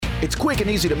It's quick and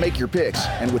easy to make your picks,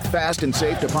 and with fast and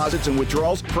safe deposits and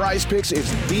withdrawals, PrizePicks is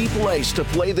the place to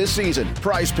play this season.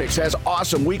 PrizePicks has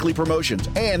awesome weekly promotions,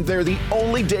 and they're the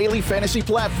only daily fantasy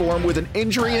platform with an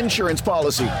injury insurance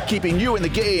policy, keeping you in the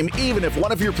game even if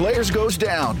one of your players goes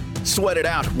down. Sweat it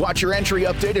out, watch your entry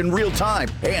update in real time,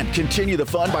 and continue the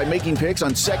fun by making picks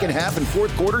on second half and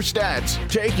fourth quarter stats.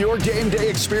 Take your game day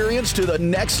experience to the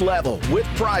next level with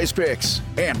PrizePicks.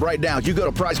 And right now, you go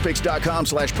to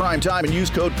prizepicks.com/primetime and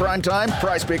use code PRIMETIME.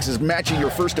 PrizePicks is matching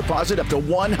your first deposit up to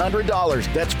 $100.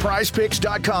 That's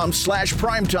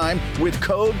prizepicks.com/primetime with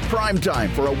code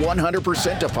PRIMETIME for a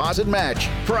 100% deposit match.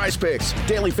 PrizePicks,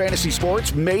 daily fantasy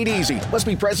sports made easy. Must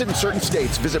be present in certain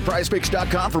states. Visit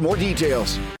prizepicks.com for more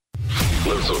details.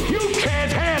 Listen. You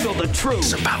can't handle the truth.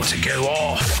 It's about to go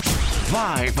off.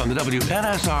 Live from the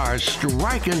WNSR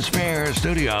Strike and Spare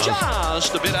Studios.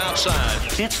 Just a bit outside.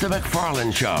 It's the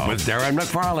McFarland Show with Darren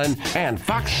McFarland and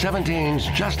Fox 17's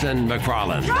Justin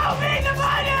McFarland. Show me the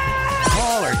money!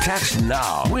 Call or text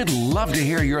now. We'd love to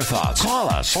hear your thoughts. Call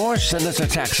us or send us a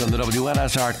text on the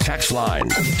WNSR text line.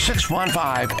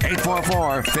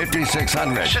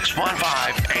 615-844-5600.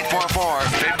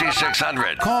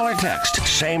 615-844-5600. Call or text.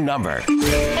 Same number.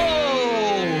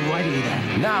 Alrighty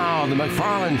then. Now, the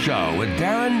McFarland Show with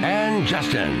Darren and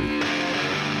Justin.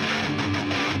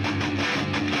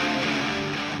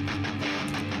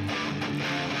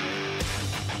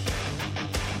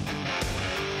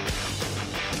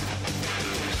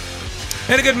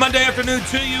 And a good Monday afternoon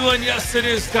to you. And yes, it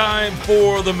is time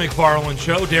for the McFarland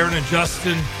Show. Darren and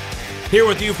Justin here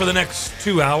with you for the next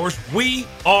 2 hours. We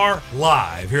are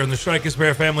live here in the Strike and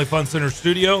Spare Family Fun Center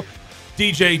studio.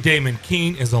 DJ Damon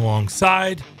Keene is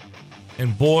alongside.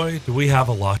 And boy, do we have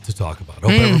a lot to talk about.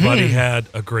 Hope everybody had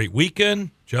a great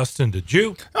weekend. Justin, did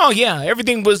you? Oh, yeah.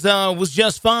 Everything was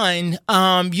just fine.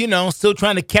 Still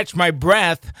trying to catch my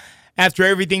breath after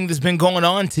everything that's been going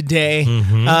on today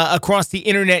across the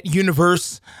internet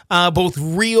universe, both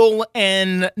real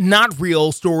and not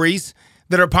real stories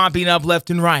that are popping up left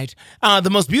and right.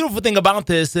 The most beautiful thing about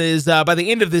this is by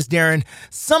the end of this, Darren,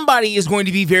 somebody is going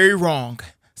to be very wrong.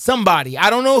 Somebody.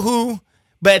 I don't know who,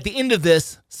 but at the end of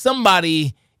this,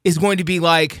 somebody is going to be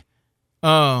like,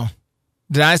 oh,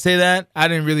 did I say that?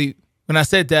 When I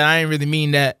said that, I didn't really mean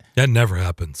that. That never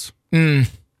happens.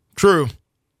 True.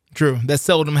 That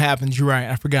seldom happens. You're right.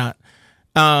 I forgot.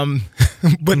 But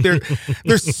there's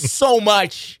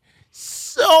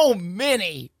so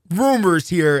many rumors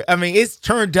here. I mean, it's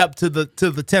turned up to the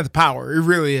 10th power. It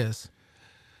really is.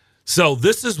 So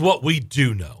this is what we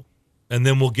do know. And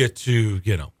then we'll get to,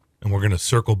 and we're going to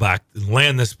circle back and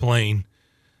land this plane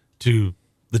to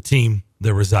the team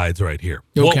that resides right here.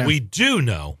 Okay. What we do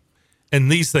know,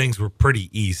 and these things were pretty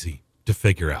easy to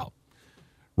figure out.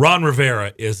 Ron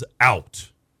Rivera is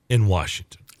out in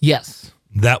Washington. Yes.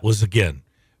 That was, again,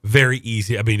 very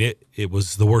easy. I mean, it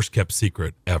was the worst kept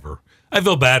secret ever. I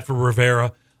feel bad for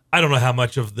Rivera. I don't know how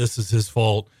much of this is his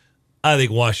fault. I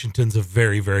think Washington's a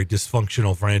very, very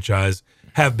dysfunctional franchise,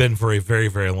 have been for a very,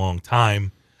 very long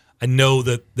time. I know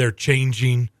that they're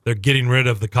changing. They're getting rid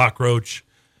of the cockroach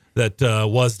that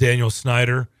was Daniel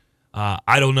Snyder.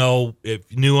 I don't know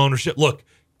if new ownership. Look,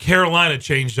 Carolina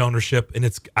changed ownership, and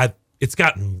it's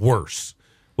gotten worse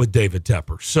with David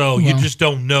Tepper. So you just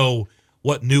don't know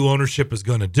what new ownership is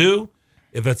going to do,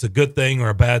 if that's a good thing or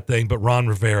a bad thing. But Ron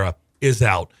Rivera is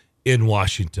out in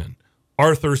Washington.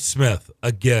 Arthur Smith,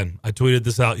 again, I tweeted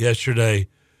this out yesterday.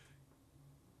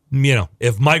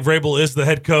 If Mike Vrabel is the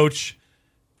head coach,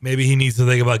 maybe he needs to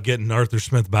think about getting Arthur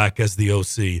Smith back as the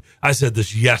OC. I said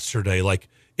this yesterday.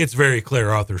 It's very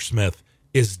clear Arthur Smith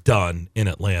is done in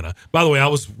Atlanta. By the way, I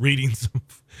was reading some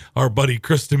of our buddy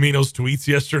Chris Domino's tweets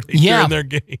yesterday during their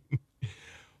game.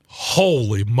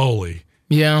 Holy moly.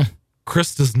 Yeah.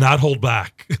 Chris does not hold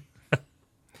back.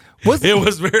 It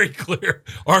was very clear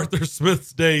Arthur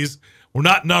Smith's days were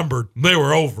not numbered. They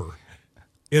were over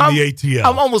in the ATL.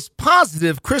 I'm almost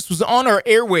positive Chris was on our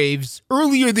airwaves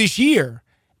earlier this year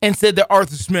and said that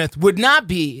Arthur Smith would not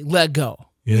be let go.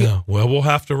 Yeah, well, we'll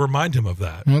have to remind him of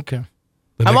that. Okay.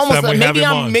 The next time we have him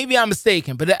on. Maybe I'm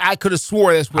mistaken, but I could have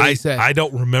swore that's what he said. I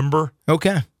don't remember.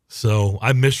 Okay. So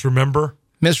I misremember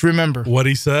what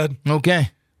he said.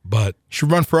 Okay. But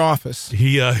should run for office.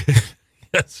 He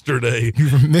yesterday.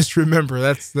 You misremember.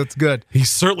 That's good. He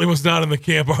certainly was not in the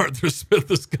camp Arthur Smith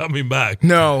is coming back.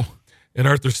 No. And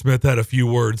Arthur Smith had a few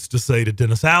words to say to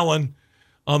Dennis Allen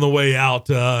on the way out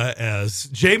as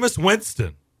Jameis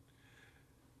Winston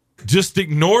just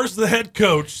ignores the head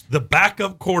coach, the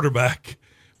backup quarterback,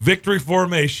 victory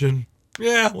formation.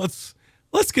 Yeah, let's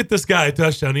get this guy a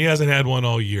touchdown. He hasn't had one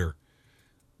all year.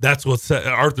 That's what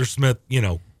Arthur Smith,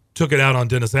 took it out on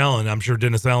Dennis Allen. I'm sure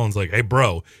Dennis Allen's like, hey,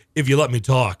 bro, if you let me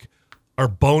talk, our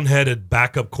boneheaded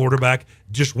backup quarterback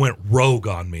just went rogue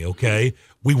on me, okay?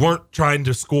 We weren't trying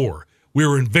to score. We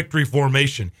were in victory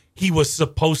formation. He was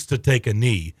supposed to take a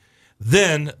knee.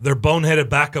 Then their boneheaded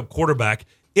backup quarterback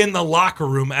in the locker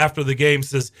room after the game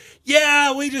says,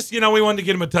 yeah, we just, we wanted to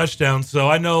get him a touchdown. So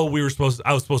I know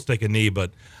I was supposed to take a knee,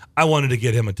 but I wanted to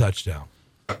get him a touchdown.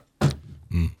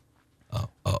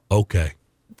 Okay.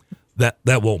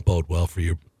 That won't bode well for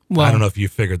you. Well, I don't know if you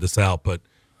figured this out, but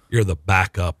you're the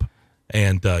backup,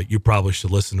 and you probably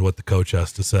should listen to what the coach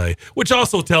has to say, which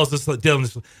also tells us that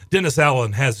Dennis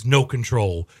Allen has no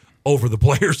control over the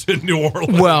players in New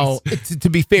Orleans. Well, to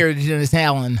be fair to Dennis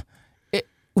Allen,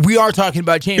 we are talking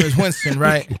about Jameis Winston,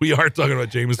 right? We are talking about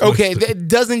Jameis Winston. Okay,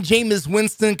 doesn't Jameis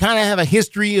Winston kind of have a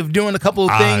history of doing a couple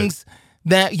of things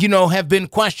that, have been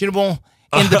questionable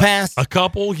in the past? A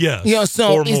couple, yes.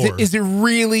 So is it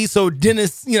really so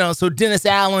Dennis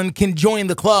Allen can join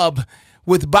the club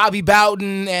with Bobby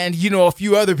Bowden and, a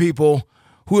few other people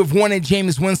who have wanted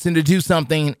Jameis Winston to do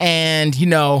something and,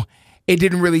 it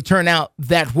didn't really turn out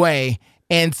that way.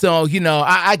 And so,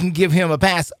 I can give him a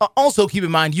pass. Also, keep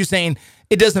in mind, you're saying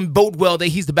it doesn't bode well that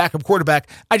he's the backup quarterback.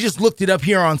 I just looked it up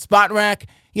here on SpotRack.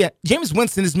 Yeah, Jameis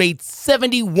Winston has made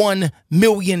 $71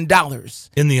 million in the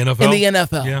NFL. In the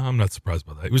NFL. Yeah, I'm not surprised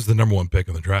by that. He was the number one pick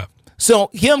in the draft. So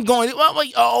him going, you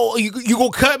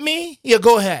gonna cut me? Yeah,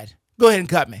 go ahead and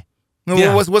cut me.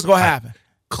 Yeah, what's going to happen?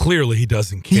 Clearly, he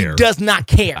doesn't care. He does not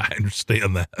care. I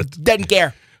understand that. Doesn't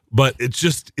care. But it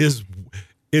just is.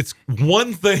 It's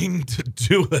one thing to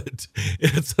do it.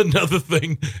 It's another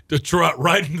thing to trot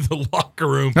right into the locker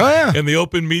room in the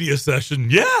open media session.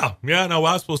 Yeah, no,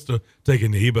 I was supposed to take a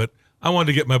knee, but I wanted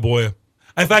to get my boy.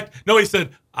 In fact, no, he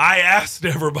said, I asked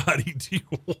everybody, do you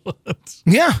want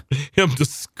him to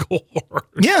score?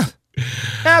 Yeah,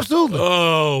 absolutely.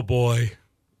 Oh, boy.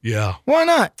 Yeah. Why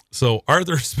not? So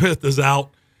Arthur Smith is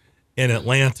out in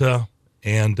Atlanta,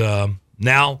 and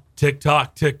now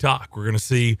tick-tock. We're going to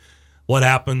see what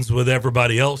happens with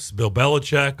everybody else, Bill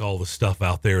Belichick, all the stuff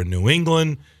out there in New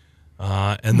England,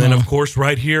 and then, of course,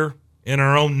 right here in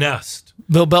our own nest.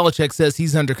 Bill Belichick says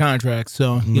he's under contract,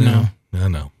 so, I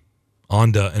know.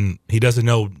 And he doesn't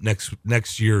know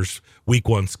next year's week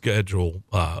 1 schedule,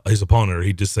 his opponent, or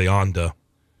he'd just say on to,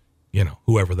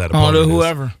 whoever that opponent is.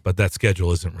 Whoever. But that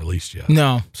schedule isn't released yet.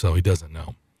 No. So he doesn't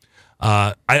know.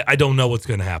 I don't know what's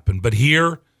going to happen. But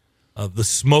here, the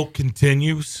smoke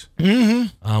continues.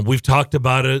 Mm-hmm. We've talked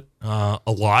about it a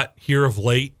lot here of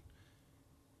late.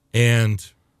 And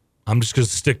I'm just going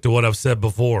to stick to what I've said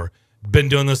before. Been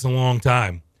doing this a long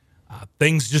time.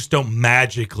 Things just don't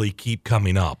magically keep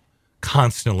coming up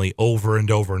constantly over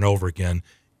and over and over again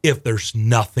if there's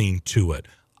nothing to it.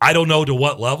 I don't know to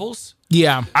what levels.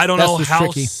 Yeah. I don't know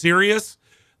how serious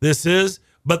this is,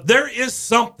 but there is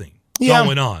something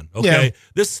going on. Okay. Yeah.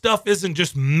 This stuff isn't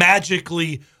just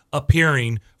magically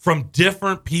appearing from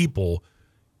different people,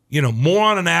 more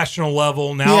on a national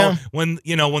level. Now, when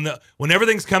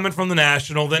everything's coming from the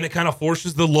national, then it kind of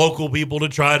forces the local people to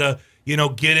try to,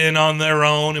 get in on their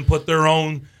own and put their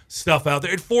own stuff out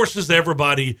there. It forces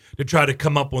everybody to try to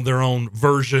come up with their own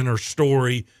version or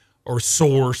story or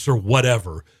source or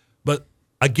whatever. But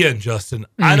again, Justin,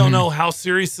 I don't know how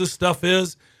serious this stuff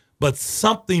is, but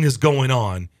something is going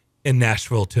on in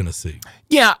Nashville, Tennessee.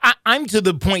 Yeah, I'm to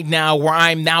the point now where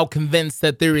I'm now convinced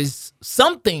that there is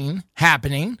something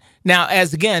happening. Now,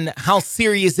 how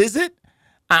serious is it?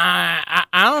 I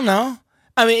don't know.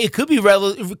 I mean, it could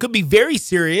be very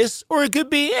serious, or it could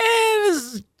be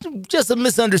it's just a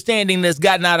misunderstanding that's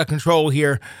gotten out of control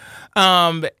here.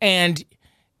 I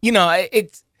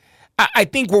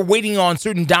think we're waiting on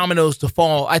certain dominoes to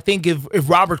fall. I think if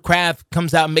Robert Kraft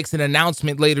comes out and makes an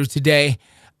announcement later today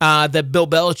that Bill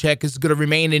Belichick is going to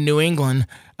remain in New England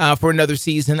for another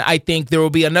season, I think there will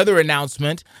be another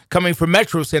announcement coming from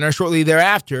Metro Center shortly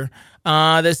thereafter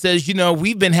that says,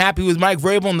 we've been happy with Mike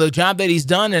Vrabel and the job that he's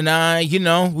done, and,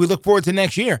 we look forward to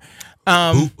next year.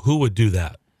 Who would do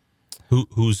that?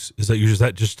 Is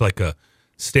that just like a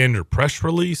standard press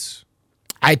release?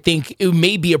 I think it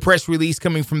may be a press release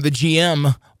coming from the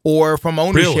GM or from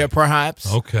ownership,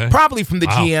 perhaps. Okay. Probably from the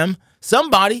GM,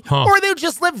 somebody. Huh. Or they'll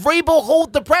just let Vrabel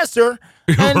hold the presser,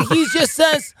 and he just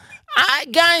says,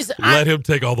 let him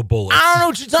take all the bullets. I don't know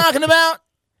what you're talking about.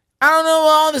 I don't know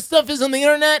what all this stuff is on the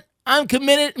internet. I'm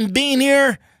committed in being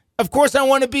here. Of course I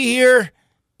want to be here.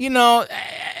 What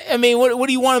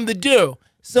do you want him to do?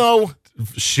 So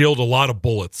shield a lot of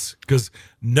bullets because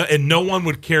no one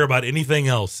would care about anything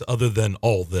else other than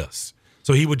all this.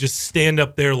 So he would just stand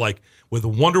up there like with a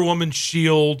Wonder Woman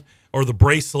shield, or the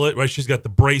bracelet, right? She's got the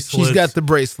bracelet. She's got the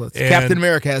bracelets. And Captain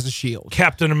America has a shield.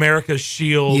 Captain America's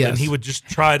shield, Yes. and he would just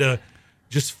try to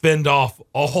just fend off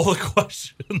all the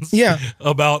questions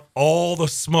about all the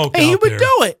smoke And out he would there.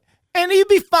 do it. And he'd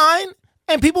be fine.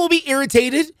 And people would be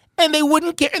irritated. And they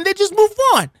wouldn't care. And they just move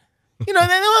on. They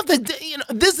don't have to.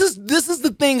 This is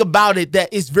the thing about it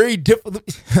that is very difficult.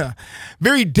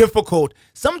 Very difficult.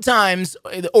 Sometimes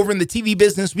over in the TV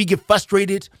business, we get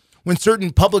frustrated when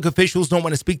certain public officials don't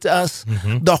want to speak to us.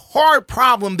 Mm-hmm. The hard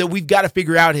problem that we've got to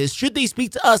figure out is, should they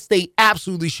speak to us? They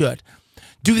absolutely should.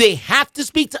 Do they have to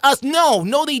speak to us?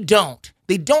 No, they don't.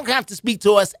 They don't have to speak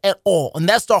to us at all, and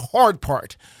that's the hard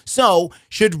part. So,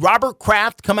 should Robert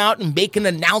Kraft come out and make an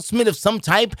announcement of some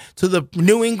type to the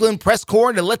New England press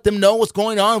corps to let them know what's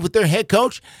going on with their head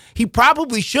coach? He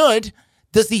probably should.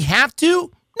 Does he have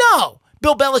to? No.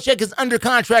 Bill Belichick is under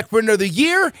contract for another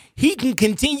year. He can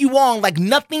continue on like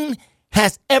nothing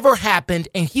has ever happened,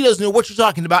 and he doesn't know what you're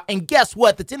talking about. And guess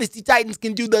what? The Tennessee Titans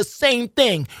can do the same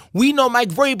thing. We know Mike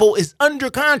Vrabel is under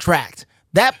contract.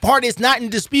 That part is not in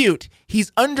dispute.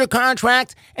 He's under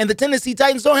contract, and the Tennessee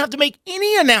Titans don't have to make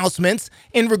any announcements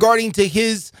in regarding to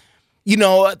his,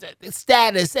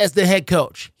 status as the head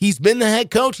coach. He's been the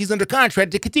head coach. He's under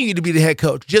contract to continue to be the head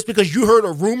coach. Just because you heard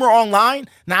a rumor online,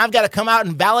 now I've got to come out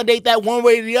and validate that one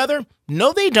way or the other?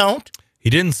 No, they don't. He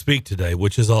didn't speak today,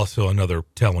 which is also another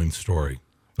telling story.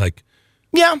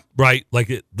 Yeah. Right?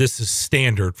 This is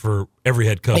standard for every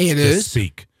head coach to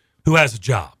speak who has a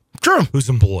job. True. Who's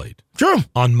employed. True.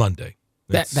 On Monday.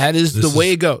 That is the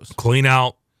way it goes. Clean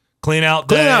out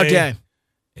day.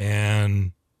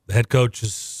 And the head coach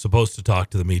is supposed to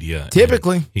talk to the media.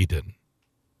 Typically. He didn't.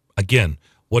 Again,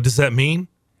 what does that mean?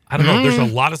 I don't know. There's a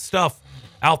lot of stuff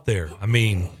out there. I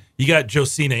mean, you got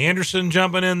Josina Anderson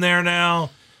jumping in there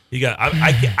now. You got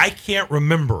I can't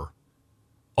remember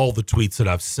all the tweets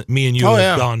that me and you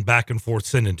have gone back and forth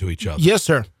sending to each other. Yes,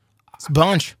 sir. It's a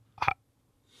bunch.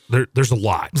 There's a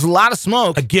lot. There's a lot of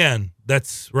smoke. Again,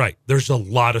 that's right. There's a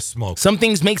lot of smoke. Some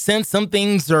things make sense. Some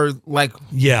things are like,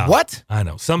 what? I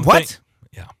know. What?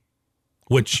 Yeah.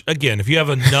 Which, again, if you have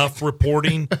enough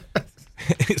reporting,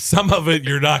 some of it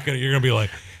you're gonna be like,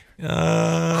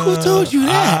 who told you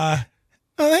that?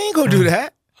 They ain't gonna do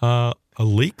that. A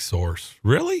leak source,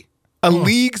 really? A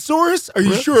league source? Are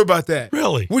you sure about that?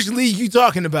 Really? Which league you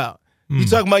talking about? You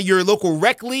talking about your local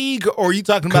rec league, or are you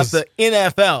talking about the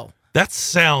NFL? That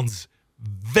sounds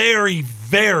very,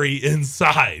 very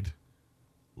inside.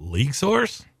 League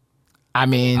source? I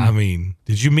mean,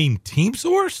 did you mean team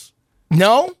source?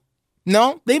 No,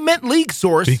 they meant league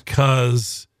source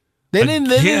because they didn't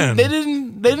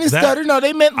stutter. No,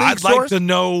 they meant league source. I'd like to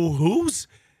know who's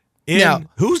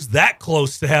that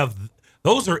close to have.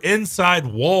 Those are inside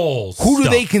walls. Who do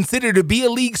they consider to be a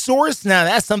league source? Now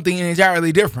that's something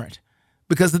entirely different.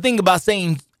 Because the thing about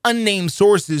saying unnamed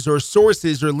sources or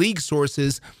league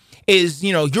sources is,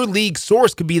 your league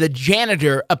source could be the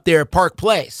janitor up there at Park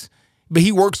Place, but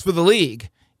he works for the league.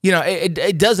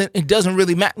 It doesn't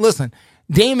really matter. Listen,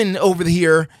 Damon over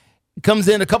here comes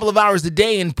in a couple of hours a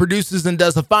day and produces and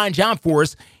does a fine job for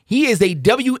us. He is a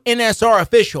WNSR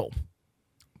official.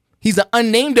 He's an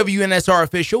unnamed WNSR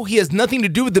official. He has nothing to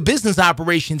do with the business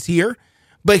operations here.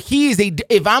 But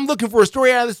if I'm looking for a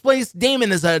story out of this place,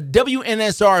 Damon is a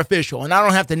WNSR official, and I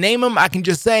don't have to name him. I can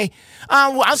just say,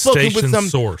 I've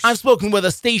spoken with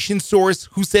a station source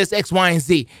who says X, Y, and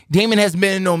Z. Damon hasn't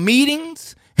been in no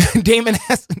meetings. Damon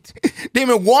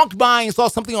walked by and saw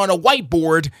something on a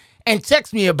whiteboard and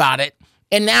texted me about it,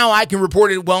 and now I can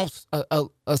report it. Well,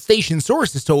 a station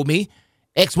source has told me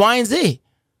X, Y, and Z.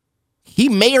 He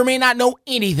may or may not know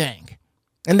anything.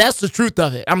 And that's the truth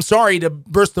of it. I'm sorry to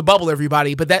burst the bubble,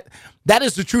 everybody, but that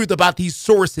is the truth about these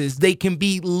sources. They can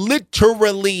be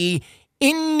literally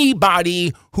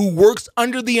anybody who works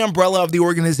under the umbrella of the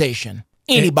organization.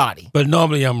 Anybody. But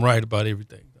normally I'm right about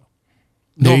everything, though.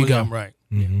 There you go. I'm right.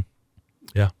 Mm-hmm.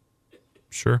 Yeah.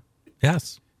 Sure.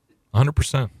 Yes.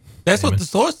 100%. That's what the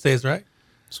source says, right?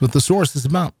 That's what the source is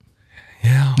about.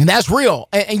 Yeah. And that's real.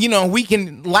 And we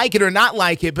can like it or not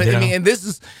like it, but and this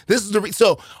is the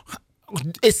so.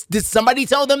 Did somebody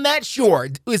tell them that? Sure.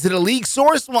 Is it a league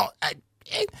source? Well,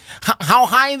 how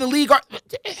high in the league are?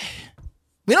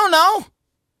 We don't know.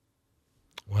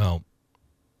 Well,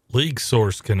 league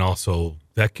source can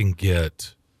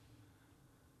get.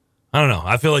 I don't know.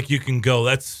 I feel like you can go.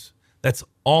 That's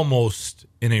almost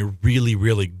in a really,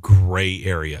 really gray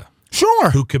area. Sure.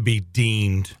 Who could be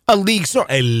deemed a league source?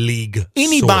 A league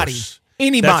anybody. source.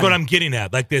 Anybody. That's what I'm getting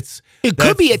at. Like it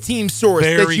could be a team source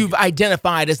that you've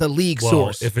identified as a league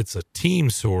source. If it's a team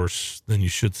source, then you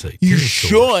should say you team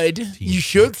should. Source. You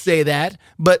should say that.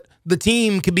 But the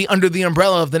team could be under the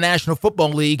umbrella of the National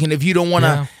Football League, and if you don't want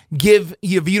to give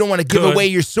away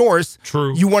your source,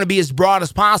 you want to be as broad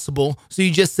as possible. So you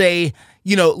just say,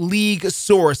 league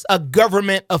source, a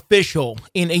government official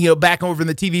in back over in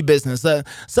the TV business,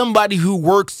 somebody who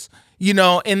works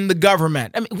in the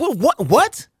government. I mean,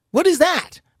 what is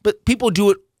that? But people do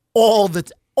it all the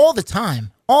time.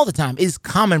 All the time is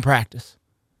common practice.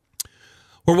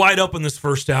 We're wide open this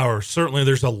first hour. Certainly,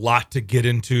 there's a lot to get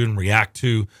into and react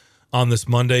to on this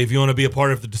Monday. If you want to be a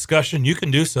part of the discussion, you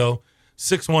can do so.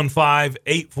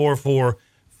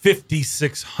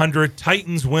 615-844-5600.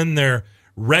 Titans win their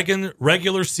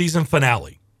regular season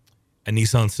finale at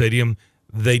Nissan Stadium.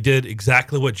 They did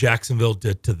exactly what Jacksonville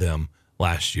did to them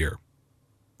last year.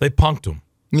 They punked them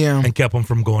and kept them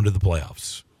from going to the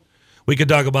playoffs. We could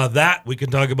talk about that. We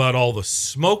can talk about all the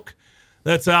smoke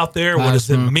that's out there. What does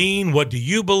it mean? What do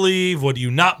you believe? What do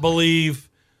you not believe?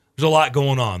 There's a lot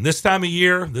going on. This time of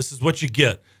year, this is what you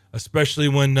get, especially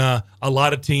when a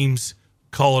lot of teams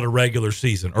call it a regular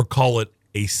season or call it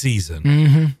a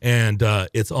season. And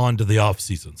it's on to the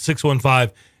offseason.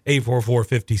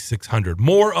 615-844-5600.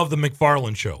 More of the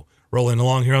McFarland Show rolling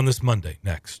along here on this Monday.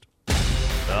 Next.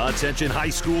 Attention high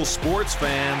school sports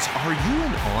fans, are you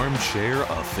an armchair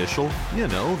official? You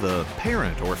know, the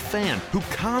parent or fan who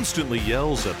constantly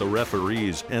yells at the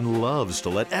referees and loves to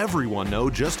let everyone know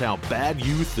just how bad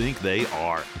you think they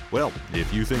are. Well,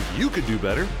 if you think you could do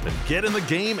better, then get in the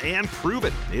game and prove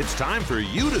it. It's time for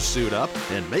you to suit up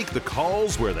and make the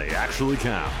calls where they actually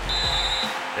count.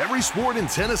 Every sport in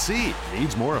Tennessee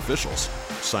needs more officials.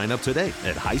 Sign up today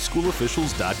at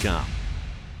highschoolofficials.com.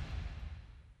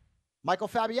 Michael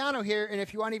Fabiano here, and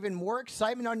if you want even more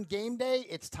excitement on game day,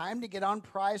 it's time to get on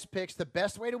Prize Picks, the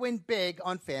best way to win big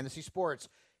on fantasy sports.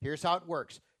 Here's how it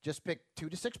works. Just pick 2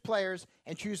 to 6 players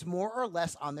and choose more or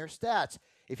less on their stats.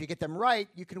 If you get them right,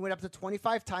 you can win up to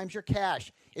 25 times your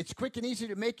cash. It's quick and easy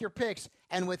to make your picks,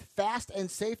 and with fast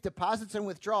and safe deposits and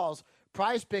withdrawals,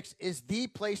 Prize Picks is the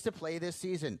place to play this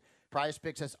season. Prize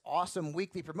Picks has awesome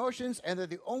weekly promotions, and they're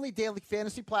the only daily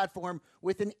fantasy platform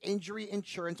with an injury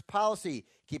insurance policy,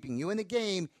 keeping you in the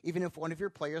game even if one of your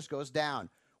players goes down.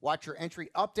 Watch your entry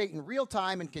update in real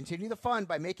time and continue the fun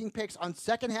by making picks on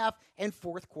second half and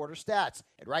fourth quarter stats.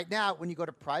 And right now, when you go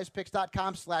to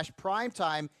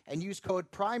prizepicks.com/primetime and use code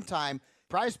PRIMETIME,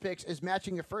 Prize Picks is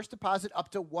matching your first deposit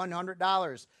up to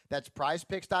 $100. That's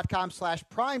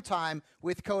prizepicks.com/primetime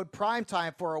with code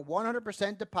PRIMETIME for a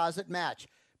 100% deposit match.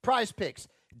 Prize Picks,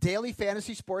 daily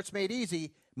fantasy sports made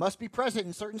easy. Must be present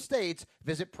in certain states.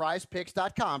 Visit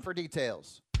prizepicks.com for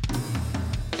details.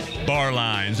 Bar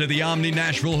Lines at the Omni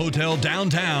Nashville Hotel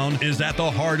downtown is at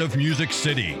the heart of Music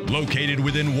City. Located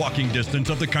within walking distance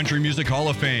of the Country Music Hall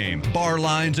of Fame, Bar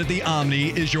Lines at the Omni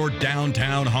is your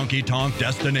downtown honky-tonk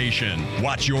destination.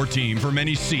 Watch your team from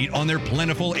any seat on their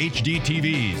plentiful HD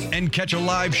TVs and catch a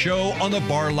live show on the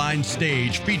Bar Lines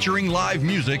stage featuring live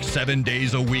music 7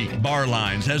 days a week. Bar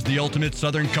Lines has the ultimate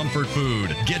Southern comfort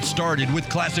food. Get started with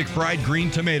classic fried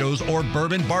green tomatoes or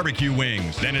bourbon barbecue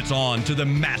wings. Then it's on to the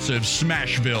massive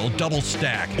Smashville double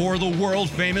stack or the world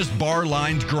famous Bar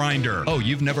Lines grinder. Oh,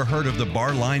 you've never heard of the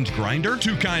Bar Lines grinder?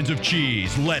 2 kinds of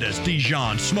cheese, lettuce,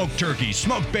 Dijon, smoked turkey,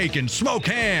 smoked bacon, smoked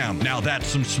ham. Now that's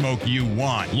some smoke you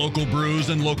want. Local brews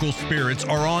and local spirits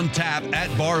are on tap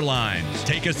at Bar Lines.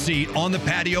 Take a seat on the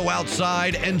patio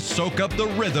outside and soak up the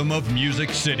rhythm of Music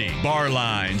City. Bar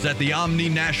Lines at the Omni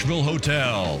Nashville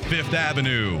Hotel, 5th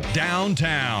Avenue,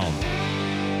 downtown.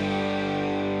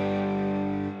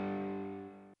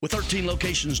 With 13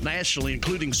 locations nationally,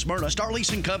 including Smyrna, Star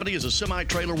Leasing Company is a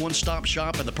semi-trailer one-stop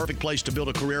shop and the perfect place to build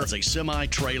a career as a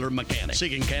semi-trailer mechanic.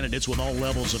 Seeking candidates with all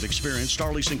levels of experience,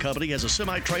 Star Leasing Company has a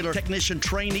semi-trailer technician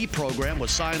trainee program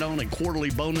with sign-on and quarterly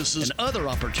bonuses and other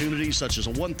opportunities such as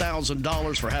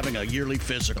 $1,000 for having a yearly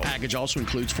physical. Package also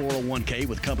includes 401k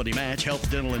with company match, health,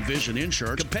 dental, and vision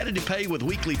insurance, competitive pay with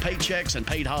weekly paychecks, and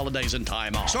paid holidays and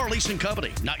time off. Star Leasing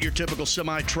Company, not your typical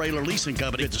semi-trailer leasing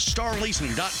company. Visit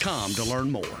starleasing.com to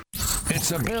learn more.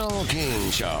 It's a Bill King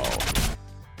Show.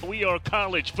 We are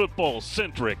college football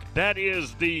centric. That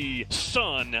is the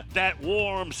sun that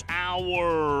warms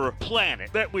our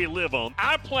planet that we live on.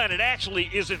 Our planet actually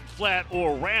isn't flat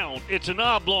or round. It's an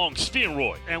oblong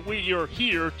spheroid. And we are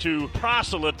here to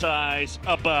proselytize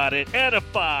about it,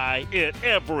 edify it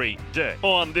every day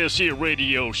on this here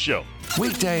radio show.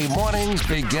 Weekday mornings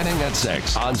beginning at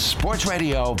 6 on Sports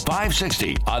Radio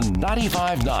 560 on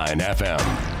 95.9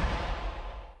 FM.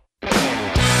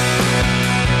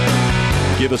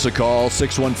 Give us a call,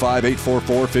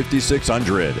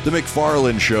 615-844-5600. The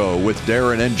McFarland Show with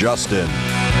Darren and Justin.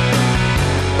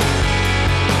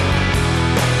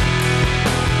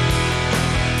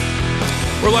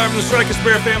 We're live from the Striker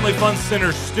Spare Family Fun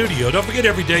Center studio. Don't forget,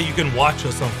 every day you can watch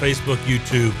us on Facebook,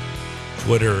 YouTube,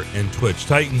 Twitter, and Twitch.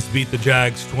 Titans beat the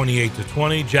Jags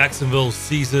 28-20. Jacksonville's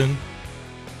season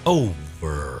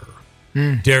over.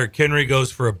 Derrick Henry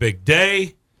goes for a big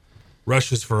day.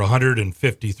 Rushes for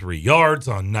 153 yards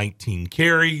on 19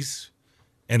 carries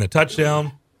and a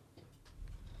touchdown.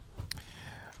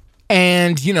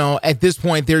 And, at this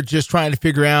point, they're just trying to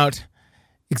figure out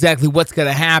exactly what's going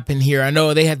to happen here. I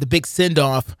know they had the big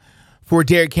send-off for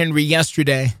Derrick Henry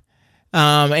yesterday,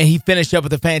 and he finished up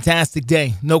with a fantastic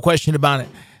day. No question about it.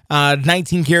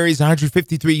 19 carries,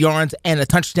 153 yards, and a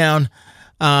touchdown.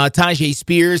 Tajay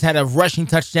Spears had a rushing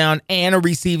touchdown and a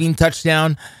receiving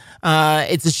touchdown.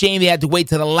 It's a shame they had to wait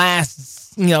to the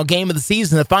last, game of the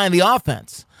season to find the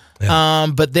offense. Yeah.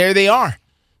 But there they are.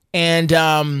 And,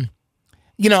 it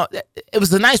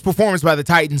was a nice performance by the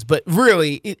Titans, but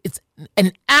really it's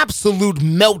an absolute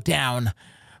meltdown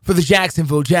for the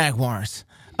Jacksonville Jaguars,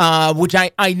 which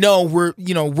I know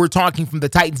we're talking from the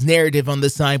Titans narrative on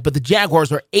this side, but the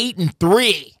Jaguars are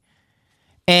 8-3.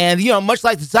 And, much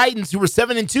like the Titans, who were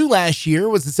 7-2 last year,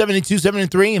 was the 7-2,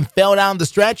 7-3, and fell down the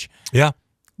stretch. Yeah.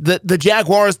 The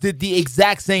Jaguars did the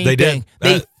exact same thing.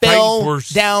 They fell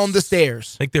down the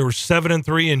stairs. I think they were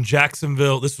 7-3 in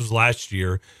Jacksonville. This was last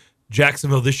year.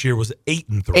 Jacksonville this year was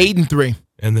 8-3. 8-3.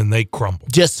 And then they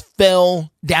crumbled. Just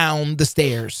fell down the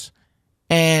stairs.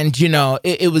 And,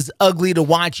 it was ugly to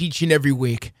watch each and every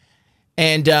week.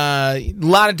 And a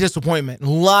lot of disappointment. A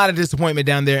lot of disappointment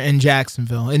down there in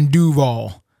Jacksonville, in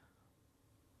Duval.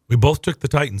 We both took the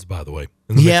Titans, by the way,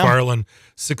 in the McFarland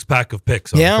six-pack of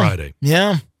picks on Friday.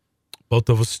 Yeah. Both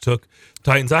of us took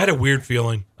Titans. I had a weird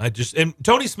feeling. And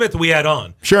Tony Smith, we had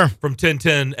on. Sure. From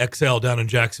 1010 XL down in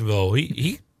Jacksonville.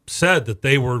 He said that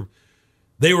they were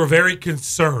very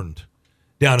concerned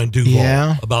down in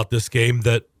Duval about this game,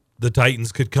 that the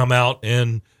Titans could come out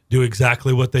and do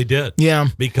exactly what they did. Yeah.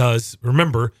 Because,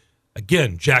 remember,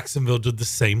 again, Jacksonville did the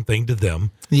same thing to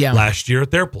them last year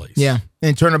at their place. Yeah,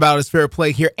 and turnabout is fair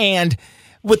play here. And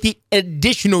with the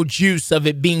additional juice of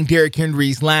it being Derrick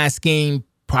Henry's last game,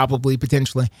 probably,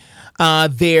 potentially,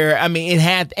 it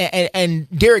had, and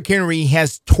Derrick Henry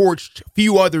has torched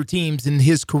few other teams in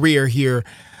his career here,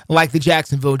 like the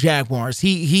Jacksonville Jaguars.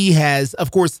 He has,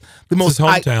 of course, the most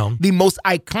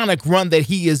iconic run that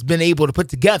he has been able to put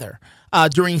together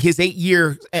during his 8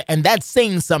 year, and that's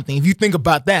saying something. If you think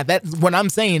about that, that's what I'm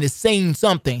saying is saying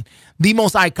something. The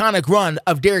most iconic run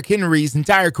of Derrick Henry's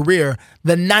entire career,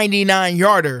 the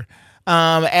 99-yarder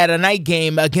at a night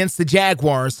game against the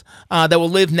Jaguars that will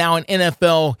live now in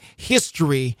NFL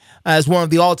history as one of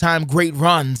the all-time great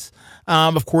runs.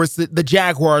 Of course, the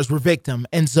Jaguars were victim,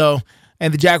 and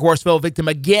the Jaguars fell victim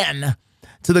again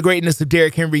to the greatness of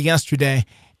Derrick Henry yesterday.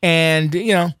 And,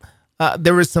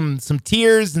 there was some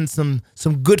tears and some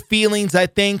good feelings, I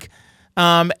think.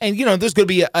 And, there's going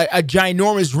to be a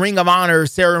ginormous Ring of Honor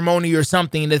ceremony or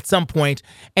something at some point.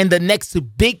 And the next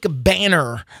big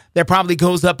banner that probably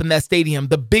goes up in that stadium,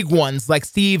 the big ones like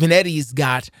Steve and Eddie's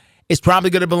got, is probably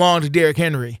going to belong to Derrick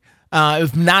Henry.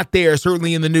 If not there,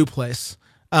 certainly in the new place.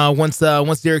 Once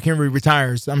Derrick Henry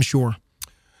retires, I'm sure.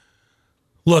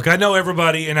 Look, I know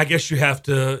everybody, and I guess you have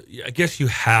to,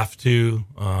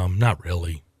 not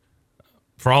really.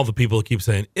 For all the people who keep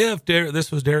saying,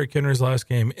 this was Derrick Henry's last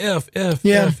game, if.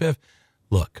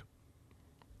 Look,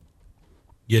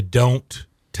 you don't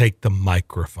take the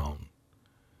microphone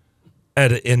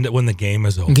when the game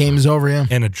is over. Game is over, yeah.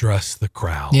 And address the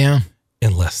crowd. Yeah.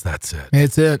 Unless that's it.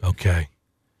 It's it. Okay.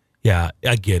 Yeah,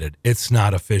 I get it. It's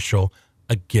not official.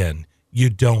 Again, you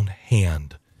don't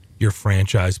hand your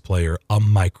franchise player a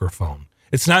microphone.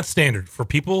 It's not standard. For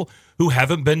people who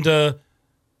haven't been to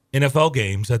NFL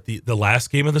games at the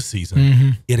last game of the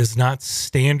season, It is not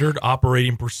standard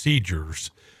operating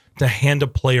procedures to hand a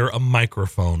player a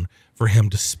microphone for him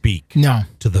to speak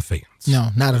to the fans. No,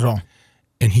 not at all.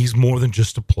 And he's more than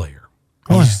just a player.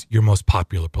 He's your most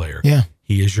popular player. Yeah.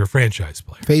 He is your franchise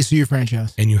player. Face of your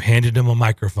franchise. And you handed him a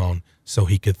microphone so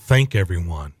he could thank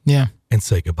everyone and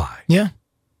say goodbye. Yeah.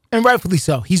 And rightfully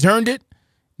so. He's earned it.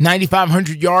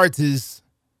 9,500 yards is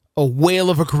a whale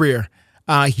of a career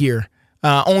here.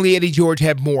 Only Eddie George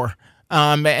had more.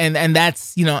 And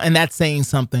that's, and that's saying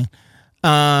something.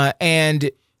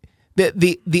 And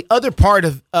the other part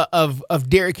of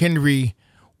Derrick Henry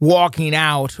walking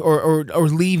out or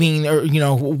leaving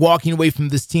or, walking away from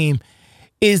this team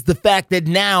is the fact that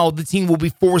now the team will be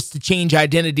forced to change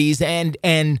identities and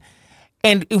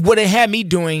And what it had me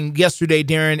doing yesterday,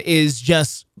 Darren, is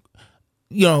just,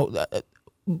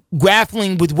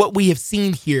 grappling with what we have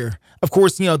seen here. Of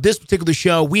course, this particular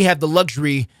show, we have the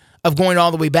luxury of going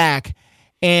all the way back.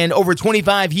 And over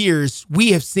 25 years,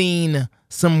 we have seen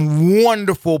some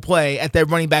wonderful play at that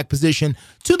running back position,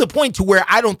 to the point to where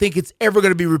I don't think it's ever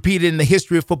going to be repeated in the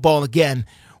history of football again,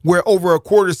 where over a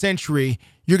quarter century,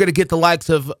 you're going to get the likes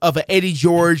of a Eddie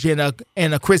George and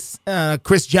a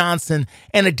Chris Johnson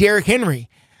and a Derrick Henry.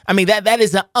 I mean, that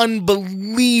is an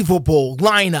unbelievable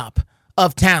lineup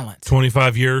of talent.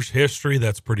 25 years history,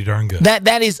 that's pretty darn good.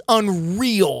 That is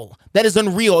unreal. That is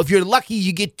unreal. If you're lucky,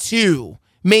 you get 2,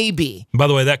 maybe. By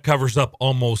the way, that covers up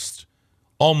almost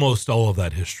all of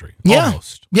that history. Yeah.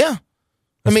 Almost. Yeah.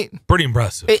 That's pretty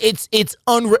impressive.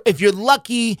 If you're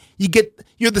lucky,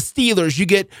 you're the Steelers. You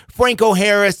get Franco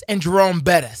Harris and Jerome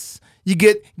Bettis. You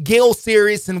get Gale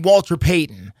Serious and Walter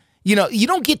Payton. You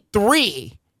don't get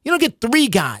 3. You don't get 3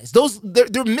 guys. Those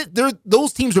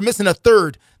teams are missing a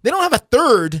third. They don't have a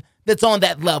third that's on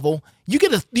that level. You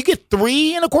get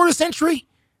 3 in a quarter century.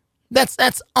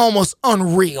 That's almost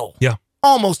unreal. Yeah,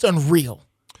 almost unreal.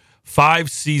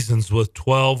 5 seasons with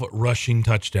 12 rushing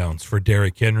touchdowns for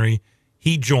Derrick Henry.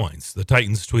 He joins. The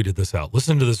Titans tweeted this out.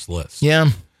 Listen to this list.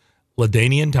 Yeah.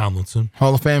 LaDainian Tomlinson,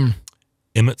 Hall of Fame.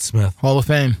 Emmitt Smith, Hall of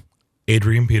Fame.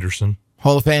 Adrian Peterson,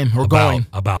 Hall of Fame. We're going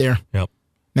there. Yep.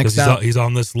 Next stop. He's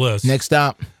on this list. Next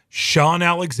stop. Sean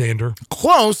Alexander.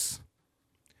 Close.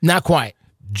 Not quite.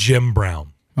 Jim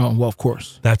Brown. Oh, well, of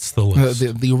course. That's the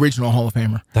list. The original Hall of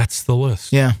Famer. That's the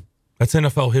list. Yeah. That's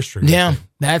NFL history. Yeah.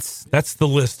 That's the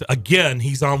list. Again,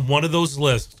 he's on one of those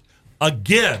lists.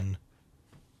 Again,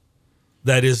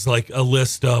 that is like a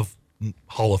list of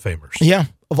Hall of Famers. Yeah.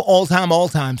 Of all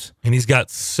times. And he's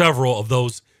got several of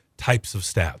those types of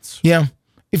stats. Yeah.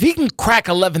 If he can crack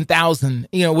 11,000,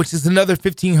 which is another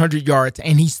 1,500 yards,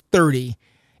 and he's 30,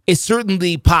 it's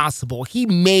certainly possible. He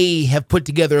may have put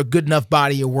together a good enough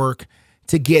body of work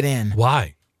to get in.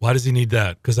 Why? Why does he need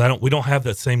that? Because we don't have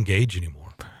that same gauge anymore.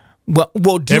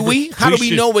 Well, do we? How do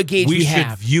we know what gauge we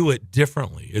have? We should view it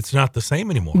differently. It's not the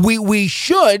same anymore. We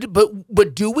should,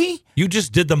 but do we? You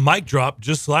just did the mic drop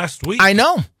just last week. I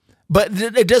know. But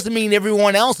it doesn't mean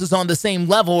everyone else is on the same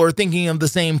level or thinking of the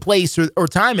same place or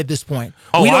time at this point.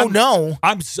 We don't know.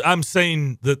 I'm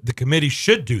saying that the committee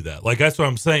should do that. Like, that's what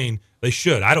I'm saying. They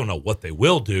should. I don't know what they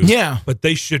will do. Yeah. But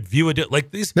they should view it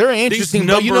like these. They're interesting. These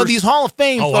numbers, but these Hall of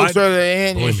Fame folks are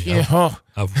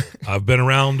I've been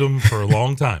around them for a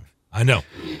long time. I know.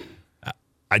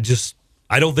 I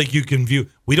don't think you can view.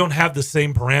 We don't have the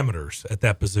same parameters at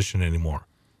that position anymore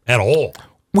at all.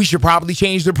 We should probably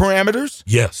change the parameters.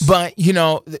 Yes. But,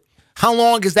 how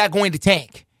long is that going to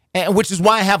take? And which is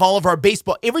why I have all of our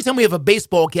baseball. Every time we have a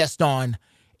baseball guest on,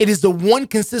 it is the one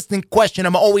consistent question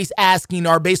I'm always asking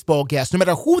our baseball guests, no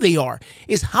matter who they are,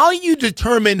 is how you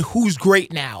determine who's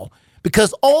great now.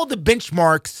 Because all the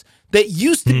benchmarks that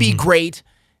used to be great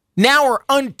now are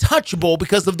untouchable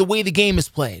because of the way the game is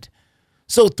played.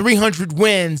 So 300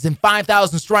 wins and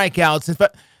 5,000 strikeouts.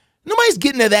 Nobody's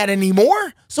getting to that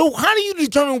anymore. So how do you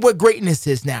determine what greatness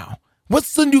is now?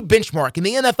 What's the new benchmark? And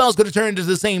the NFL is going to turn into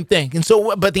the same thing. And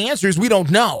so, but the answer is we don't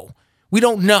know. We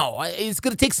don't know. It's going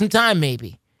to take some time,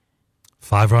 maybe.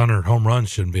 500 home runs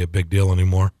shouldn't be a big deal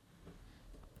anymore.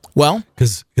 Well,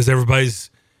 because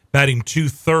everybody's batting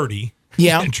 .230.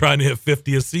 Yeah. And trying to hit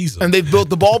 50 a season. And they've built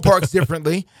the ballparks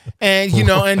differently and,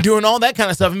 and doing all that kind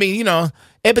of stuff. I mean,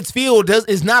 Ebbets Field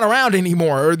is not around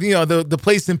anymore. Or, the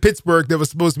place in Pittsburgh that was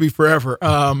supposed to be forever.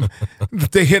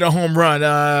 They hit a home run.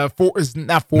 It's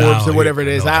not Forbes or whatever it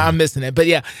is. I'm missing it. But,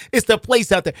 yeah, it's the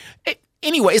place out there.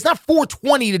 Anyway, it's not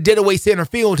 420 to dead away center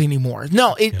field anymore.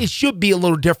 No, it should be a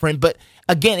little different. But,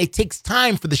 again, it takes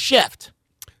time for the shift.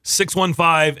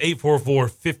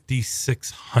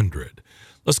 615-844-5600.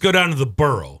 Let's go down to the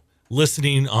borough,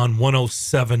 listening on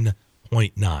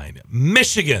 107.9.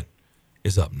 Michigan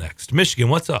is up next. Michigan,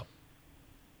 what's up?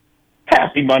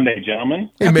 Happy Monday,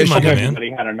 gentlemen. Hey, Michigan, Hope everybody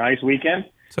had a nice weekend.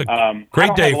 It's a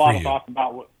great day for you.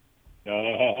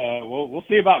 We'll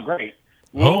see about great.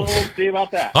 We'll see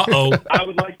about that. Uh-oh. I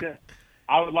would like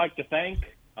to thank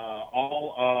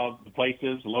all of the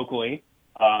places locally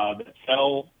that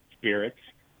sell spirits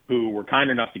who were kind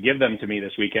enough to give them to me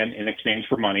this weekend in exchange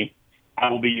for money. I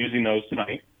will be using those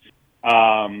tonight.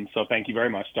 So thank you very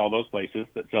much to all those places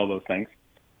that sell those things.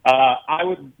 I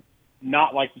would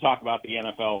not like to talk about the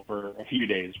NFL for a few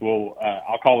days.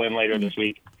 I'll call in later this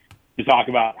week to talk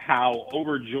about how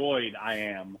overjoyed I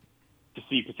am to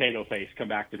see Potato Face come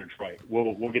back to Detroit.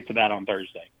 We'll get to that on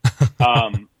Thursday.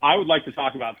 I would like to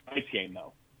talk about tonight's game,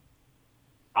 though.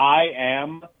 I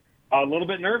am a little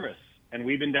bit nervous and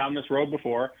we've been down this road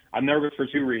before. I'm nervous for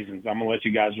two reasons. I'm going to let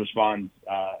you guys respond,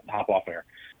 hop off air.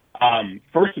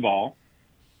 First of all,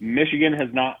 Michigan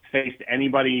has not faced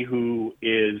anybody who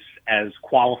is as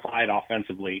qualified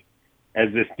offensively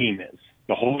as this team is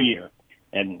the whole year.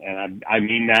 And I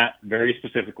mean that very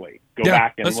specifically. Go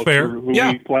back and look through who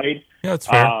we've played. Yeah, that's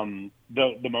fair.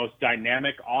 The most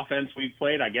dynamic offense we've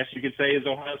played, I guess you could say, is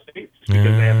Ohio State, because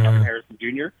they have Marvin Harrison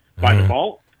Jr. by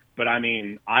default. But I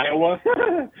mean, Iowa,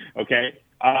 okay.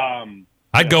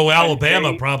 I'd go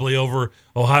Alabama probably over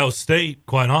Ohio State,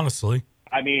 quite honestly.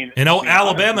 I mean,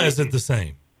 Alabama honestly, isn't the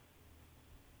same.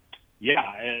 Yeah,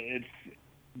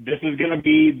 this is going to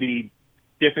be the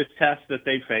stiffest test that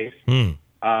they face.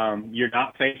 You're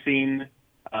not facing,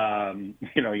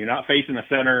 you're not facing a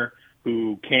center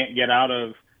who can't get out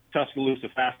of Tuscaloosa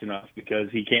fast enough because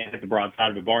he can't hit the broadside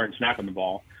of the bar and snap on the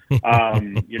ball.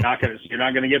 You're not going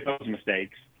to get those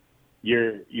mistakes.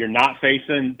 You're not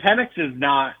facing Penix is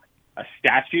not a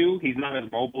statue. He's not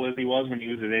as mobile as he was when he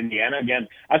was at Indiana. Again,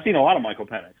 I've seen a lot of Michael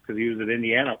Penix because he was at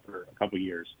Indiana for a couple of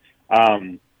years.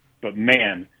 But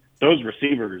man, those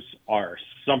receivers are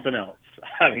something else.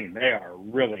 I mean, they are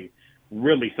really,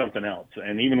 really something else.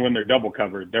 And even when they're double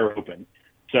covered, they're open.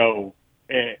 So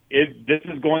this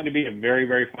is going to be a very,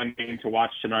 very fun game to watch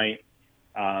tonight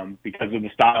because of the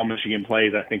style Michigan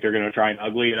plays. I think they're going to try and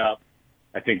ugly it up.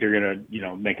 I think they're going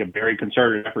to, make a very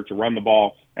concerted effort to run the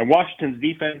ball. And Washington's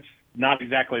defense, not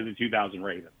exactly the 2000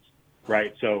 Ravens,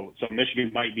 right? So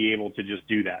Michigan might be able to just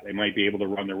do that. They might be able to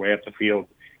run their way up the field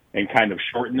and kind of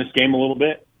shorten this game a little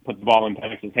bit, put the ball in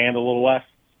Penix's hand a little less.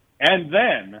 And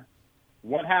then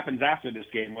what happens after this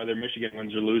game, whether Michigan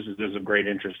wins or loses, is of great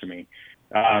interest to me.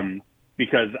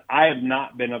 Because I have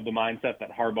not been of the mindset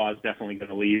that Harbaugh is definitely going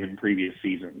to leave in previous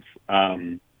seasons.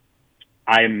 I'm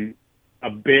a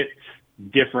bit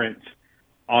different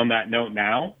on that note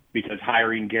now because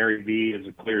hiring Gary Vee is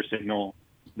a clear signal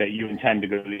that you intend to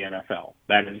go to the NFL.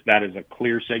 That is a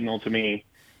clear signal to me.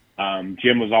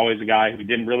 Jim was always a guy who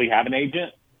didn't really have an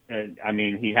agent. I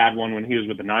mean, he had one when he was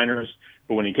with the Niners,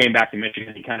 but when he came back to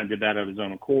Michigan, he kind of did that of his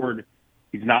own accord.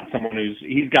 He's not someone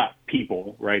he's got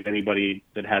people, right? Anybody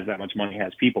that has that much money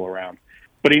has people around.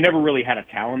 But he never really had a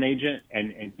talent agent,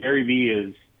 and Gary Vee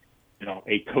is,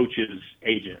 a coach's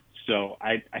agent. So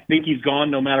I think he's gone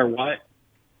no matter what.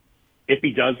 If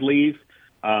he does leave,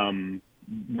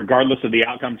 regardless of the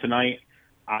outcome tonight,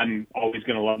 I'm always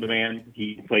going to love the man.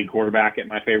 He played quarterback at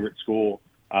my favorite school.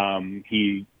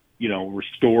 He,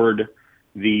 restored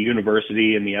the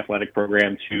university and the athletic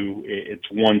program to its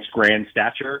once grand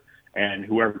stature, and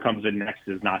whoever comes in next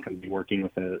is not going to be working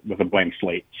with a blank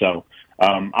slate. So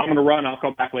I'm going to run. I'll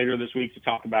come back later this week to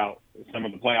talk about some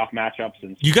of the playoff matchups.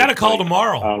 And you got to call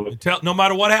tomorrow. No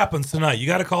matter what happens tonight, you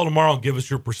got to call tomorrow and give us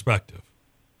your perspective.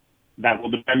 That will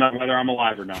depend on whether I'm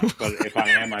alive or not. But if I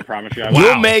am, I promise you I will.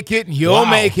 You'll make it. You'll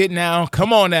make it now.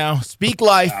 Come on now. Speak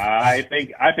life. I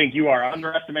think you are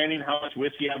underestimating how much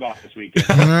whiskey I bought this weekend.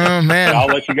 Oh, man. But I'll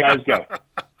let you guys go.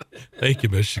 Thank you,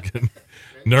 Michigan.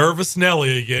 Nervous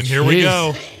Nelly again. Here we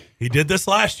go. He did this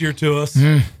last year to us,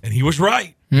 and he was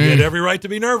right. He had every right to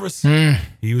be nervous.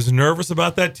 He was nervous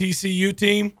about that TCU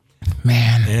team.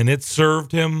 Man. And it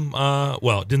served him,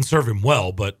 it didn't serve him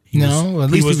well, but he was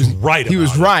right about it. He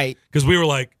was right. Because we were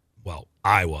like,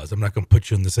 I was. I'm not going to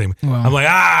put you in the same. Well, I'm like,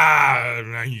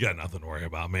 you got nothing to worry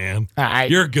about, man.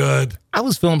 You're good. I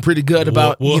was feeling pretty good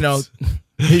about,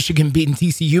 Michigan beating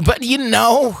TCU, but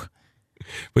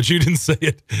But you didn't say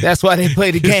it. That's why they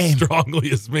played the game. As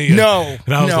strongly as me. No,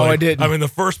 I didn't. I mean, the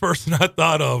first person I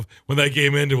thought of when that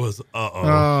game ended was,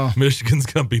 Michigan's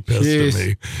going to be pissed at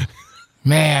me.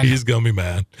 Man. He's going to be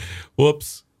mad.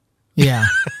 Whoops. Yeah.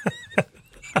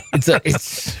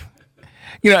 It's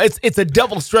a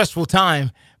double stressful time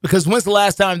because when's the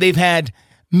last time they've had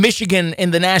Michigan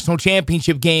in the national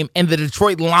championship game and the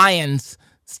Detroit Lions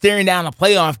staring down a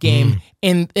playoff game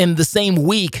in the same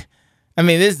week? I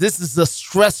mean, this is a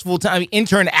stressful time. I mean,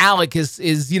 intern Alec is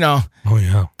Oh,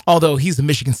 yeah. Although he's a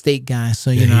Michigan State guy,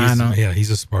 so, I know. Yeah,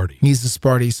 he's a Sparty. He's a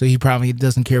Sparty, so he probably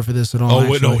doesn't care for this at all. Oh,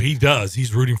 wait, no, he does.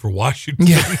 He's rooting for Washington.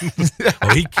 Yeah.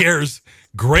 He cares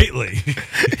greatly.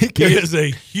 He is a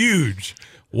huge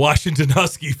Washington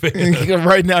Husky fan.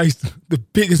 Right now, he's the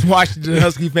biggest Washington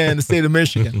Husky fan in the state of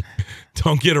Michigan.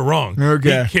 Don't get it wrong.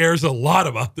 Okay. He cares a lot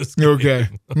about this game. Okay.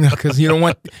 Because you don't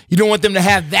want them to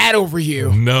have that over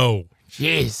you. No.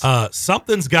 Jeez.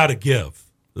 Something's got to give,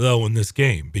 though, in this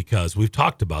game, because we've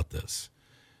talked about this.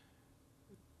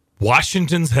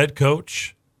 Washington's head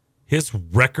coach, his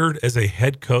record as a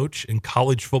head coach in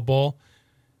college football,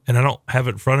 and I don't have it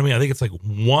in front of me, I think it's like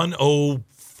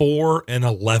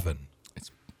 104-11.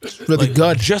 It's really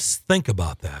good. Just think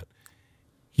about that.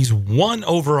 He's won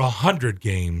over 100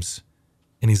 games,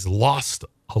 and he's lost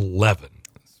 11.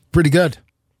 Pretty good.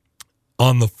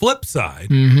 On the flip side,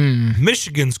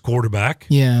 Michigan's quarterback,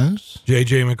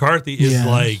 J.J. McCarthy, is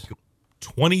like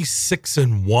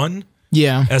 26-1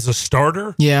 as a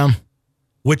starter. Yeah.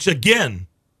 Which, again,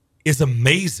 is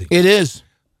amazing. It is.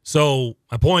 So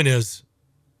my point is,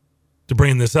 to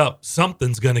bring this up,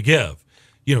 something's going to give.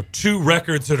 You know, two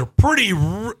records that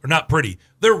are not pretty,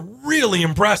 they're really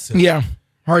impressive. Yeah,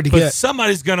 hard to get. But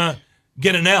somebody's going to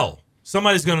get an L.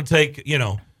 Somebody's going to take, you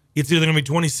know, it's either going to be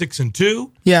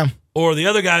 26-2. Yeah. Or the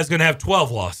other guy's going to have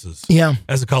 12 losses. Yeah.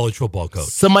 As a college football coach.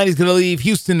 Somebody's going to leave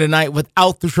Houston tonight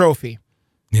without the trophy.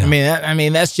 Yeah. I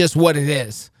mean, that's just what it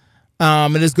is.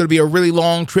 And it's going to be a really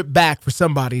long trip back for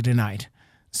somebody tonight.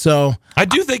 So I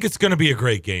do think it's going to be a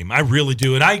great game. I really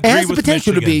do. And I agree with Michigan. It has the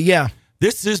potential to be, yeah.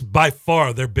 This is by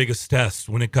far their biggest test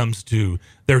when it comes to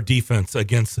their defense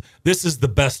against. This is the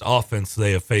best offense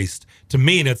they have faced. To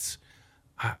me, and it's,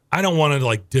 I don't want to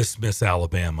like dismiss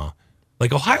Alabama.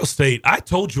 Like Ohio State, I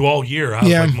told you all year, I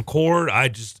was like, McCord,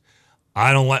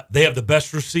 I don't like, they have the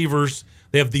best receivers.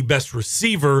 They have the best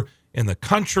receiver in the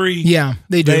country. Yeah,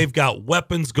 they do. They've got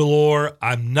weapons galore.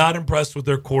 I'm not impressed with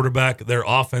their quarterback. Their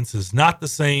offense is not the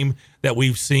same that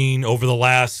we've seen over the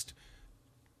last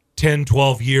 10,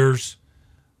 12 years.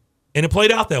 And it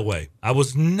played out that way. I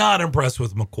was not impressed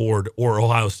with McCord or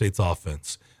Ohio State's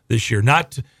offense this year.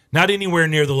 Not anywhere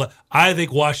near the I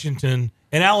think Washington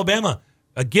and Alabama,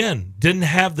 again, didn't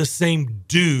have the same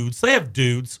dudes. They have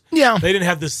dudes. Yeah. They didn't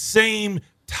have the same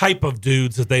type of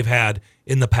dudes that they've had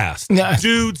in the past. Yeah.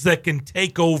 Dudes that can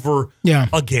take over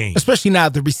a game. Especially now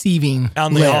at the receiving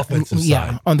on the offensive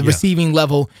side. On the receiving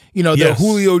level, you know, the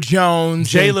Julio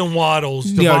Jones, Jalen Waddles,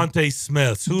 Devontae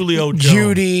Smith, Julio Jones,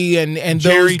 Judy, and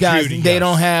those guys. Judy, they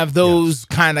don't have those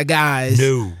kind of guys.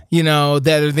 No. You know,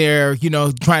 that are there, you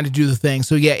know, trying to do the thing.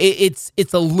 So yeah, it's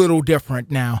a little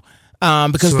different now.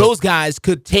 Because those guys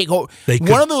could take over.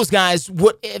 One of those guys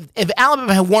would, if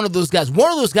Alabama had one of those guys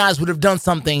would have done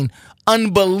something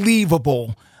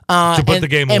unbelievable to put the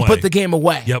game away. And put the game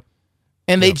away. Yep.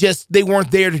 And they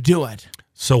weren't there to do it.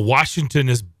 So Washington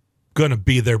is going to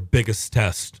be their biggest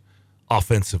test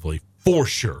offensively, for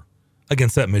sure,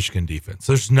 against that Michigan defense.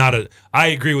 I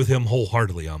agree with him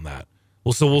wholeheartily on that.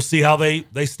 Well, so we'll see how they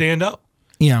stand up.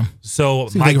 Yeah. So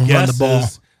my guess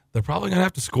is they're probably going to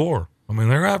have to score. I mean,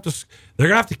 they're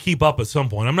gonna have to keep up at some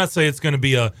point. I'm not saying it's going to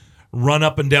be a run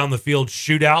up and down the field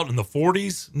shootout in the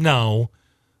 40s. No,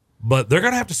 but they're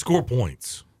going to have to score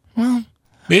points. Well,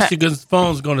 Michigan's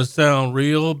phone's going to sound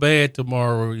real bad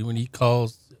tomorrow when he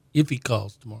calls, if he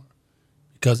calls tomorrow,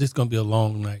 because it's going to be a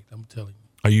long night. I'm telling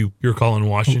you. You're calling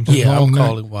Washington? Yeah, I'm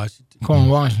calling Washington. Calling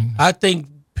Washington. I think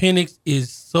Penix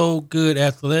is so good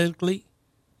athletically.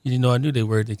 You know, I knew they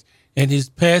were things, and his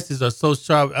passes are so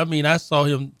sharp. I mean, I saw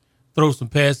him throw some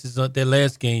passes on that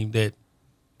last game that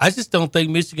I just don't think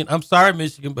Michigan. I'm sorry,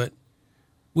 Michigan, but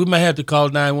we might have to call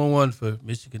 911 for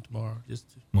Michigan tomorrow just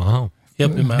to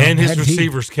help him out. And his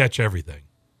receivers catch everything.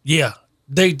 Yeah,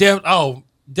 they definitely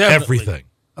everything.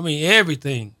 I mean,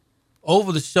 everything,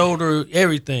 over the shoulder,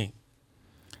 everything.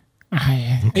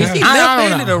 Okay. Is he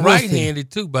left-handed or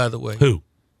right-handed too? By the way, who?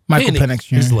 Michael Penix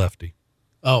Jr. He's lefty.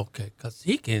 Oh, okay, because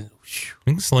he can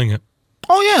sling it.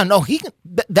 Oh yeah, no, he can.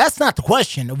 That's not the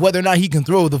question of whether or not he can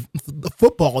throw the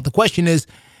football. The question is,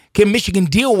 can Michigan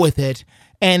deal with it,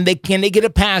 and can they get a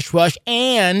pass rush,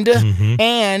 and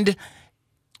can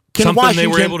something Washington, they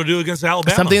were able to do against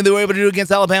Alabama. Something they were able to do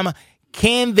against Alabama.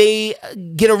 Can they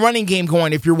get a running game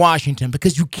going if you're Washington?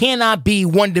 Because you cannot be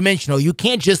one-dimensional. You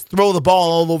can't just throw the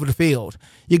ball all over the field.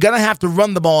 You're going to have to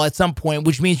run the ball at some point,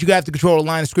 which means you have to control the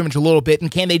line of scrimmage a little bit.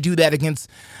 And can they do that against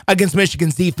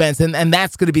Michigan's defense? And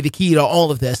that's going to be the key to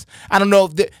all of this. I don't know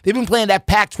if they've been playing that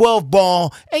Pac-12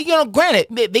 ball. And, you know, granted,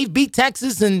 they've beat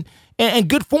Texas in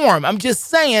good form. I'm just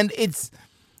saying it's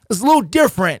a little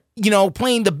different, you know,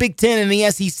 playing the Big Ten and the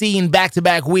SEC in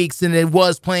back-to-back weeks than it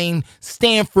was playing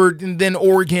Stanford and then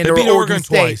Oregon or Oregon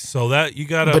State. Twice, so that you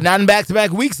got to. But not in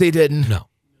back-to-back weeks they didn't. No.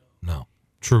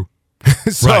 True.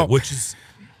 So, right, which is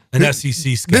an SEC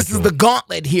schedule. This is the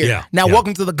gauntlet here. Yeah, now,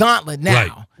 welcome to the gauntlet now.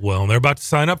 Right. Well, they're about to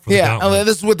sign up for the gauntlet. Yeah,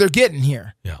 this is what they're getting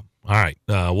here. Yeah. All right.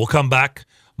 We'll come back.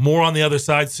 More on the other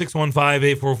side,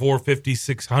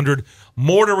 615-844-5600.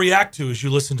 More to react to as you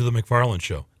listen to the McFarland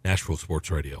Show, Nashville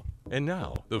Sports Radio. And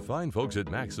now, the fine folks at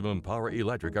Maximum Power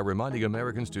Electric are reminding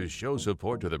Americans to show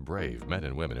support to the brave men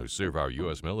and women who serve our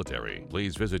U.S. military.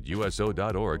 Please visit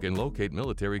USO.org and locate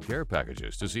military care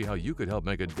packages to see how you could help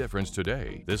make a difference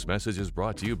today. This message is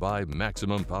brought to you by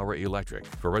Maximum Power Electric.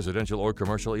 For residential or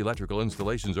commercial electrical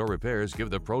installations or repairs, give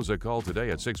the pros a call today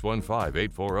at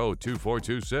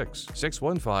 615-840-2426.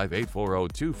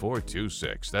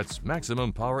 615-840-2426. That's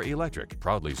Maximum Power Electric,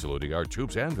 proudly saluting our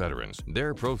troops and veterans.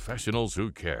 They're professionals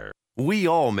who care. We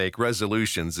all make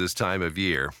resolutions this time of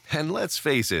year, and let's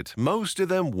face it, most of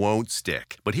them won't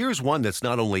stick. But here's one that's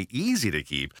not only easy to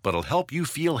keep, but will help you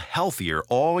feel healthier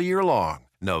all year long.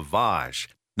 Navage.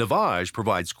 Navage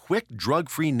provides quick,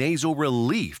 drug-free nasal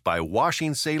relief by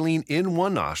washing saline in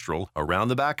one nostril, around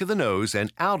the back of the nose,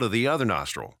 and out of the other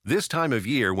nostril. This time of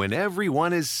year, when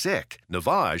everyone is sick,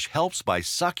 Navage helps by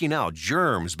sucking out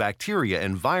germs, bacteria,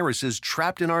 and viruses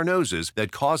trapped in our noses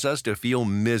that cause us to feel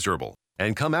miserable.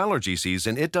 And come allergy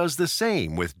season, it does the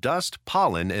same with dust,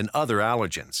 pollen, and other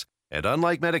allergens. And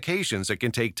unlike medications that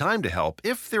can take time to help,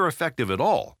 if they're effective at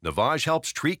all, Navage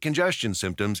helps treat congestion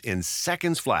symptoms in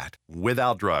seconds flat,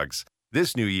 without drugs.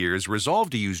 This New Year's, resolve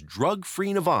to use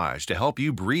drug-free Navage to help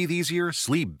you breathe easier,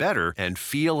 sleep better, and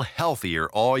feel healthier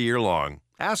all year long.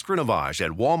 Ask for Navage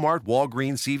at Walmart,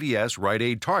 Walgreens, CVS, Rite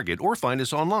Aid, Target, or find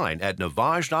us online at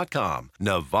Navage.com.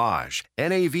 Navage.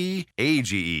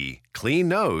 N-A-V-A-G-E. Clean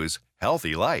nose.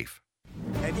 Healthy life.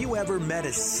 Have you ever met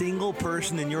a single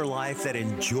person in your life that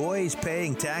enjoys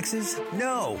paying taxes?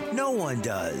 No, no one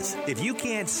does. If you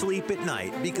can't sleep at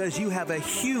night because you have a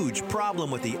huge problem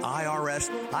with the IRS,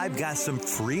 I've got some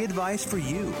free advice for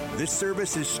you. This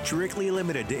service is strictly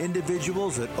limited to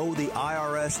individuals that owe the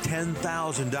IRS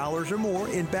 $10,000 or more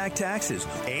in back taxes.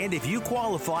 And if you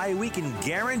qualify, we can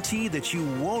guarantee that you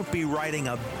won't be writing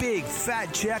a big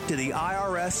fat check to the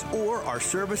IRS, or our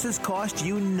services cost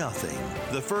you nothing.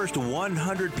 The first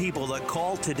 100 people that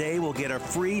call today will get a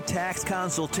free tax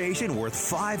consultation worth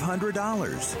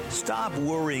 $500. Stop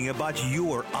worrying about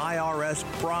your IRS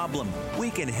problem. We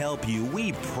can help you,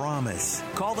 we promise.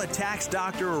 Call the tax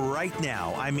doctor right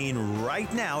now. I mean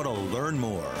right now, to learn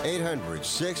more.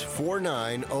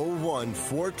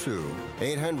 800-649-0142.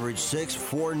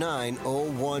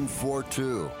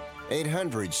 800-649-0142.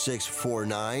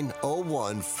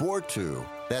 800-649-0142.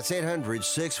 That's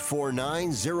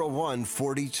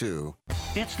 800-649-0142.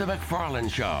 It's the McFarland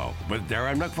Show with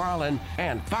Darren McFarland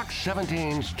and Fox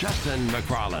 17's Justin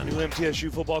McFarland. New MTSU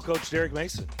football coach Derek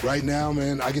Mason. Right now,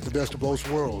 man, I get the best of both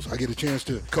worlds. I get a chance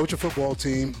to coach a football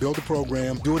team, build a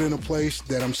program, do it in a place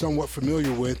that I'm somewhat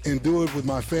familiar with, and do it with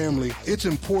my family. It's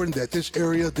important that this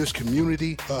area, this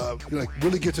community,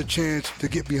 really gets a chance to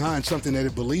get behind something that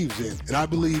it believes in. And I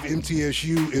believe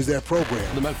MTSU is that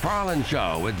program. The McFarland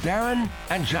Show with Darren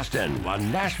and Justin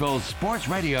on Nashville Sports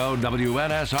Radio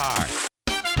WNSR.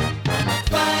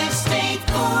 Five-state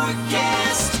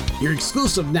forecast. Your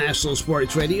exclusive National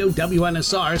Sports Radio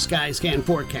WNSR Sky Scan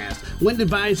forecast. Wind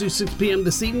advisory 6 p.m.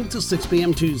 this evening till 6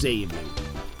 p.m. Tuesday evening.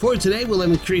 For today, we'll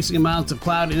have increasing amounts of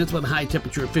cloudiness with a high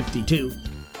temperature of 52.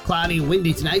 Cloudy and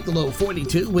windy tonight, the low of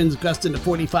 42. Winds gusting to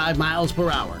 45 miles per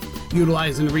hour.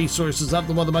 Utilizing the resources of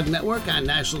the WeatherBug Network on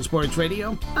National Sports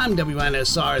Radio, I'm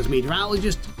WNSR's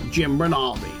meteorologist, Jim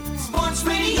Rinaldi. Sports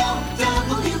Radio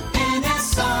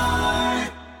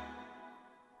WNSR.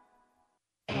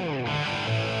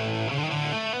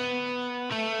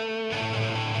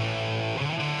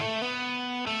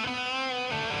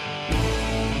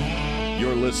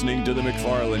 You're listening to The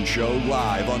McFarland Show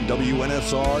live on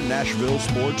WNSR Nashville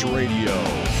Sports Radio.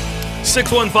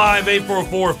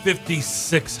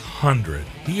 615-844-5600.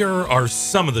 Here are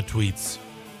some of the tweets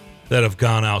that have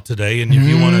gone out today. And if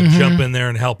you want to jump in there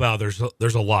and help out, there's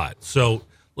a lot. So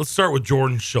let's start with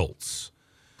Jordan Schultz,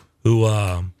 who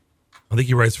I think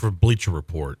he writes for Bleacher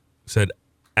Report, said,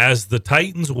 as the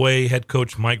Titans weigh head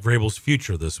coach Mike Vrabel's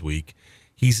future this week,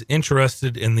 he's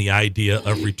interested in the idea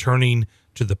of returning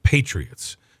to the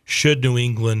Patriots should New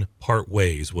England part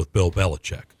ways with Bill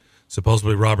Belichick.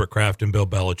 Supposedly Robert Kraft and Bill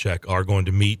Belichick are going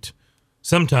to meet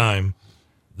sometime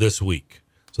this week.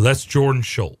 So that's Jordan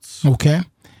Schultz. Okay.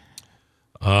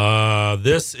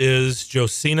 This is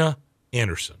Josina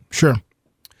Anderson. Sure.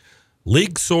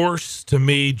 League source to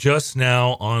me just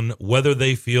now on whether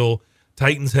they feel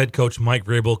Titans head coach Mike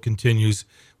Vrabel continues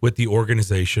with the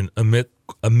organization amid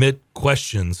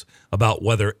questions about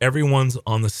whether everyone's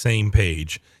on the same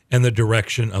page and the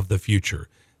direction of the future.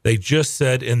 They just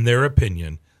said, in their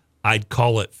opinion, I'd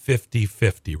call it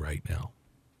 50-50 right now.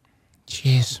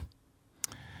 Jeez.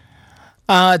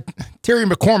 Terry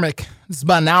McCormick, this is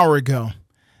about an hour ago,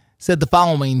 said the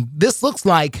following. This looks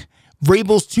like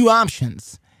Vrabel's two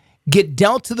options. get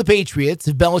dealt to the Patriots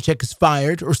if Belichick is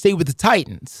fired or stay with the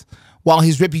Titans. While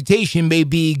his reputation may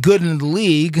be good in the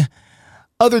league,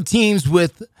 other teams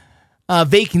with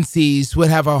vacancies would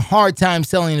have a hard time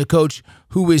selling a coach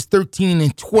who is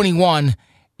 13-21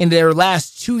 in their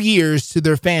last 2 years to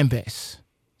their fan base.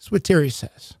 That's what Terry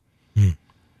says.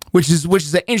 Which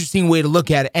is an interesting way to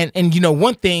look at it. And you know,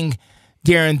 one thing,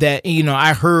 Darren, that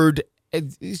I heard,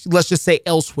 let's just say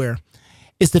elsewhere,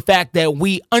 is the fact that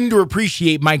we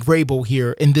underappreciate Mike Vrabel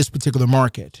here in this particular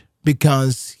market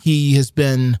because he has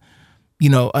been,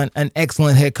 an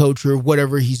excellent head coach or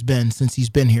whatever he's been since he's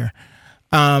been here.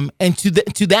 And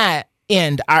to that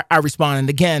end, I respond. And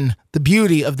again, the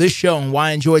beauty of this show and why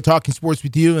I enjoy talking sports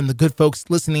with you and the good folks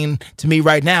listening to me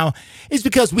right now is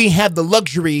because we have the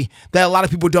luxury that a lot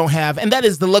of people don't have, and that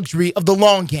is the luxury of the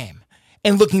long game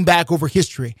and looking back over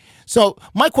history. So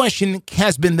my question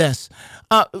has been this.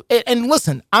 And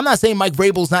listen, I'm not saying Mike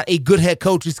Vrabel is not a good head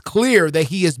coach. It's clear that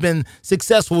he has been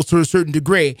successful to a certain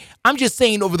degree. I'm just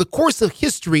saying over the course of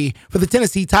history for the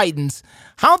Tennessee Titans,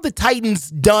 how have the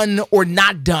Titans done or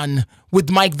not done with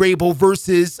Mike Vrabel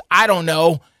versus, I don't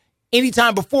know, any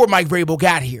time before Mike Vrabel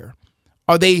got here?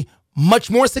 Are they much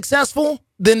more successful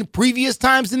than previous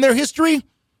times in their history?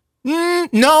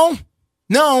 No,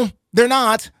 they're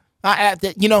not.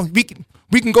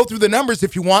 We can go through the numbers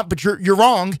if you want, but you're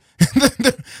wrong.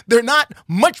 They're not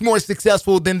much more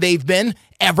successful than they've been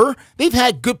ever. They've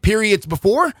had good periods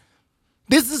before.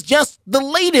 This is just the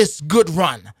latest good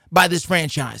run by this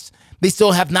franchise. They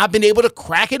still have not been able to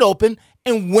crack it open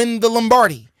and win the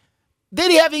Lombardi.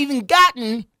 They haven't even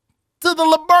gotten to the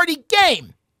Lombardi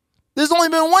game. There's only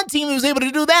been one team who was able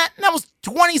to do that, and that was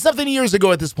 20-something years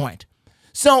ago at this point.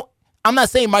 So I'm not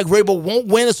saying Mike Vrabel won't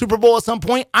win a Super Bowl at some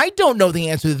point. I don't know the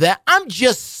answer to that. I'm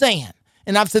just saying.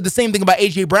 And I've said the same thing about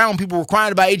A.J. Brown. People were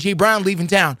crying about A.J. Brown leaving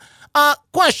town.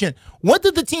 Question. What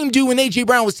did the team do when A.J.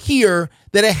 Brown was here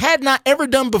that it had not ever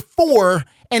done before?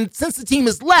 And since the team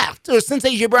has left, or since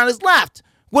A.J. Brown has left,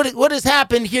 what has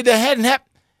happened here that hadn't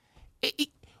happened?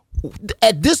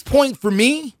 At this point for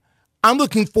me, I'm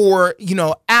looking for,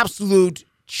 absolute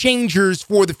changers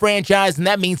for the franchise, and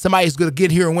that means somebody's going to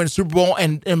get here and win a Super Bowl.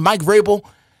 And Mike Vrabel,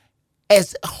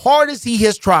 as hard as he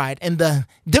has tried and the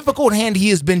difficult hand he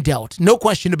has been dealt, no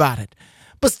question about it,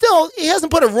 but still, he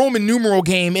hasn't put a Roman numeral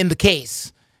game in the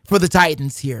case for the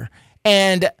Titans here.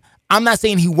 And I'm not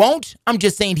saying he won't. I'm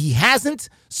just saying he hasn't.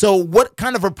 So what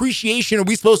kind of appreciation are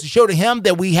we supposed to show to him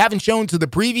that we haven't shown to the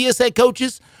previous head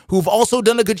coaches who've also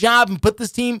done a good job and put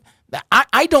this team?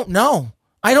 I don't know.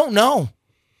 I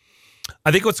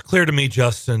think what's clear to me,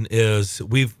 Justin, is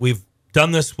we've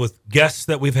done this with guests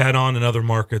that we've had on in other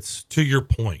markets. To your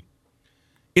point,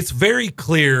 it's very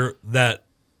clear that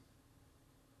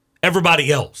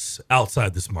everybody else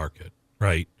outside this market,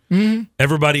 right? Mm-hmm.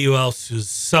 Everybody else is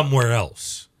somewhere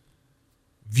else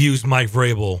views Mike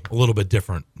Vrabel a little bit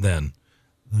different than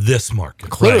this market.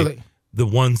 Clearly. Right? The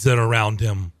ones that are around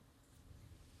him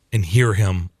and hear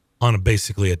him on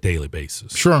basically a daily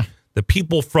basis. Sure. The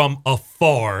people from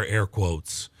afar, air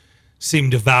quotes, seem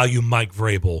to value Mike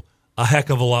Vrabel a heck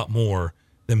of a lot more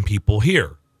than people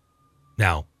here.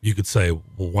 Now, you could say, well,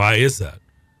 why is that?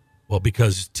 Well,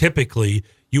 because typically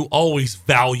you always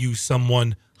value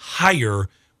someone higher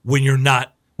when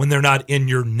they're not in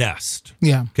your nest.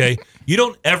 Yeah. Okay? You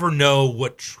don't ever know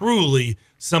what truly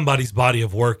somebody's body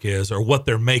of work is or what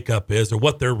their makeup is or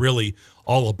what they're really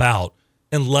all about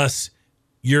unless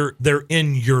they're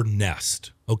in your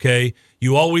nest. Okay?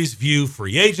 You always view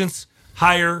free agents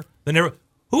higher than ever.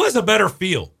 Who has a better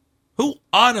feel? Who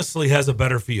honestly has a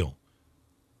better feel?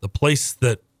 The place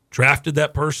that drafted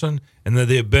that person and that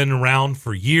they've been around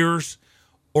for years,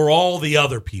 or all the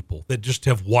other people that just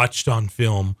have watched on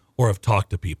film or have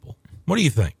talked to people? What do you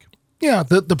think? Yeah,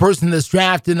 the person that's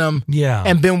drafted them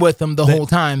and been with them the whole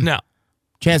time. Now,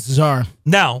 chances are.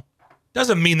 Now,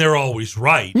 doesn't mean they're always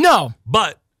right. No.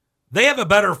 But they have a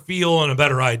better feel and a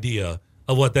better idea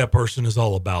of what that person is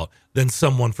all about than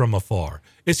someone from afar.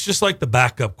 It's just like the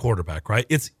backup quarterback, right?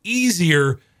 It's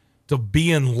easier to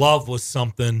be in love with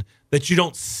something that you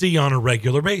don't see on a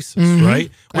regular basis,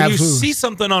 right? When Absolutely. You see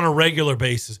something on a regular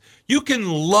basis, you can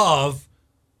love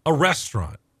a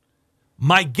restaurant.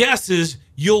 My guess is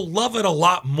you'll love it a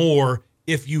lot more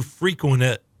if you frequent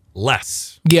it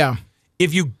less. Yeah.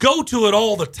 If you go to it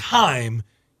all the time,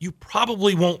 you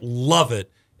probably won't love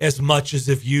it as much as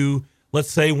if you,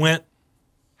 let's say, went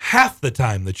half the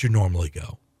time that you normally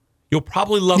go. You'll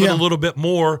probably love it a little bit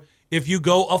more if you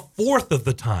go a fourth of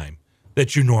the time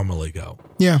that you normally go.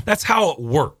 Yeah. That's how it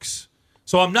works.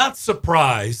 So I'm not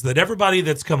surprised that everybody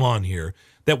that's come on here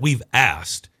that we've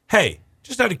asked, hey,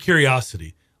 just out of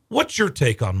curiosity, what's your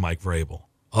take on Mike Vrabel?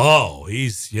 oh,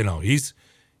 he's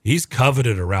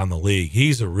coveted around the league.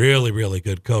 He's a really, really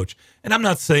good coach. And I'm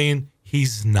not saying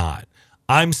he's not.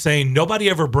 I'm saying nobody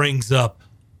ever brings up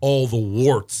all the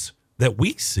warts that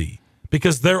we see,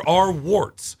 because there are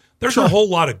warts. There's a whole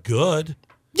lot of good.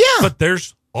 Yeah. But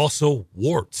there's also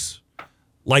warts.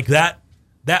 Like that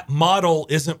model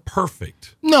isn't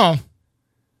perfect. No.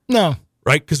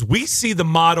 Right? Because we see the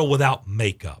model without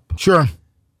makeup. Sure.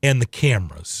 And the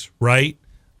cameras, right?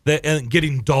 And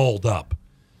getting dolled up.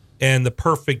 And the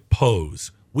perfect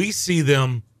pose. We see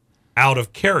them out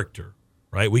of character,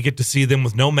 right? We get to see them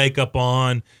with no makeup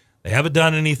on. They haven't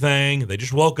done anything. They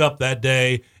just woke up that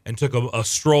day and took a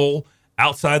stroll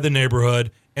outside the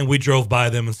neighborhood, and we drove by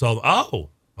them and saw, oh,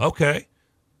 okay.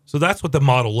 So that's what the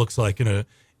model looks like in a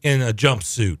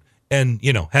jumpsuit and,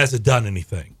 hasn't done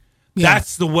anything. Yeah.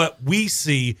 That's what we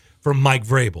see from Mike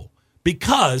Vrabel.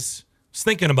 Because I was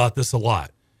thinking about this a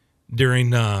lot during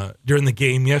the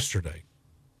game yesterday.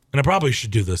 And I probably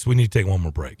should do this. We need to take one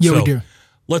more break. Yeah, we do.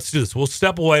 Let's do this. We'll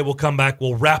step away. We'll come back.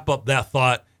 We'll wrap up that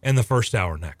thought in the first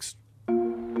hour next.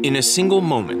 In a single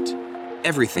moment,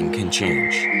 everything can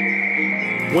change.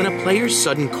 When a player's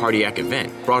sudden cardiac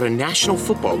event brought a national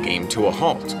football game to a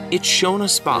halt, it shone a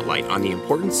spotlight on the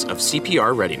importance of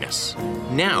CPR readiness.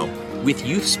 Now, with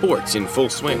youth sports in full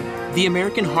swing, the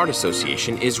American Heart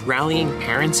Association is rallying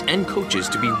parents and coaches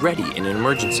to be ready in an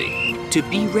emergency. To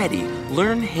be ready,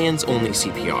 learn hands-only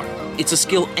CPR. It's a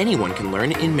skill anyone can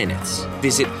learn in minutes.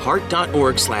 Visit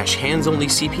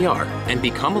heart.org/hands-only-CPR and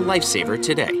become a lifesaver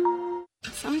today.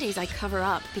 Some days I cover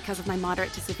up because of my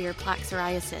moderate to severe plaque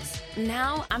psoriasis.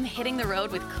 Now I'm hitting the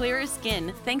road with clearer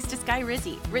skin thanks to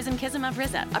Skyrizi, Risankizumab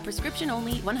Riza, a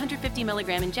prescription-only 150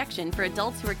 milligram injection for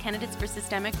adults who are candidates for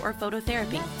systemic or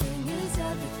phototherapy.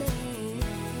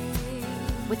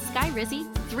 With Skyrizi,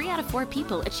 3 out of 4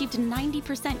 people achieved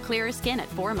 90% clearer skin at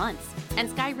 4 months. And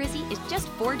Skyrizi is just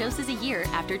 4 doses a year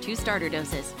after 2 starter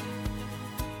doses.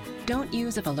 Don't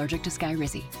use if allergic to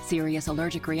Skyrizi. Serious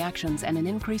allergic reactions and an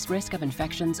increased risk of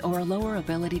infections or a lower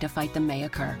ability to fight them may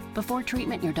occur. Before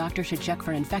treatment, your doctor should check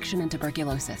for infection and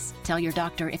tuberculosis. Tell your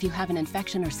doctor if you have an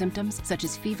infection or symptoms such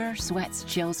as fever, sweats,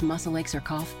 chills, muscle aches, or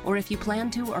cough, or if you plan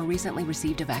to or recently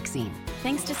received a vaccine.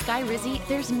 Thanks to Skyrizi,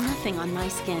 there's nothing on my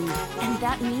skin, and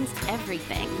that means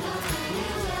everything.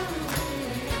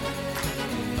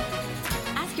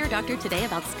 Your doctor today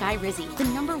about Skyrizi, the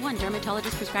 #1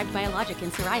 dermatologist prescribed biologic in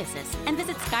psoriasis, and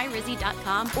visit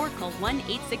skyrizi.com or call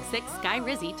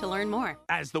 1-866-SKY-RIZZI to learn more.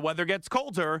 As the weather gets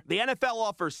colder, the NFL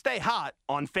offers Stay Hot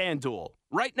on FanDuel.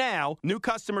 Right now, new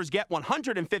customers get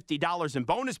 $150 in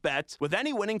bonus bets with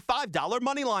any winning $5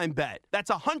 moneyline bet.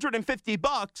 That's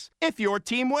 $150 if your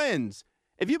team wins.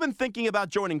 If you've been thinking about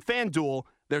joining FanDuel,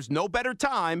 there's no better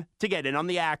time to get in on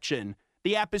the action.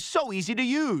 The app is so easy to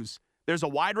use. There's a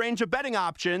wide range of betting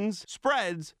options,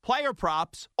 spreads, player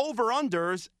props,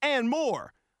 over-unders, and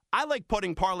more. I like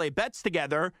putting parlay bets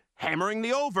together, hammering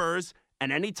the overs,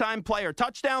 and anytime player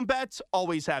touchdown bets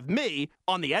always have me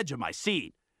on the edge of my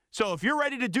seat. So if you're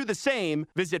ready to do the same,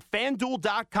 visit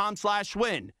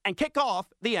FanDuel.com/win and kick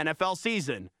off the NFL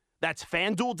season. That's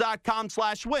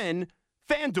FanDuel.com/win.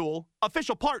 FanDuel,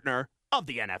 official partner of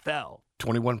the NFL.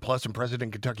 21 plus and present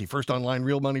in Kentucky. First online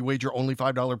real money wager, only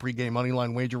 $5 pregame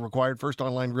moneyline wager required. First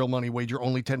online real money wager,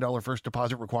 only $10 first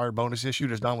deposit required. Bonus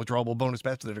issued as non-withdrawable bonus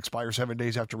bets that expire 7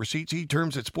 days after receipt. See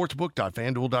terms at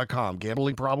sportsbook.fanduel.com.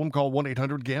 Gambling problem? Call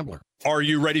 1-800-GAMBLER. Are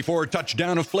you ready for a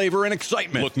touchdown of flavor and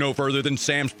excitement? Look no further than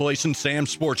Sam's Place and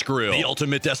Sam's Sports Grill, the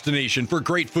ultimate destination for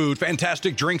great food,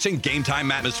 fantastic drinks, and game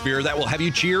time atmosphere that will have you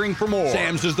cheering for more.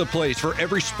 Sam's is the place for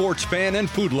every sports fan and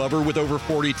food lover with over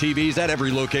 40 TVs at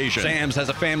every location. Sam's has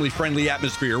a family-friendly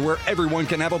atmosphere where everyone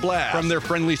can have a blast. From their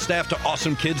friendly staff to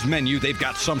awesome kids menu, they've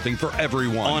got something for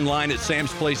everyone. Online at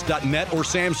samsplace.net or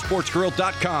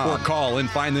samsportsgrill.com, or call and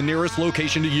find the nearest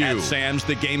location to you. At Sam's,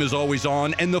 the game is always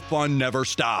on and the fun never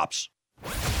stops.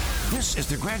 This is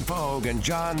the Greg Pogue and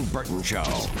John Burton Show.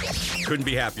 Couldn't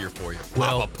be happier for you.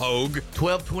 Well, Papa Pogue.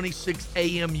 12:26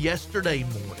 a.m. yesterday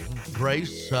morning.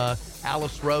 Grace,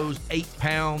 Alice Rose, 8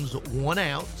 pounds, 1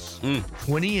 ounce,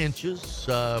 20 inches,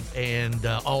 and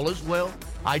all is well.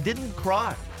 I didn't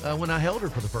cry when I held her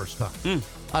for the first time.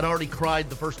 I'd already cried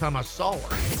the first time I saw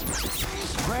her.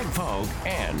 Greg Pogue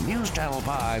and News Channel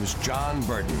 5's John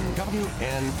Burton,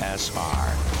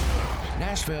 WNSR.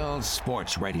 Nashville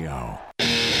Sports Radio.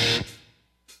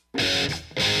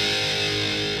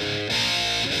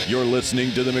 You're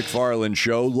listening to The McFarland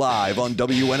Show live on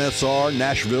WNSR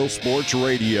Nashville Sports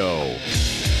Radio.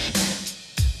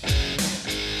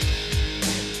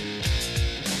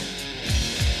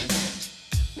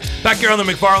 Back here on The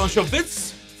McFarland Show,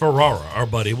 Vince Ferrar, our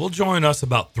buddy, will join us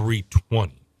about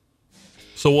 3:20.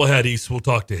 So we'll head east. We'll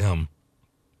talk to him,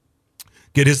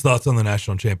 get his thoughts on the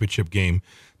national championship game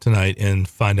tonight, and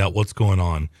find out what's going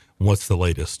on, what's the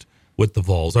latest with the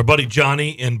Vols. Our buddy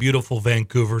Johnny in beautiful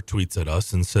Vancouver tweets at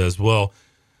us and says, well,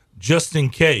 just in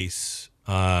case,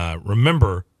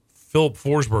 remember, Philip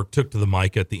Forsberg took to the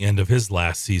mic at the end of his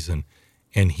last season,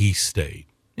 and he stayed.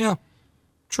 Yeah,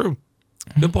 true.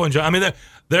 Good point, John. I mean,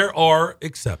 there are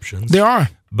exceptions. There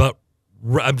are. But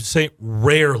I'm saying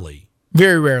rarely.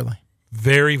 Very rarely.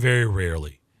 Very, very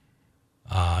rarely.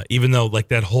 Even though, like,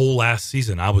 that whole last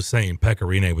season, I was saying Pekka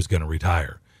Rinne was going to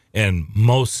retire. And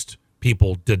most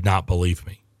people did not believe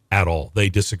me at all. They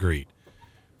disagreed.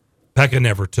 Pekka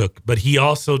never took. But he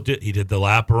also did. He did the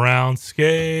lap around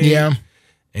skate. Yeah.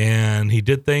 And he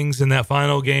did things in that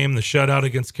final game, the shutout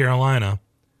against Carolina,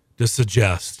 to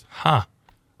suggest, I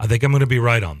think I'm going to be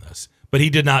right on this. But he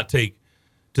did not take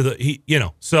to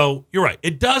the, so you're right.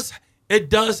 It does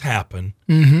happen,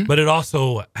 but it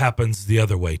also happens the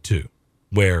other way too,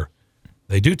 where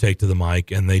they do take to the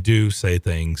mic and they do say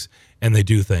things and they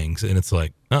do things. And it's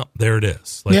like, oh, there it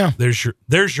is. Like,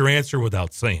 there's your answer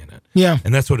without saying it. Yeah.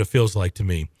 And that's what it feels like to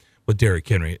me with Derrick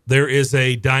Henry. There is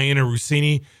a Diana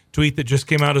Rossini tweet that just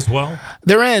came out as well.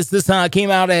 There is. This came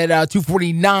out at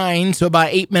 2:49, so about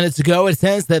 8 minutes ago. It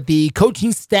says that the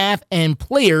coaching staff and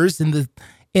players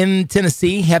in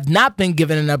Tennessee have not been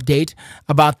given an update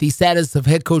about the status of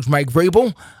head coach Mike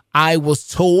Vrabel. I was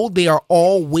told they are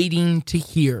all waiting to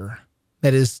hear.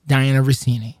 That is Diana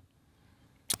Rossini.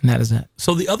 And that is it.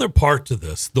 So the other part to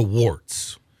this, the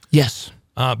warts. Yes.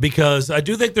 Because I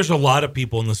do think there's a lot of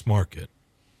people in this market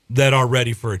that are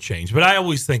ready for a change. But I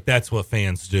always think that's what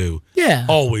fans do. Yeah.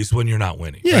 Always when you're not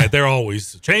winning. Yeah. Right? They're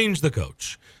always change the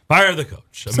coach. Fire the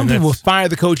coach. Some people fire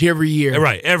the coach every year.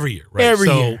 Right, every year. Right? Every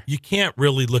so year. You can't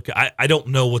really look at, I don't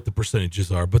know what the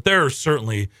percentages are, but there are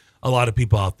certainly a lot of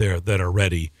people out there that are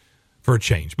ready for a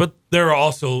change. But there are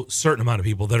also a certain amount of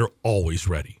people that are always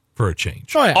ready for a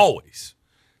change. Oh, yeah. Always.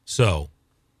 So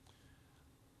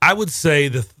I would say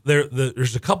that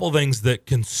there's a couple things that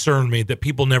concern me that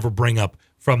people never bring up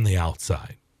from the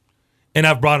outside. And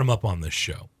I've brought them up on this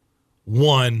show.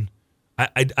 One,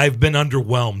 I've been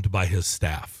underwhelmed by his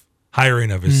staff,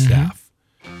 hiring of his staff,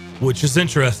 which is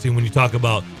interesting when you talk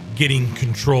about getting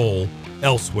control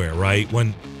elsewhere, right?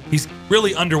 When he's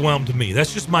really underwhelmed me.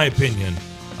 That's just my opinion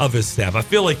of his staff. I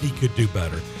feel like he could do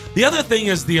better. The other thing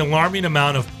is the alarming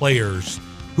amount of players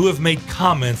who have made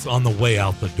comments on the way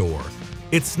out the door.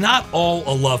 It's not all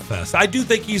a love fest. I do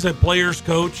think he's a player's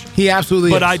coach. He absolutely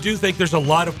is. But I do think there's a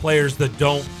lot of players that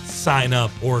don't sign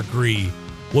up or agree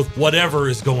with whatever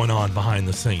is going on behind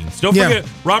the scenes. Don't forget,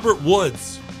 Robert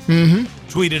Woods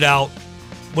tweeted out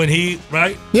when he,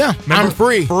 right? Yeah, Remember? I'm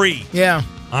free. Free. Yeah.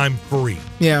 I'm free.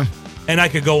 Yeah. And I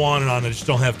could go on and on. I just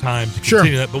don't have time to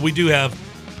continue that. But we do have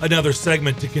another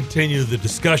segment to continue the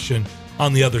discussion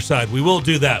on the other side. We will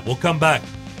do that. We'll come back.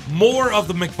 More of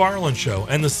the McFarland Show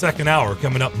and the second hour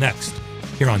coming up next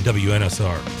here on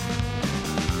WNSR.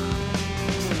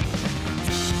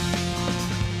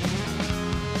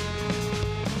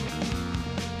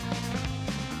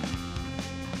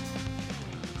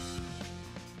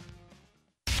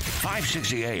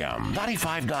 .560 AM,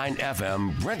 95.9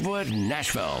 FM, Brentwood,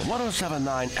 Nashville,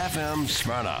 107.9 FM,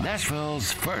 Smyrna,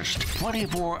 Nashville's first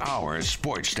 24-hour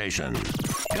sports station.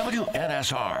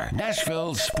 WNSR,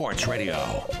 Nashville Sports Radio.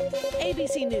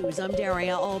 ABC News, I'm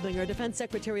Daria Albinger. Defense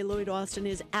Secretary Lloyd Austin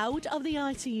is out of the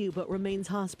ICU but remains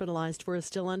hospitalized for a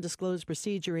still undisclosed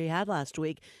procedure he had last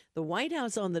week. The White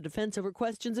House on the defense over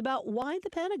questions about why the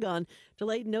Pentagon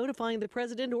delayed notifying the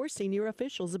president or senior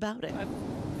officials about it. I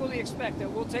fully expect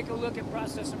that we'll take a look at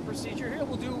process and procedure here.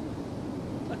 We'll do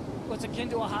what's akin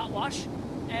to a hot wash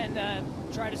and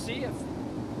try to see if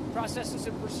processes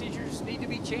and procedures need to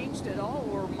be changed at all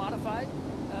or modified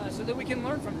so that we can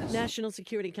learn from this. National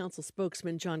Security Council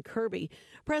spokesman John Kirby.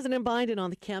 President Biden on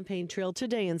the campaign trail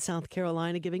today in South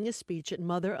Carolina giving a speech at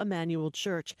Mother Emanuel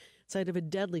Church, site of a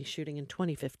deadly shooting in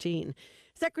 2015.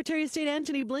 Secretary of State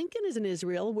Antony Blinken is in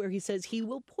Israel, where he says he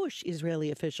will push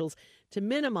Israeli officials to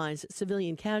minimize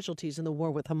civilian casualties in the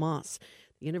war with Hamas.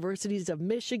 The universities of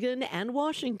Michigan and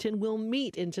Washington will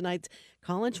meet in tonight's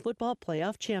college football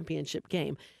playoff championship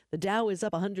game. The Dow is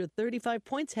up 135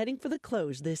 points heading for the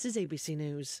close. This is ABC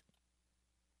News.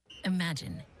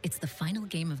 Imagine it's the final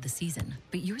game of the season,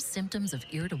 but your symptoms of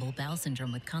irritable bowel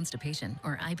syndrome with constipation,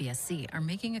 or IBS-C, are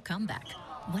making a comeback.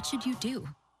 What should you do?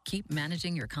 Keep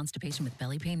managing your constipation with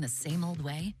belly pain the same old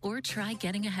way? Or try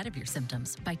getting ahead of your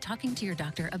symptoms by talking to your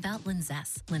doctor about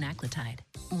Linzess, linaclotide.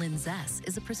 Linzess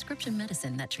is a prescription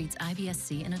medicine that treats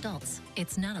IBS-C in adults.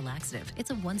 It's not a laxative.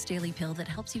 It's a once-daily pill that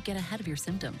helps you get ahead of your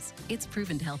symptoms. It's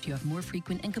proven to help you have more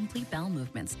frequent and complete bowel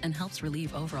movements and helps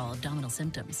relieve overall abdominal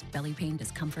symptoms, belly pain,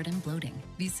 discomfort, and bloating.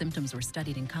 These symptoms were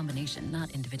studied in combination, not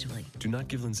individually. Do not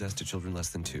give Linzess to children less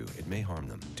than 2. It may harm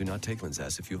them. Do not take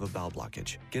Linzess if you have a bowel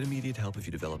blockage. Get immediate help if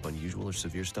you develop unusual or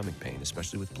severe stomach pain,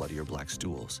 especially with bloody or black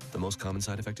stools. The most common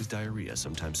side effect is diarrhea,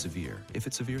 sometimes severe. If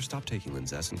it's severe, stop taking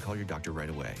Linzess and call your doctor right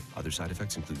away. Other side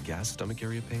effects include gas, stomach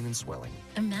area pain, and swelling.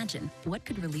 Imagine, what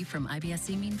could relief from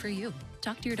IBS-C mean for you?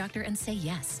 Talk to your doctor and say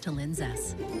yes to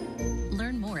Linzess.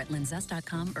 Learn more at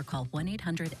linzess.com or call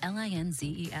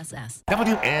 1-800-LINZESS.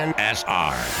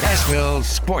 WNSR, Nashville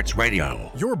Sports Radio.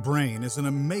 Your brain is an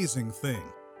amazing thing.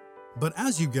 But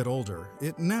as you get older,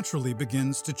 it naturally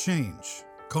begins to change,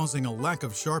 causing a lack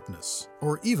of sharpness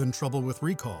or even trouble with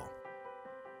recall.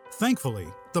 Thankfully,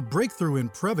 the breakthrough in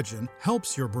Prevagen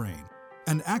helps your brain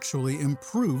and actually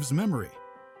improves memory.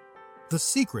 The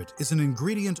secret is an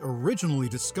ingredient originally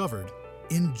discovered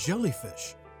in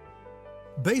jellyfish.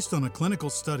 Based on a clinical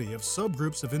study of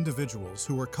subgroups of individuals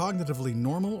who are cognitively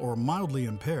normal or mildly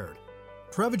impaired,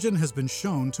 Prevagen has been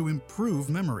shown to improve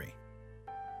memory.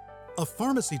 A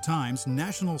Pharmacy Times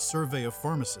national survey of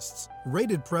pharmacists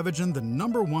rated Prevagen the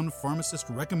 #1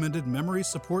 pharmacist-recommended memory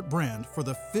support brand for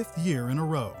the 5th year in a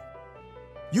row.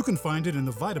 You can find it in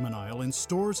the vitamin aisle in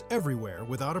stores everywhere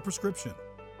without a prescription.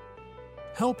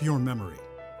 Help your memory.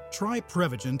 Try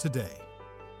Prevagen today.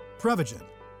 Prevagen.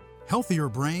 Healthier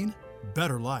brain,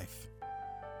 better life.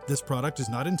 This product is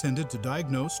not intended to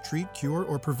diagnose, treat, cure,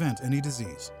 or prevent any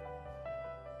disease.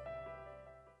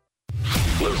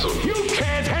 Listen, you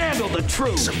can't handle the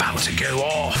truth. It's about to go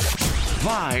off.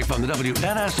 Live from the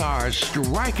WNSR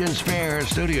Strike and Spare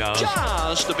studios.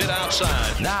 Just a bit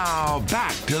outside. Now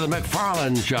back to the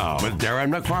McFarland Show with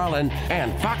Darren McFarland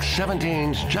and Fox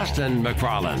 17's Justin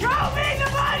McFarland. Show me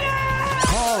the money!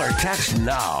 Call or text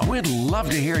now. We'd love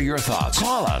to hear your thoughts.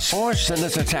 Call us or send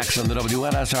us a text on the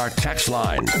WNSR text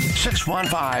line.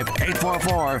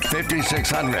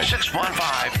 615-844-5600.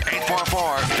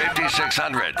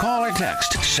 615-844-5600. Call or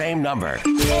text. Same number.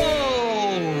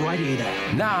 Alrighty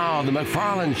then. Now, the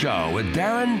McFarland Show with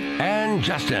Darren and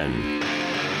Justin.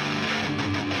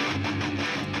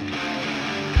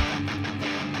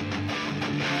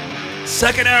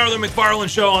 Second hour of the McFarland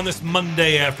Show on this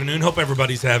Monday afternoon. Hope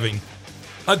everybody's having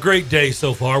a great day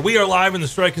so far. We are live in the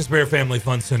Strike and Spare Family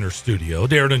Fun Center studio.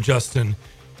 Darren and Justin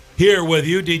here with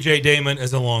you. DJ Damon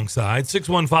is alongside.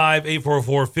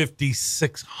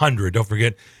 615-844-5600. Don't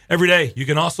forget, every day you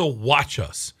can also watch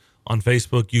us on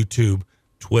Facebook, YouTube,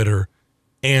 Twitter,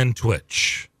 and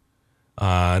Twitch.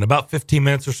 In about 15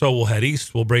 minutes or so, we'll head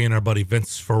east. We'll bring in our buddy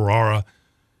Vince Ferrara.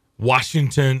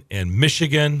 Washington and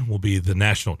Michigan will be the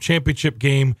national championship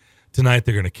game tonight.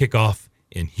 They're going to kick off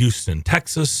in Houston,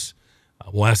 Texas.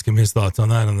 We'll ask him his thoughts on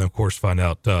that, and then, of course, find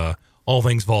out all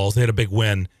things Vols. They had a big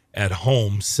win at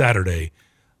home Saturday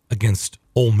against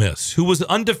Ole Miss, who was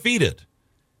undefeated.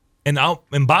 And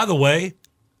by the way,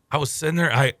 I was sitting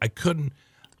there. I couldn't.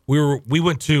 We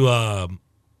went to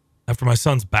after my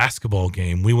son's basketball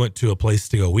game. We went to a place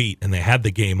to go eat, and they had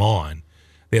the game on.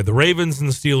 They had the Ravens and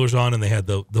the Steelers on, and they had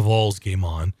the Vols game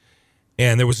on,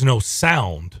 and there was no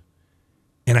sound.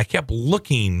 And I kept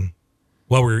looking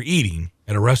while we were eating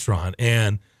at a restaurant,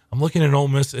 and I'm looking at Ole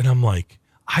Miss, and I'm like,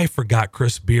 I forgot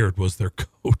Chris Beard was their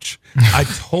coach. I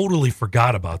totally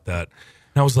forgot about that.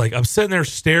 And I was like, I'm sitting there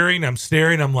staring. I'm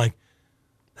like,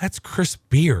 that's Chris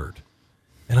Beard.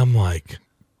 And I'm like,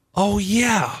 oh,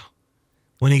 yeah.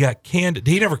 When he got canned,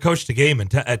 he never coached a game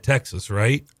at Texas,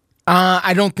 right?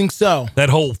 I don't think so. That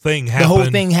whole thing happened. The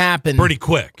whole thing happened pretty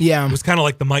quick. Yeah. It was kind of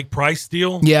like the Mike Price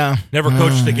deal. Yeah. Never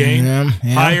coached a game. Yeah.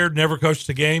 Hired, never coached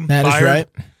a game. That is Fired. right.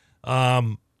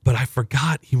 But I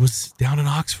forgot he was down in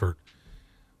Oxford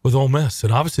with Ole Miss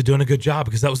and obviously doing a good job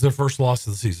because that was their first loss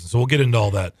of the season. So we'll get into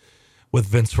all that with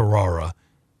Vince Ferrara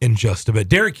in just a bit.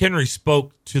 Derrick Henry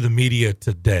spoke to the media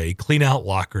today, Clean Out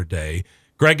Locker Day.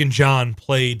 Greg and John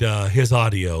played his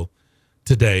audio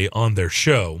today on their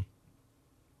show.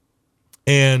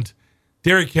 And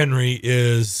Derrick Henry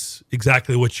is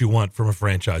exactly what you want from a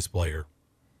franchise player.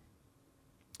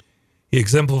 He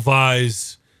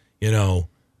exemplifies,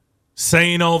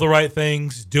 saying all the right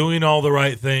things, doing all the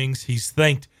right things. He's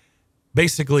thanked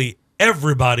basically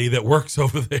everybody that works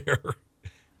over there.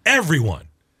 Everyone.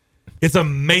 It's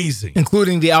amazing.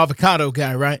 Including the avocado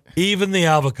guy, right? Even the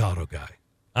avocado guy.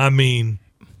 I mean,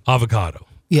 avocado.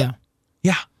 Yeah.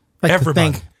 Yeah.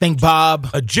 Everybody. Thank Bob.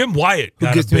 Jim Wyatt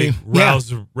got a big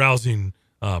rousing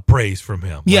praise from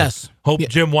him. Yes. Hope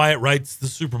Jim Wyatt writes the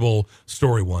Super Bowl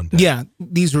story one day. Yeah,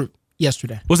 these were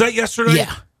yesterday. Was that yesterday?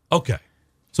 Yeah. Okay.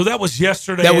 So that was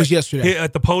yesterday? That was yesterday.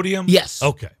 At the podium? Yes.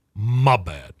 Okay. My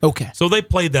bad. Okay. So they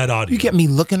played that audio. You get me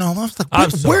looking all off. I'm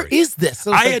sorry. Where is this?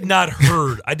 I had not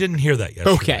heard. I didn't hear that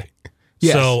yesterday. Okay.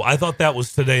 Yes. So I thought that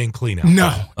was today in clean out.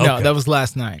 No, Okay. that was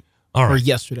last night. All right. Or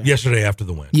yesterday. Yesterday after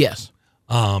the win. Yes.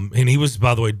 And he was,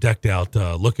 by the way, decked out,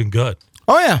 looking good.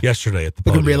 Oh, yeah. Yesterday at the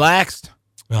podium. Looking relaxed.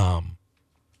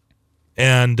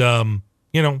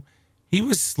 He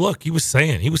was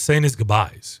saying his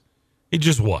goodbyes. He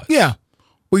just was. Yeah.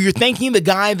 Well, you're thanking the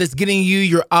guy that's getting you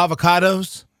your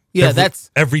avocados. Yeah, that's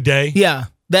every day. Yeah,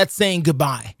 that's saying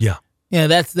goodbye. Yeah. Yeah,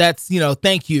 that's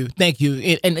thank you,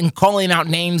 and calling out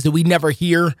names that we never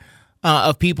hear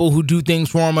of people who do things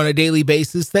for him on a daily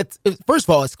basis. That's, first of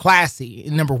all, it's classy,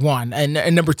 number one, and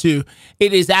number two,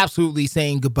 it is absolutely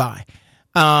saying goodbye.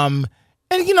 And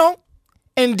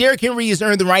Derrick Henry has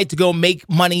earned the right to go make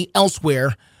money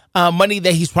elsewhere, money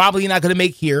that he's probably not going to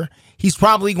make here. He's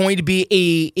probably going to be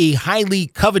a highly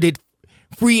coveted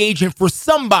free agent for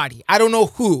somebody. I don't know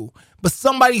who, but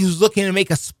somebody who's looking to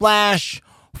make a splash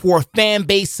for a fan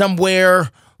base somewhere,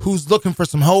 who's looking for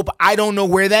some hope. I don't know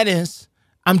where that is.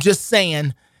 I'm just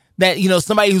saying that,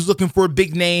 somebody who's looking for a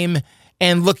big name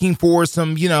and looking for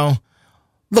some,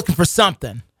 looking for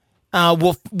something.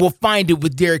 We'll find it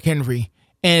with Derrick Henry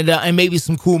and maybe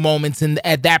some cool moments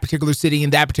at that particular city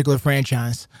and that particular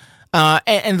franchise.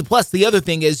 And plus, the other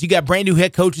thing is you got brand new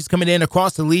head coaches coming in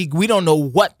across the league. We don't know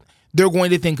what they're going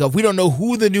to think of. We don't know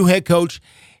who the new head coach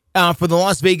for the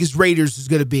Las Vegas Raiders is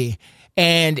going to be,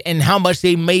 and how much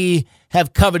they may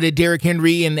have coveted Derrick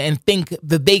Henry and think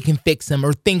that they can fix him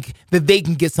or think that they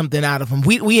can get something out of him.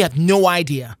 We have no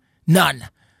idea. None.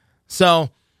 So,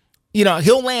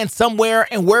 he'll land somewhere,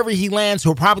 and wherever he lands,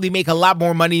 he'll probably make a lot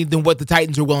more money than what the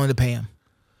Titans are willing to pay him.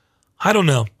 I don't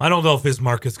know. I don't know if his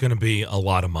market's going to be a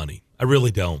lot of money. I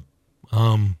really don't.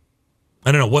 I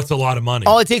don't know. What's a lot of money?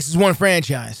 All it takes is one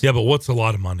franchise. Yeah, but what's a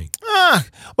lot of money?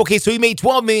 Okay, so he made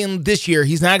 $12 million this year.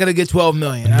 He's not going to get $12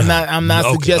 million. No. I'm not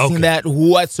suggesting that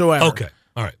whatsoever. Okay.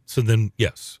 All right. So then,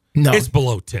 yes. No. It's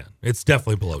below 10. It's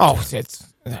definitely below 10. Oh, it's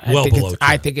below 10.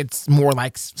 I think it's more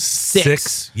like 6.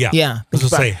 6? Yeah. Yeah. Let's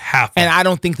just say half. And I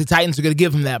don't think the Titans are going to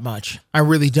give him that much. I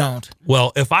really don't.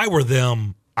 Well, if I were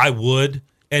them, I would,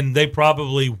 and they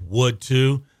probably would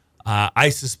too. I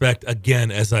suspect, again,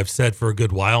 as I've said for a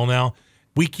good while now,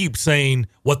 we keep saying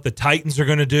what the Titans are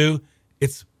going to do.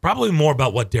 It's probably more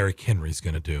about what Derrick Henry's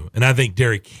going to do. And I think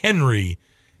Derrick Henry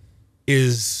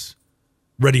is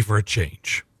ready for a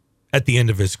change at the end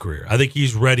of his career. I think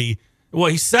he's ready. Well,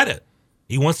 he said it.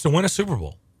 He wants to win a Super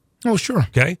Bowl. Oh, sure.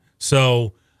 Okay.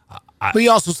 So, but he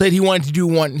also said he wanted to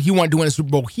win a Super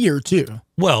Bowl here too.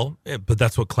 Well, but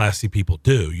that's what classy people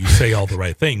do. You say all the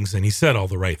right things, and he said all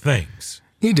the right things.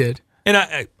 He did. And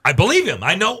I believe him.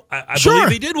 I know. I believe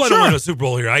he did want to win a Super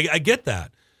Bowl here. I get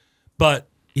that. But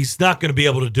he's not going to be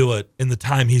able to do it in the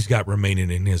time he's got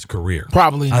remaining in his career.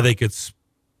 Probably not. I think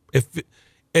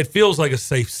it feels like a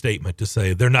safe statement to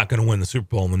say they're not going to win the Super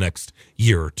Bowl in the next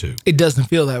year or two. It doesn't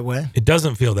feel that way. It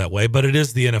doesn't feel that way, but it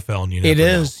is the NFL, and you never know. It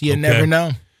is. You never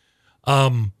know.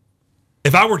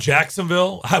 If I were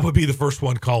Jacksonville, I would be the first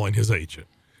one calling his agent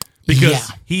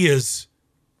because he is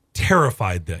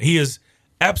terrified that he has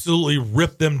absolutely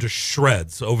ripped them to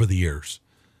shreds over the years.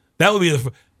 That would be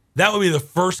the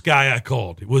first guy I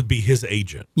called. It would be his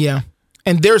agent. Yeah.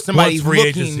 And there's somebody once free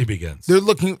agency begins.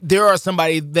 There are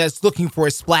somebody that's looking for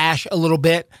a splash a little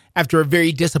bit after a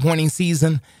very disappointing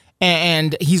season,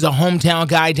 and he's a hometown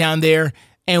guy down there.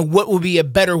 And what would be a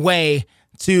better way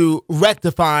to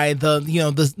rectify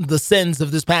the sins of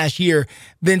this past year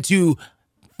than to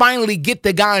finally get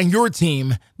the guy on your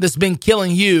team that's been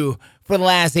killing you for the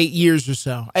last 8 years or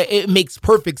so? It makes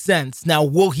perfect sense. Now,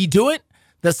 will he do it?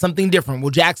 That's something different. Will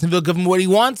Jacksonville give him what he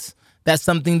wants? That's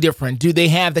something different. Do they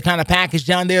have the kind of package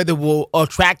down there that will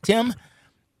attract him?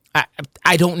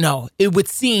 I don't know. It would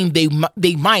seem they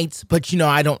might, but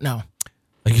I don't know.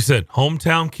 Like you said,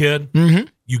 hometown kid. Mm-hmm.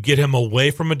 You get him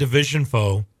away from a division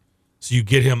foe, so you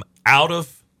get him out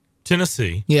of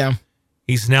Tennessee. Yeah,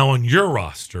 he's now on your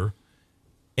roster,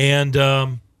 and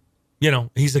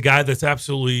he's a guy that's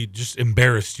absolutely just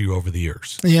embarrassed you over the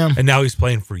years. Yeah, and now he's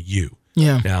playing for you.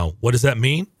 Yeah. Now, what does that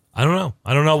mean? I don't know.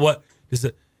 I don't know what is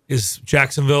it. Is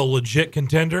Jacksonville a legit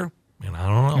contender? And I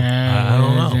don't know.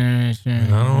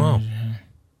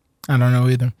 I don't know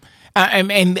either.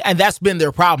 And that's been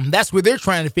their problem. That's what they're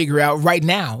trying to figure out right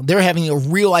now. They're having a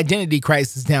real identity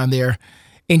crisis down there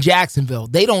in Jacksonville.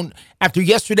 They don't, after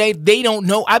yesterday, they don't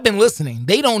know. I've been listening.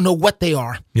 They don't know what they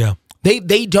are. Yeah.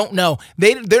 They don't know.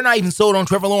 They're not even sold on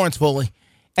Trevor Lawrence fully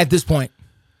at this point.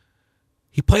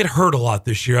 He played hurt a lot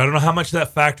this year. I don't know how much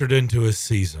that factored into his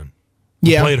season.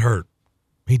 He played hurt.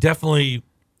 He definitely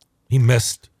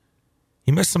missed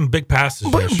some big passes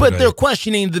yesterday. But they're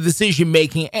questioning the decision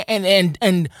making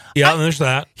and there's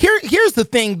that. Here's the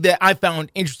thing that I found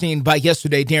interesting by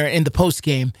yesterday, Darren, in the post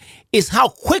game, is how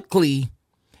quickly,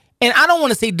 and I don't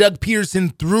want to say Doug Peterson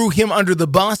threw him under the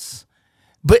bus,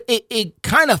 but it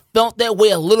kind of felt that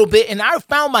way a little bit, and I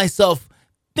found myself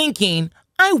thinking,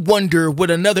 I wonder would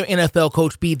another NFL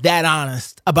coach be that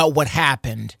honest about what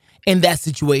happened in that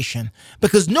situation,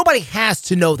 because nobody has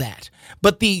to know that.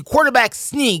 But the quarterback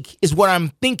sneak is what I'm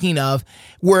thinking of,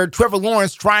 where Trevor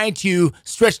Lawrence tried to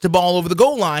stretch the ball over the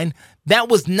goal line. That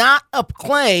was not a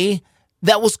play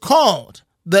that was called.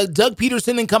 The Doug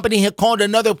Peterson and company had called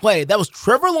another play. That was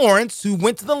Trevor Lawrence who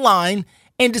went to the line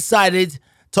and decided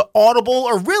to audible,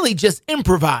 or really just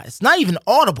improvise. Not even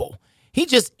audible. He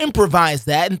just improvised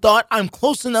that and thought, I'm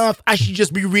close enough, I should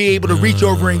just be able to reach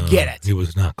over and get it. He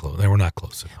was not close. They were not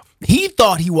close enough. He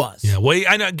thought he was. Yeah, well,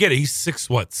 I get it. He's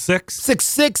 6'6",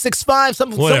 6'5",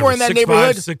 somewhere in that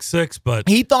neighborhood. 6'6", but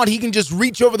he thought he can just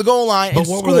reach over the goal line and what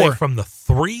score. Were they, from the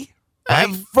 3?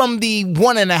 From the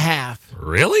 1.5.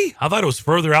 Really? I thought it was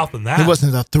further out than that. It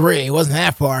wasn't a 3. It wasn't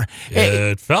that far.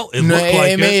 It looked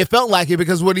like it. It felt like it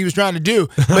because of what he was trying to do,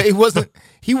 but it wasn't.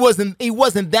 He wasn't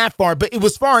that far, but it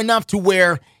was far enough to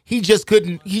where he just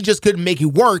couldn't make it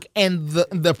work. And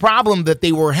the problem that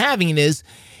they were having is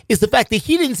the fact that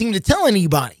he didn't seem to tell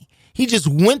anybody. He just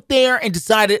went there and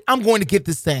decided, I'm going to get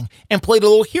this thing, and played a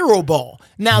little hero ball.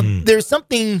 Now, there's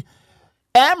something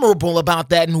admirable about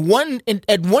that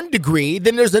at one degree.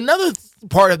 Then there's another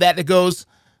part of that goes,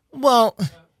 well,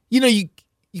 you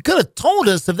could have told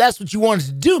us if that's what you wanted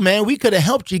to do, man. We could have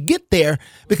helped you get there,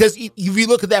 because if you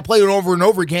look at that play over and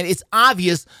over again, it's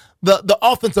obvious the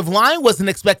offensive line wasn't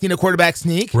expecting a quarterback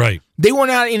sneak. Right. They were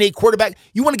not in a quarterback.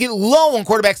 You want to get low on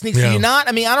quarterback sneaks, do you not?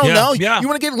 I mean, I don't know. Yeah. You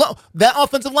want to get low. That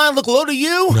offensive line look low to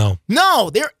you? No,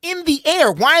 they're in the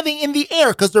air. Why are they in the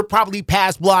air? Because they're probably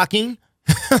pass blocking.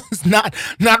 It's not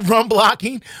run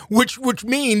blocking, which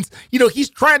means, he's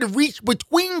trying to reach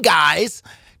between guys,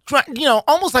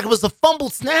 almost like it was a fumble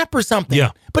snap or something.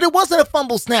 Yeah. But it wasn't a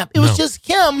fumble snap. It was just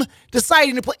him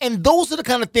deciding to play. And those are the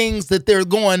kind of things that they're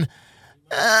going,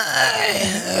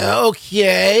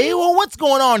 okay, well, what's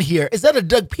going on here? Is that a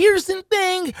Doug Peterson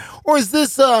thing? Or is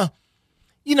this a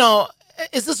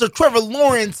Trevor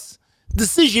Lawrence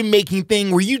decision-making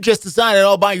thing where you just decided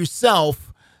all by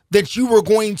yourself that you were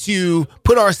going to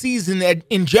put our season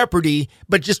in jeopardy,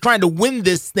 but just trying to win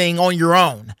this thing on your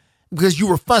own because you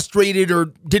were frustrated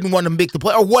or didn't want to make the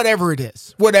play, or whatever it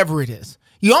is.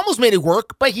 You almost made it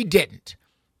work, but he didn't.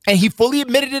 And he fully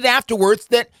admitted it afterwards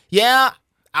that,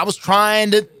 I was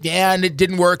trying to, and it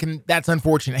didn't work, and that's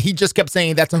unfortunate. He just kept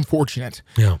saying that's unfortunate.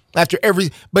 Yeah.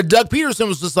 But Doug Peterson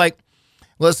was just like,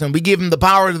 listen, we give him the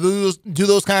power to do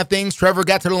those kind of things. Trevor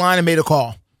got to the line and made a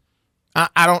call.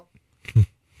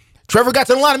 Trevor got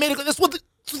to the line and made a call. That's what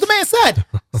the man said.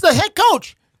 It's the head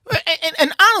coach.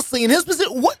 And honestly, in his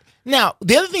position, now,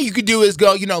 the other thing you could do is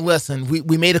go, listen,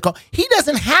 we made a call. He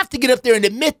doesn't have to get up there and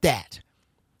admit that.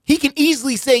 He can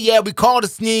easily say, we called a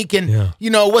sneak and,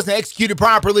 it wasn't executed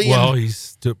properly. Well,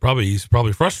 he's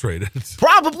probably frustrated.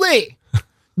 Probably.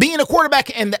 Being a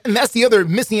quarterback, and that's the other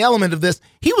missing element of this,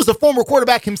 he was a former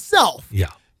quarterback himself. Yeah.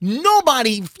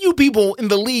 Few people in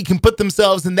the league can put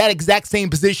themselves in that exact same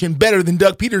position better than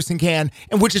Doug Peterson can,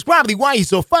 and which is probably why he's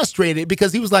so frustrated,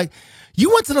 because he was like,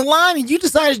 you went to the line and you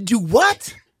decided to do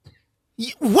what?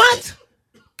 What?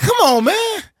 Come on,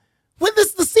 man. When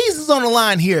the season's on the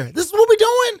line here, this is what we're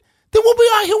doing? Then we'll be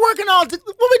out here working what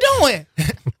we doing?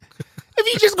 If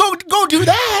you just go do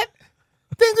that,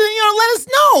 then let us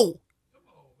know.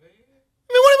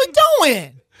 I mean, what are we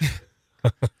doing?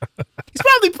 He's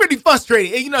probably pretty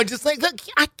frustrated. Just like, look,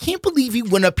 I can't believe he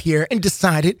went up here and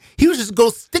decided he was just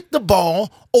going to stick the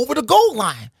ball over the goal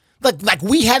line. Like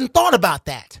we hadn't thought about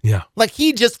that. Yeah. Like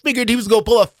he just figured he was going to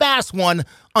pull a fast one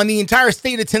on the entire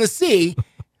state of Tennessee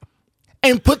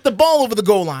and put the ball over the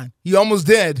goal line. He almost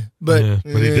did, but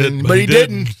he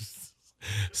didn't.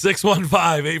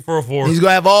 615-844. He's going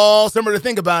to have all summer to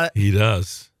think about it. He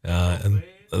does. And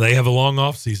they have a long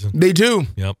off season. They do.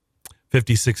 Yep.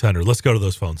 5,600. Let's go to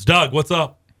those phones. Doug, what's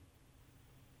up?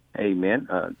 Hey, man.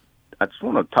 I just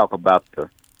want to talk about the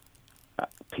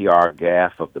PR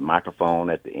gaffe of the microphone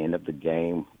at the end of the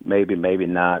game. Maybe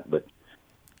not, but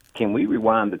can we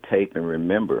rewind the tape and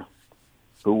remember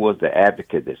who was the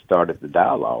advocate that started the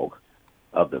dialogue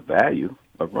of the value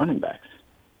of running backs?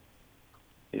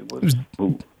 It was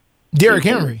who? Derrick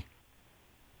Henry.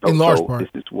 In large part.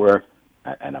 This is where,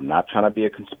 and I'm not trying to be a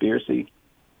conspiracy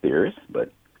theorist,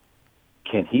 but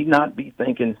can he not be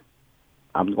thinking,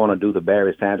 I'm going to do the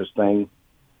Barry Sanders thing,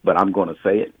 but I'm going to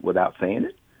say it without saying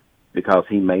it? Because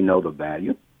he may know the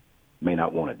value, may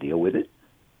not want to deal with it.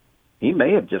 He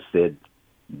may have just said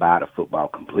bye to football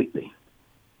completely.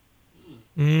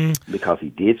 Because he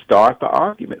did start the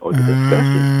argument or the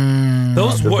discussion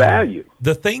of the value.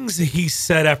 The things that he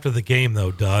said after the game,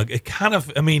 though, Doug, it kind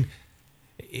of, I mean,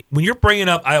 when you're bringing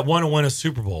up, I want to win a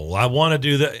Super Bowl, I want to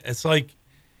do that, it's like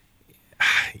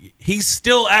he's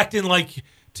still acting like,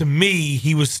 to me,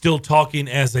 he was still talking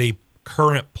as a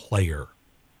current player.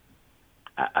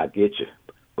 I get you.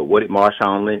 But what did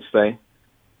Marshawn Lynch say?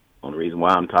 On the reason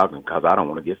why I'm talking, because I don't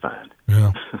want to get fined.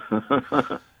 Yeah.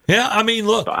 Yeah, I mean,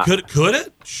 look, could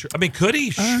it? Sure. I mean, could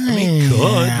he? I mean, could,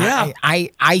 yeah.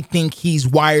 I think he's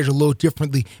wired a little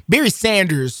differently. Barry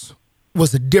Sanders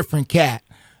was a different cat.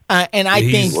 And I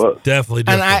he's think definitely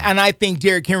different. And I think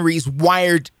Derrick Henry is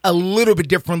wired a little bit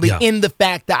differently in the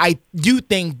fact that I do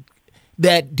think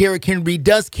that Derrick Henry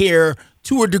does care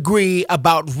to a degree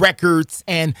about records,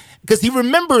 and because he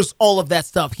remembers all of that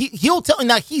stuff. He'll tell,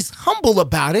 now he's humble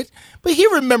about it, but he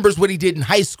remembers what he did in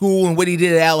high school and what he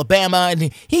did at Alabama,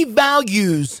 and he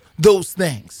values those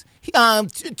things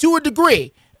to a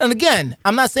degree. And again,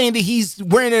 I'm not saying that he's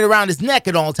wearing it around his neck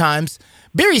at all times.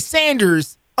 Barry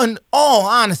Sanders, in all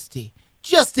honesty,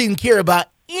 just didn't care about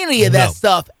any of that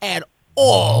stuff at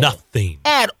all. Nothing.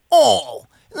 At all.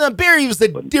 Barry was a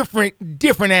different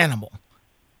animal.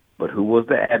 But who was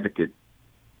the advocate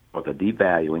for the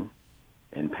devaluing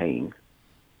and paying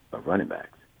of running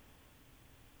backs?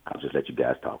 I'll just let you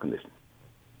guys talk and listen.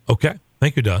 Okay.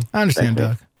 Thank you, Doug. I understand,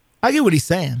 Doug. I get what he's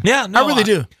saying. Yeah, no, I really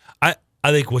do. I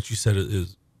think what you said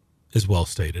is well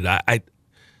stated. I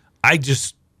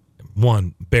just,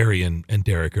 Barry and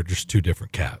Derrick are just two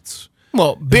different cats.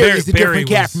 Well, Barry's a different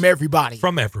cat from everybody.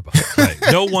 From everybody. Right.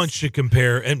 No one should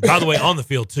compare. And by the way, on the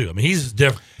field, too. I mean, he's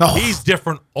different. He's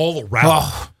different all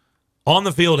around. On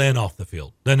the field and off the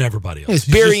field than everybody else. It's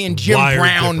Barry and Jim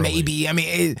Brown, maybe. I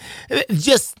mean,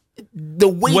 just the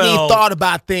way they thought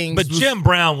about things. But Jim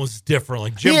Brown was different.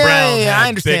 Like, Jim Brown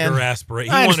had bigger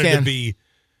aspirations. He wanted to be,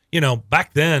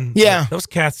 back then, those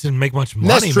cats didn't make much money,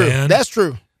 That's true. man. That's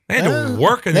true. They had to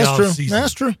work in the offseason.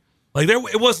 That's true. Like,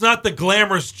 it was not the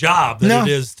glamorous job that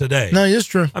it is today. No, it's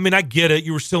true. I mean, I get it.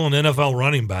 You were still an NFL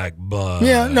running back, but...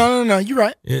 Yeah, no, you're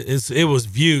right. It was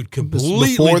viewed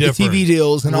completely before different. The TV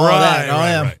deals and all that.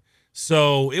 Right.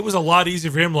 So it was a lot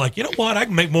easier for him, like, you know what? I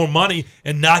can make more money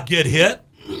and not get hit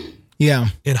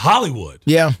in Hollywood.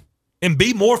 Yeah. And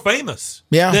be more famous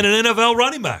than an NFL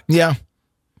running back. Yeah.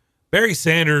 Barry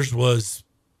Sanders was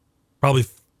probably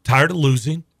tired of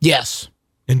losing. Yes.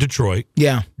 In Detroit.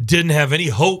 Yeah. Didn't have any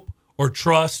hope or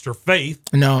trust or faith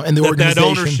and the organization. That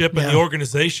ownership and the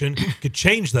organization could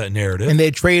change that narrative. And they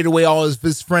traded away all of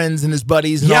his friends and his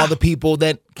buddies and all the people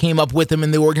that came up with him in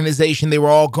the organization. They were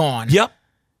all gone. Yep.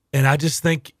 And I just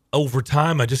think over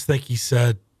time, he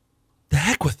said, the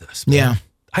heck with this, man. Yeah.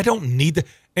 I don't need that.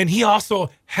 And he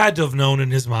also had to have known in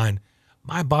his mind,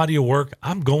 my body of work,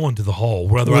 I'm going to the Hall.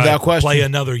 Whether I play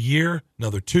another year,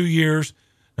 another 2 years,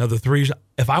 another 3 years.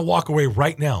 If I walk away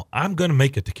right now, I'm going to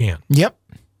make it to Canton. Yep.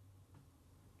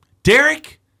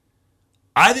 Derrick,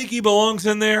 I think he belongs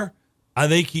in there.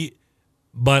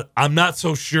 But I'm not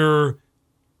so sure.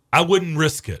 I wouldn't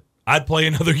risk it. I'd play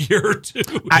another year or two.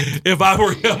 If I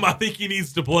were him, I think he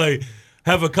needs to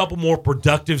have a couple more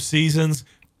productive seasons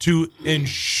to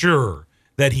ensure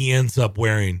that he ends up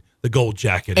wearing the gold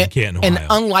jacket in Canton, Ohio. And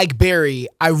unlike Barry,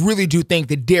 I really do think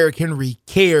that Derrick Henry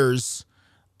cares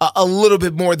a little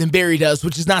bit more than Barry does,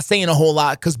 which is not saying a whole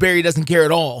lot because Barry doesn't care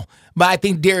at all. But I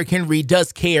think Derrick Henry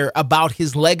does care about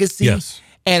his legacy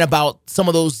and about some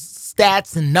of those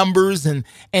stats and numbers and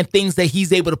things that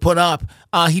he's able to put up.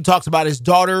 He talks about his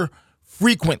daughter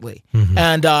frequently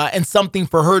and something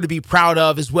for her to be proud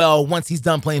of as well once he's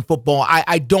done playing football.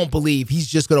 I don't believe he's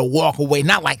just going to walk away,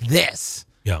 not like this.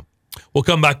 Yeah. We'll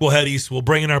come back. We'll head east. We'll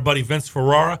bring in our buddy Vince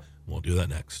Ferrar. We'll do that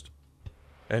next.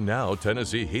 And now,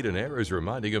 Tennessee Heat and Air is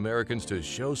reminding Americans to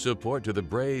show support to the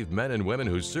brave men and women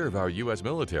who serve our U.S.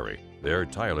 military. Their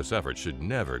tireless efforts should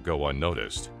never go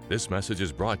unnoticed. This message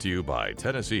is brought to you by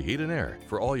Tennessee Heat and Air.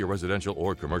 For all your residential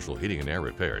or commercial heating and air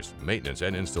repairs, maintenance,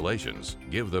 and installations,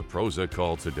 give the pros a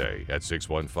call today at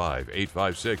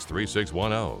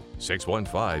 615-856-3610.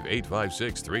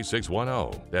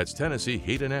 615-856-3610. That's Tennessee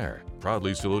Heat and Air,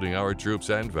 proudly saluting our troops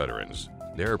and veterans.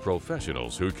 They're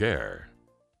professionals who care.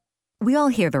 We all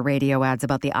hear the radio ads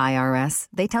about the IRS.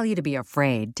 They tell you to be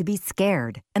afraid, to be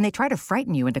scared, and they try to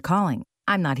frighten you into calling.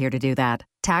 I'm not here to do that.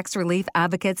 Tax Relief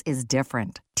Advocates is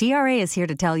different. TRA is here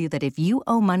to tell you that if you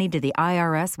owe money to the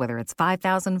IRS, whether it's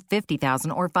 $5,000,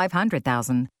 $50,000, or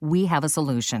 $500,000, we have a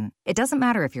solution. It doesn't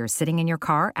matter if you're sitting in your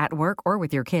car, at work, or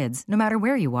with your kids. No matter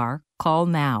where you are, call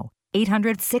now.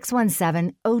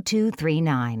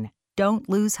 800-617-0239. Don't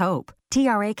lose hope.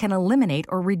 TRA can eliminate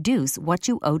or reduce what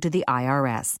you owe to the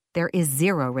IRS. There is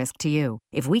zero risk to you.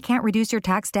 If we can't reduce your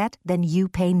tax debt, then you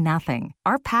pay nothing.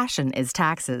 Our passion is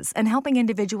taxes and helping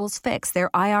individuals fix their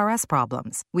IRS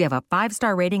problems. We have a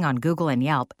 5-star rating on Google and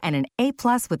Yelp and an A+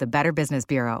 with the Better Business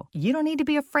Bureau. You don't need to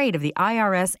be afraid of the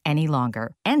IRS any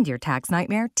longer. End your tax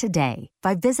nightmare today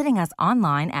by visiting us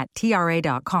online at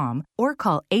TRA.com or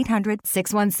call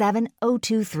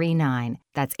 800-617-0239.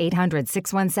 That's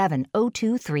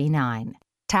 800-617-0239.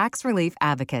 Tax Relief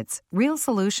Advocates. Real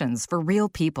solutions for real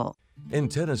people. In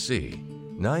Tennessee,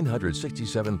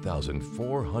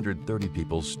 967,430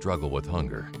 people struggle with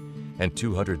hunger, and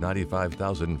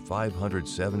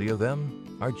 295,570 of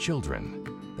them are children.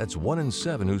 That's 1 in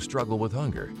 7 who struggle with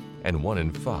hunger, and 1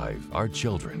 in 5 are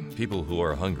children. People who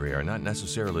are hungry are not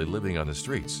necessarily living on the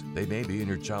streets. They may be in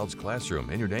your child's classroom,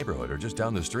 in your neighborhood, or just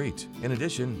down the street. In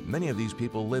addition, many of these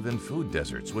people live in food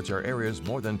deserts, which are areas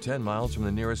more than 10 miles from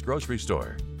the nearest grocery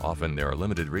store. Often there are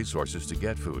limited resources to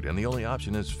get food, and the only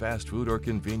option is fast food or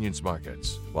convenience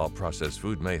markets. While processed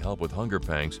food may help with hunger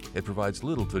pangs, it provides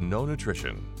little to no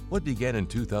nutrition. What began in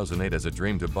 2008 as a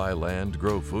dream to buy land,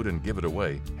 grow food, and give it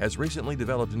away has recently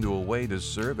developed into a way to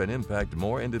serve and impact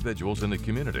more individuals in the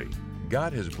community.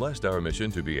 God has blessed our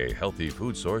mission to be a healthy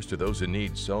food source to those in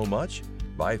need so much,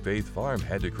 By Faith Farm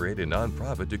had to create a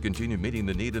nonprofit to continue meeting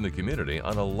the need in the community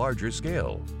on a larger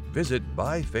scale. Visit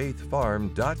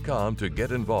byfaithfarm.com to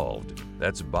get involved.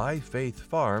 That's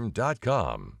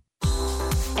byfaithfarm.com.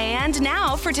 And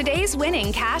now for today's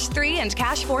winning Cash 3 and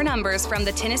Cash 4 numbers from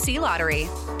the Tennessee Lottery.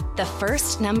 The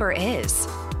first number is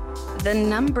the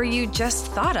number you just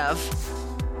thought of.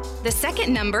 The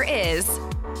second number is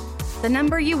the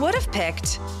number you would have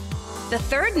picked. The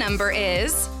third number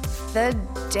is the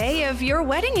day of your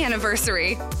wedding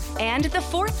anniversary. And the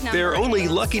fourth number They're only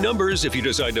lucky numbers if you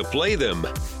decide to play them.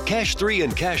 Cash 3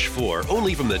 and Cash 4,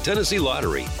 only from the Tennessee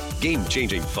Lottery.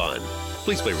 Game-changing fun.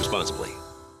 Please play responsibly.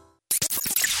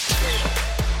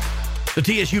 The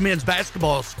TSU men's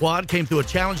basketball squad came through a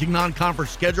challenging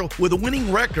non-conference schedule with a winning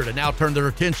record and now turned their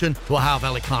attention to Ohio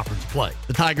Valley Conference play.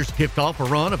 The Tigers kicked off a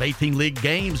run of 18 league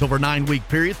games over a 9-week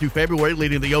period through February,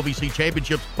 leading the OVC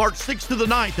Championship March 6th to the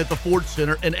 9th at the Ford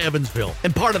Center in Evansville.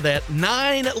 And part of that,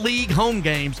 9 league home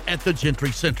games at the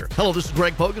Gentry Center. Hello, this is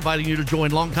Greg Pogue inviting you to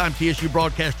join longtime TSU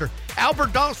broadcaster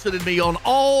Albert Dawson and me on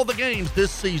all the games this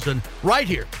season right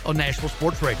here on Nashville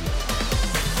Sports Radio.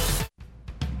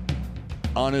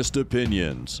 Honest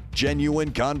opinions,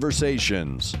 genuine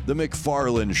conversations. The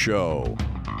McFarland Show.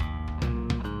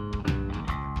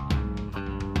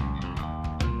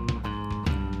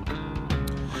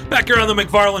 Back here on the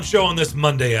McFarland Show on this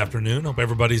Monday afternoon. Hope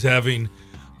everybody's having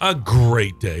a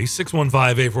great day.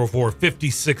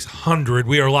 615-844-5600.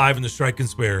 We are live in the Strike and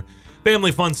Spare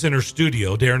Family Fun Center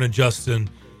studio. Darren and Justin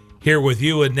here with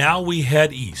you. And now we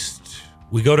head east.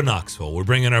 We go to Knoxville. We're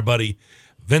bringing our buddy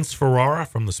Vince Ferrar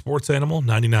from the Sports Animal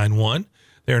 99.1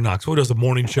 there in Knoxville. Does a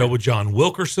morning show with John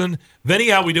Wilkerson. Vinny,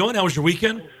 how we doing? How was your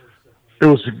weekend? It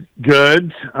was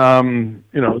good.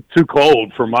 Too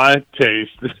cold for my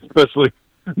taste, especially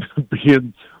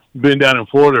being down in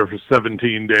Florida for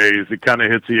 17 days. It kind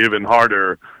of hits you even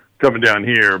harder coming down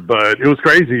here. But it was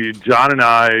crazy. John and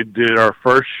I did our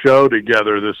first show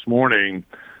together this morning.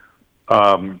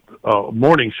 A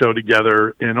morning show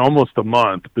together in almost a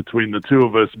month between the two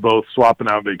of us, both swapping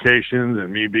out vacations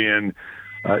and me being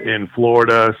in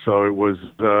Florida. So it was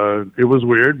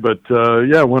weird, but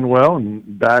it went well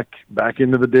and back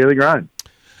into the daily grind.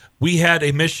 We had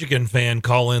a Michigan fan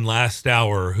call in last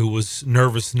hour who was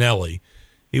nervous Nelly.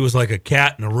 He was like a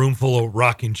cat in a room full of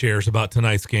rocking chairs about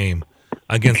tonight's game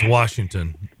against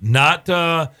Washington. Not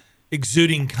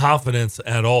exuding confidence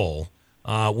at all.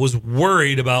 Was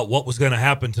worried about what was going to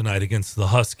happen tonight against the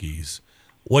Huskies.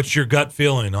 What's your gut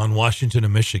feeling on Washington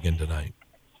and Michigan tonight?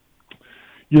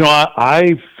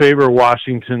 I favor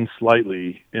Washington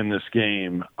slightly in this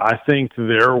game. I think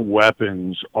their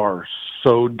weapons are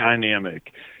so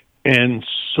dynamic and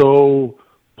so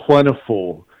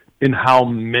plentiful in how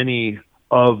many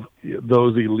of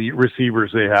those elite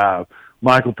receivers they have.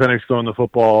 Michael Penix throwing the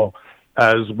football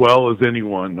as well as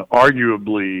anyone,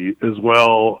 arguably as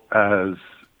well as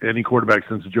any quarterback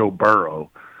since Joe Burrow.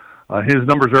 His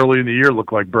numbers early in the year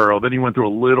looked like Burrow. Then he went through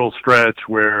a little stretch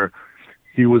where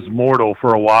he was mortal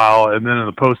for a while, and then in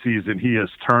the postseason he has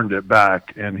turned it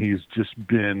back, and he's just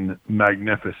been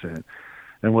magnificent.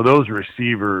 And with those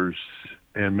receivers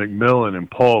and McMillan and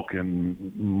Polk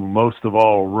and most of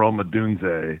all Roma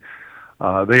Dunze,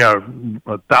 they got a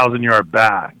 1,000-yard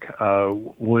back,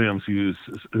 Williams, who's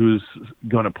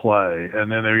going to play,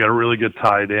 and then they got a really good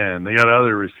tight end. They got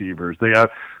other receivers. They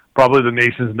have probably the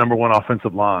nation's number one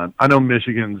offensive line. I know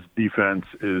Michigan's defense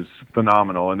is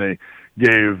phenomenal, and they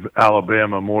gave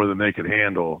Alabama more than they could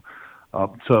handle.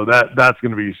 So that's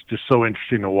going to be just so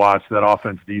interesting to watch, that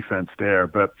offense-defense there.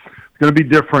 But it's going to be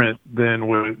different than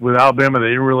with Alabama. They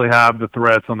didn't really have the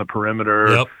threats on the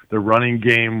perimeter. Yep. The running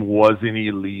game wasn't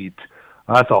elite.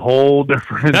 That's a whole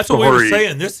different That's story. what we were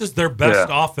saying. This is their best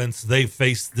offense they've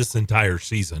faced this entire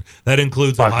season. That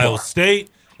includes Ohio State.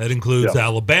 That includes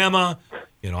Alabama.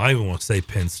 I even want to say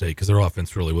Penn State because their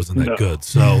offense really wasn't that good.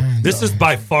 So this is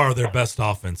by far their best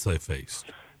offense they faced.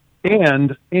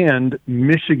 And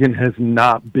Michigan has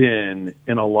not been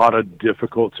in a lot of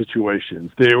difficult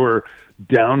situations. They were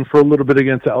down for a little bit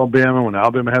against Alabama when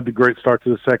Alabama had the great start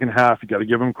to the second half. You got to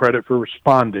give them credit for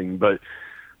responding, but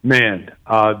man,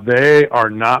 they are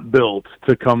not built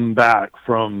to come back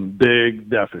from big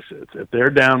deficits. If they're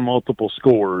down multiple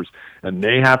scores and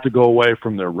they have to go away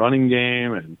from their running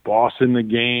game and boss in the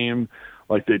game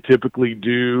like they typically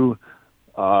do,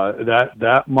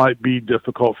 that might be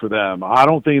difficult for them. I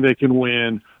don't think they can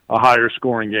win a higher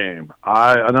scoring game.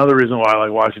 Another reason why I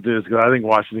like Washington is because I think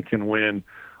Washington can win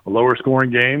a lower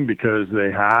scoring game because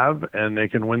they have, and they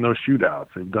can win those shootouts.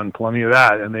 They've done plenty of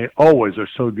that, and they always are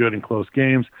so good in close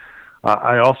games.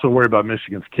 I also worry about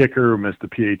Michigan's kicker, who missed the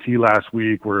PAT last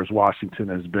week, whereas Washington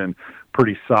has been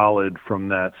pretty solid from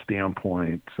that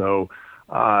standpoint. So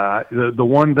the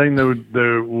one thing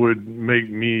that would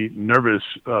make me nervous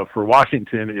for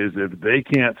Washington is if they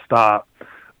can't stop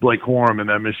Blake Corum in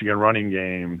that Michigan running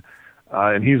game,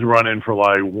 and he's running for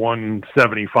like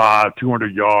 175,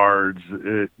 200 yards,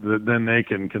 then they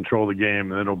can control the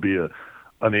game, and it'll be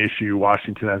an issue.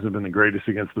 Washington hasn't been the greatest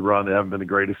against the run. They haven't been the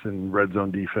greatest in red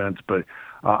zone defense, but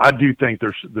I do think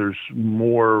there's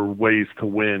more ways to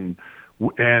win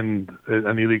and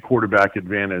an elite quarterback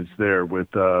advantage there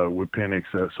with Penix.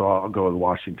 So I'll go with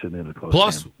Washington in a close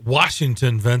Plus, game.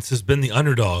 Washington, Vince, has been the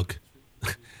underdog.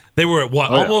 They were at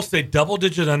almost a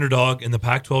double-digit underdog in the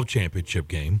Pac-12 championship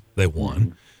game. They won.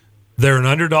 Mm-hmm. They're an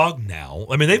underdog now.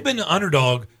 I mean, they've been an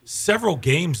underdog several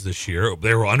games this year.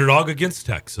 They were underdog against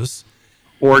Texas.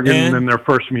 Oregon in their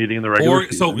first meeting in the regular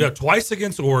season. So, twice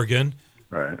against Oregon.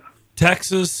 Right.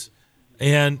 Texas,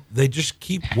 and they just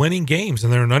keep winning games,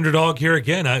 and they're an underdog here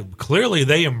again. Clearly,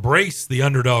 they embrace the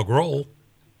underdog role.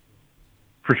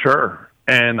 For sure.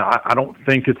 And I don't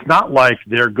think it's not like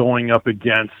they're going up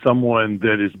against someone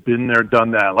that has been there,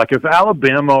 done that. Like if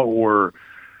Alabama or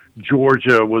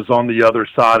Georgia was on the other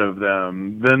side of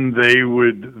them, then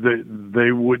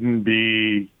they wouldn't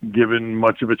be given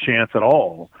much of a chance at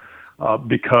all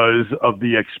because of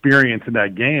the experience in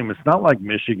that game. It's not like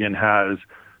Michigan has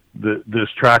this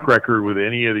track record with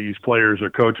any of these players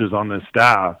or coaches on this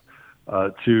staff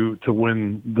to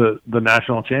win the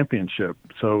national championship.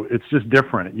 So it's just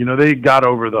different. They got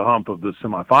over the hump of the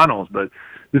semifinals, but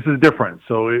this is different.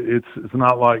 So it's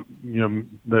not like,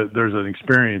 there's an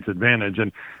experience advantage.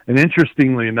 And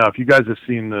interestingly enough, you guys have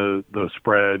seen the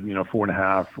spread,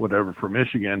 4.5, whatever for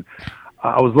Michigan.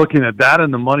 I was looking at that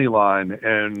in the money line,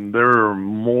 and there are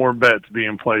more bets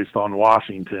being placed on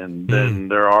Washington than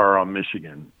there are on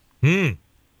Michigan. On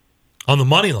the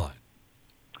money line?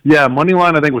 Yeah, money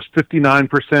line I think was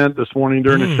 59% this morning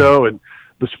during the show, and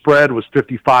the spread was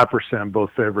 55%, both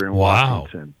favoring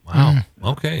Washington. Wow.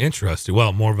 Okay, interesting.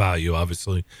 Well, more value,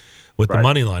 obviously, with the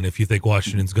money line if you think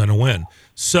Washington's going to win.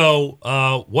 So,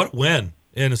 what win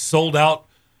in a sold-out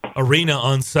arena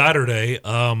on Saturday?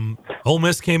 Ole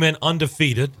Miss came in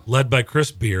undefeated, led by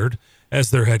Chris Beard as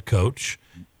their head coach,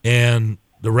 and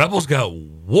the Rebels got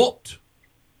whooped.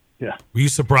 Yeah. Were you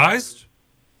surprised?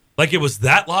 Like it was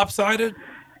that lopsided?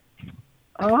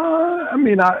 I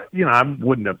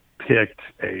wouldn't have picked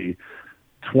a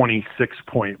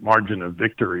 26-point margin of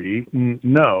victory.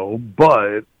 No,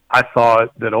 but I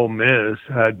thought that Ole Miss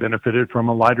had benefited from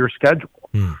a lighter schedule.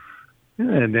 And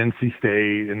NC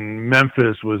State and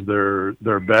Memphis was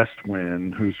their best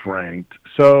win, who's ranked.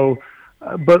 So,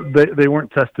 but they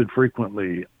weren't tested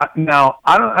frequently. Now,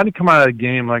 I didn't come out of the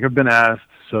game like I've been asked.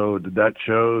 So, did that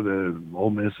show that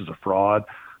Ole Miss is a fraud?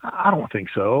 I don't think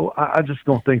so. I just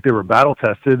don't think they were battle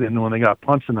tested. And when they got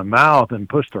punched in the mouth and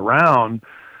pushed around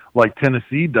like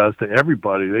Tennessee does to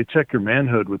everybody, they check your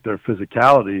manhood with their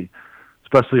physicality,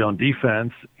 especially on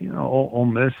defense. Ole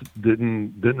Miss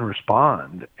didn't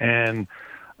respond. And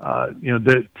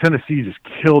the Tennessee just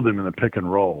killed him in the pick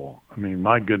and roll. I mean,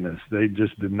 my goodness, they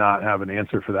just did not have an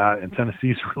answer for that, and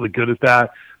Tennessee's really good at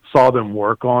that. Saw them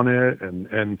work on it,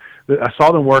 and I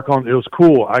saw them work on it. It was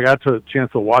cool. I got a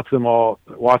chance to watch them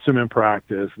in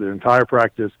practice, the entire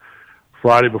practice,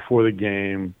 Friday before the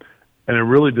game, and it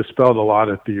really dispelled a lot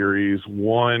of theories.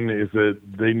 One is that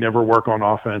they never work on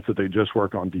offense, that they just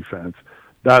work on defense.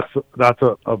 That's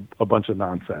a bunch of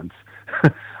nonsense.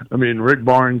 I mean, Rick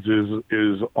Barnes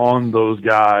is on those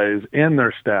guys and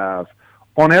their staff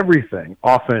on everything,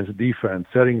 offense, defense,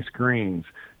 setting screens,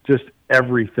 just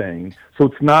everything. So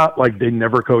it's not like they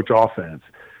never coach offense.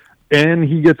 And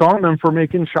he gets on them for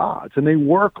making shots, and they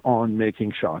work on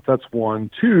making shots. That's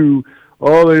one. Two,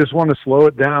 they just want to slow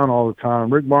it down all the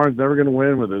time. Rick Barnes never going to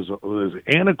win with his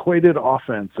antiquated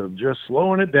offense of just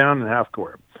slowing it down in half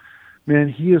court. Man,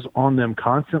 he is on them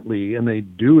constantly, and they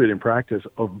do it in practice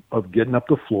of getting up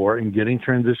the floor and getting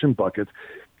transition buckets.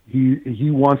 He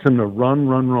wants them to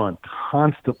run,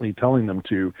 constantly telling them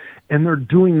to, and they're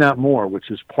doing that more,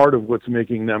 which is part of what's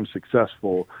making them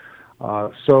successful.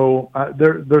 So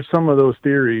there's some of those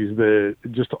theories that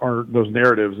just aren't, those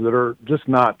narratives that are just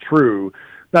not true.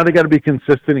 Now they got to be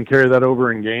consistent and carry that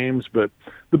over in games, but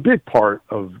the big part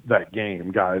of that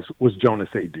game, guys, was Jonas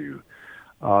Aidoo.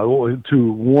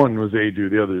 One was Aidoo,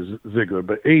 the other is Ziegler.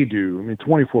 But Aidoo,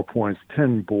 24 points,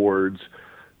 10 boards,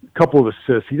 a couple of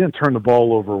assists. He didn't turn the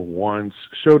ball over once,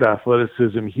 showed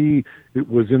athleticism. He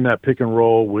was in that pick and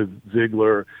roll with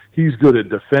Ziegler. He's good at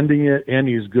defending it, and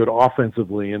he's good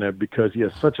offensively in it because he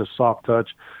has such a soft touch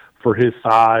for his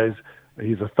size.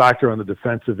 He's a factor on the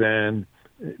defensive end.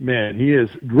 Man, he is.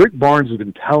 Rick Barnes has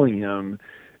been telling him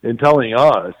and telling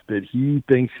us that he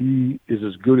thinks he is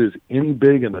as good as any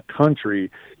big in the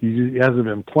country. He hasn't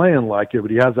been playing like it,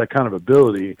 but he has that kind of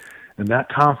ability. And that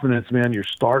confidence, man, you're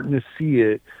starting to see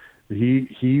it.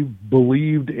 He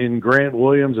believed in Grant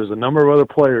Williams. There's a number of other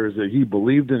players that he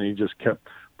believed in. He just kept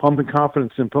pumping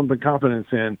confidence in,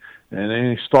 and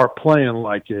then he start playing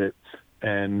like it.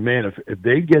 And, man, if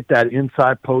they get that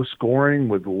inside post scoring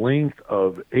with length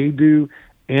of Aidoo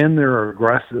and they're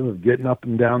aggressive of getting up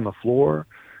and down the floor,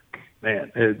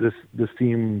 man, this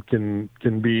team can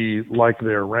be like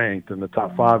they're ranked in the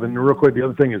top five. And real quick, the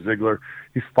other thing is Ziegler.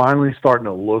 He's finally starting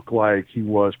to look like he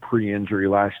was pre-injury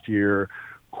last year.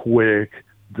 Quick,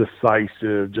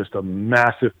 decisive, just a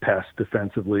massive pest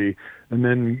defensively, and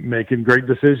then making great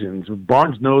decisions.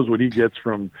 Barnes knows what he gets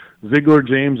from Ziegler,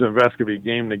 James, and Vescovi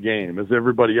game to game. As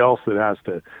everybody else that has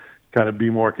to kind of be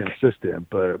more consistent.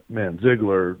 But, man,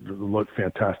 Ziegler looked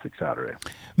fantastic Saturday.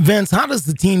 Vince, how does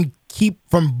the team keep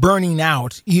from burning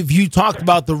out? You talked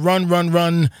about the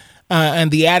run,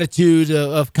 and the attitude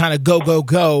of kind of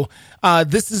go.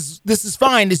 This is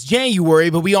fine. It's January,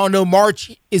 but we all know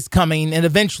March is coming, and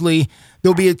eventually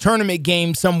there'll be a tournament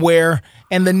game somewhere.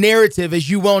 And the narrative, as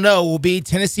you well know, will be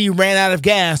Tennessee ran out of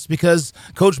gas because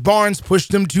Coach Barnes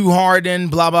pushed them too hard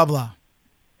and blah blah blah.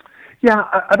 Yeah,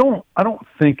 I don't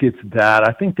think it's that.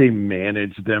 I think they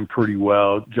managed them pretty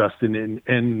well, Justin,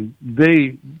 and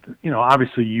they,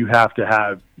 obviously you have to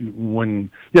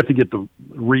get the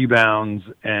rebounds,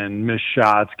 and missed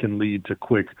shots can lead to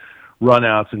quick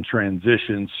runouts and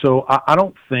transitions. So I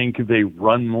don't think they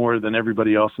run more than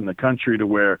everybody else in the country to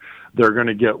where they're going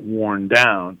to get worn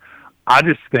down. I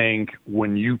just think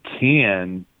when you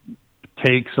can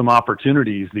take some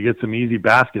opportunities to get some easy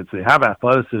baskets, they have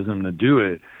athleticism to do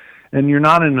it. And you're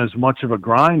not in as much of a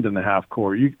grind in the half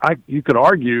court. You could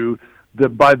argue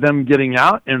that by them getting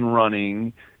out and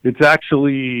running, it's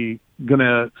actually going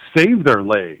to save their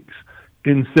legs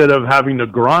instead of having to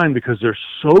grind because they're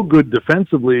so good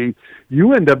defensively.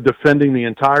 You end up defending the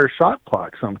entire shot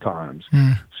clock sometimes.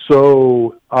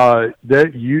 So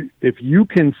if you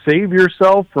can save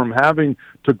yourself from having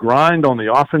to grind on the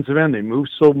offensive end, they move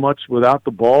so much without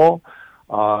the ball.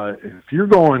 If you're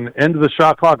going end of the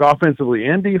shot clock offensively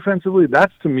and defensively,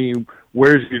 that's to me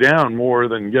wears you down more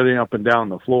than getting up and down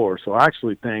the floor. So I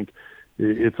actually think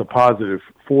it's a positive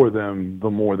for them the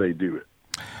more they do it.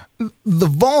 The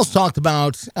Vols talked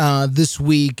about this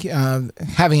week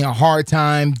having a hard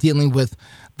time dealing with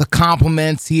the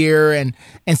compliments here and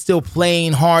still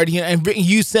playing hard. And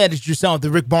you said it yourself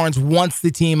that Rick Barnes wants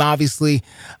the team, obviously,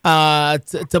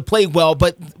 to play well,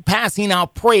 but passing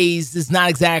out praise is not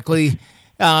exactly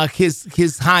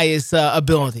his highest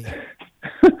ability.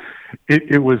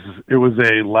 It was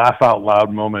a laugh out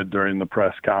loud moment during the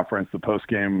press conference, the post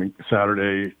game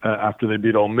Saturday after they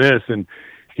beat Ole Miss, and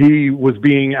he was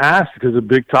being asked because a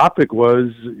big topic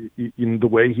was the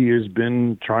way he has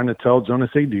been trying to tell Jonas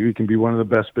Aidoo he can be one of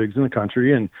the best bigs in the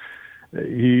country, and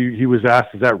he was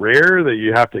asked, is that rare that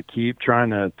you have to keep trying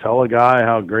to tell a guy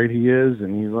how great he is?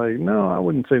 And he's like, no, I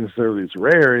wouldn't say necessarily it's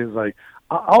rare. He's like,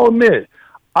 I'll admit,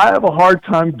 I have a hard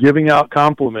time giving out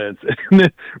compliments. And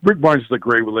then Rick Barnes has a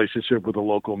great relationship with the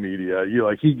local media.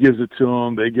 He gives it to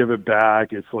them, they give it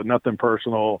back. It's like nothing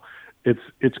personal.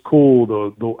 It's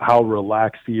cool how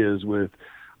relaxed he is with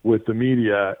the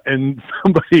media. And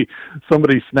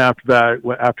somebody snapped back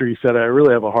after he said, I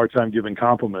really have a hard time giving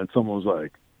compliments. Someone was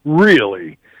like,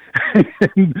 really?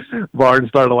 And Barnes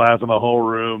started laughing. The whole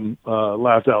room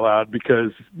laughed out loud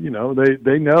because,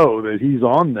 they know that he's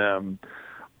on them.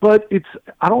 But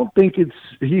I don't think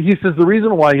he says the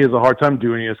reason why he has a hard time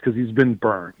doing it is because he's been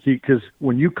burned. Because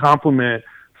when you compliment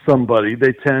somebody,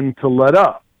 they tend to let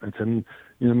up and tend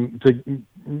to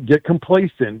get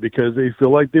complacent because they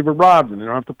feel like they've arrived and they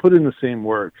don't have to put in the same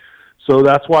work. So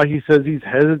that's why he says he's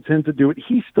hesitant to do it.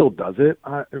 He still does it.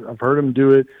 I've heard him do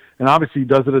it, and obviously he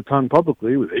does it a ton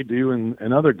publicly with AD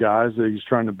and other guys that he's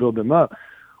trying to build them up.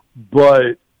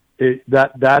 But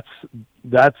that's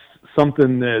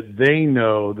something that they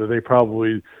know that they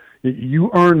probably you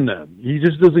earn them. He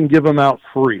just doesn't give them out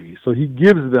free. So he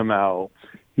gives them out.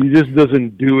 He just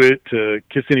doesn't do it to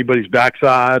kiss anybody's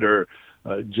backside or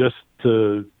just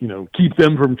to keep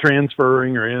them from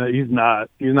transferring or he's not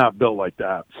built like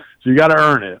that. So you got to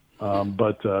earn it.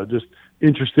 But just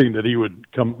interesting that he would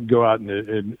go out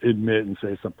and admit and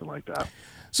say something like that.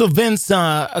 So Vince,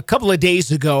 a couple of days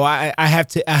ago, I have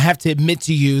to admit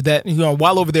to you that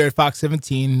while over there at Fox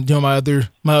 17 doing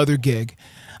my other gig,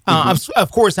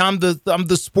 of course I'm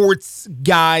the sports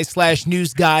guy /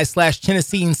 news guy /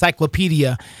 Tennessee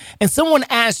encyclopedia, and someone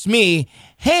asked me,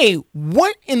 "Hey,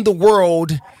 what in the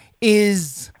world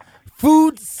is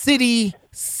Food City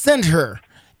Center?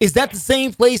 Is that the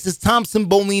same place as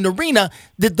Thompson-Boling Arena?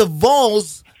 Did the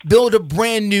Vols build a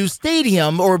brand new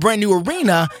stadium or a brand new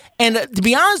arena?" And to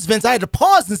be honest, Vince, I had to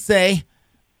pause and say,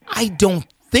 I don't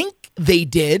think they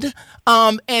did.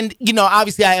 And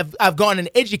obviously I've gone and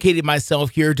educated myself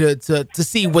here to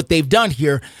see what they've done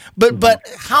here. But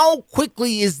how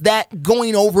quickly is that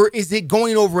going over? Is it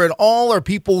going over at all? Are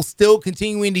people still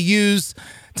continuing to use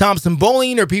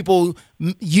Thompson-Boling? Are people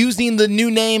using the new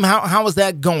name? How is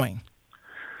that going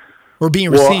or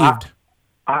being received?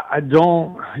 I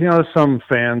don't, there's some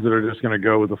fans that are just going to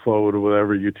go with the flow of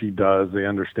whatever UT does. They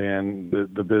understand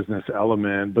the business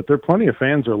element, but there are plenty of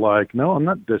fans who are like, no, I'm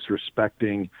not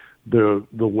disrespecting the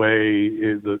way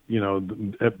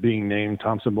it being named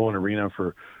Thompson-Boling Arena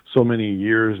for so many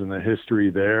years and the history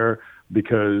there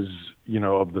because,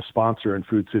 of the sponsor in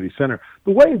Food City Center.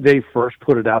 The way they first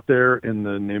put it out there in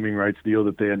the naming rights deal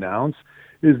that they announced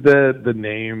is that the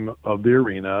name of the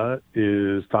arena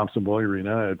is Thompson-Boling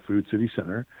Arena at Food City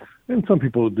Center. And some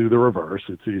people do the reverse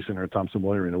at City Center at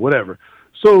Thompson-Boling Arena, whatever.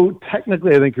 So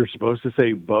technically I think you're supposed to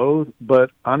say both,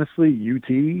 but honestly, UT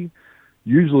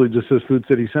usually just says Food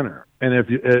City Center. And if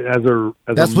you,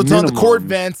 that's what's on the court,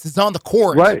 Vince. It's on the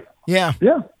court. Right. Yeah.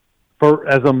 Yeah.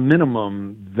 As a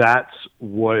minimum, that's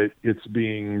what it's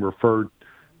being referred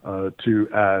to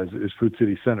as is Food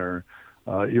City Center.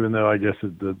 Even though I guess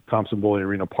the Thompson-Boling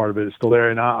Arena part of it is still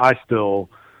there, and I still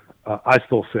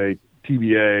say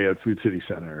TBA at Food City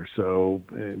Center. So,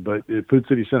 but Food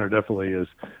City Center definitely is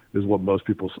what most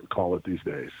people call it these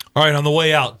days. All right, on the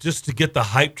way out, just to get the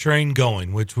hype train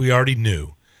going, which we already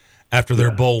knew after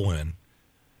their bowl win.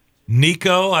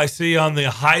 Nico, I see on the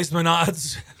Heisman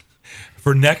odds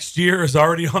for next year is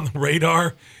already on the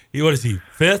radar. What is he,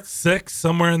 5th, 6th,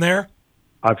 somewhere in there?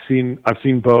 I've seen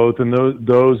both, and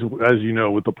those, as you know,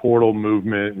 with the portal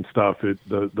movement and stuff,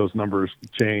 those numbers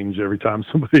change every time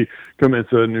somebody commits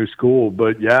a new school.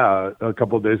 But yeah, a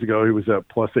couple of days ago, he was at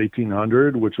plus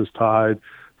 1,800, which was tied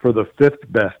for the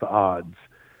 5th best odds.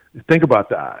 Think about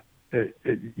that.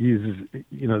 He's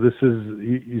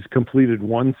completed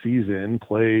one season,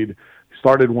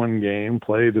 started one game,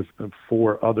 played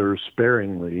 4 others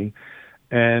sparingly,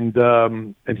 and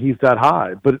he's that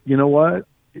high. But you know what?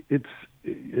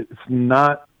 It's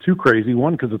not too crazy.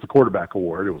 One, because it's a quarterback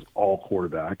award. It was all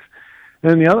quarterbacks.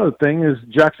 And the other thing is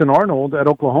Jackson Arnold at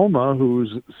Oklahoma,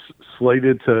 who's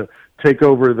slated to take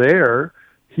over there.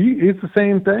 It's the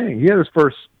same thing. He had his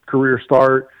first career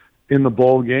start in the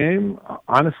bowl game.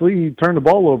 Honestly, he turned the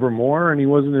ball over more, and he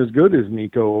wasn't as good as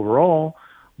Nico overall.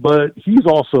 But he's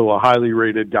also a highly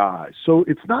rated guy. So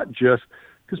it's not just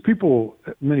because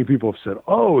many people have said,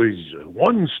 oh, he's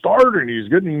one starter and he's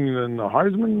getting in the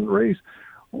Heisman race.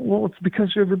 Well, it's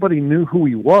because everybody knew who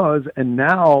he was, and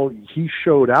now he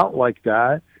showed out like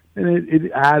that, and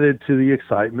it added to the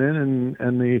excitement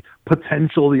and the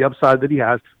potential, the upside that he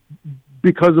has.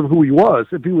 because of who he was.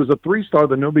 If he was a 3-star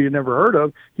that nobody had never heard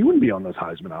of, he wouldn't be on those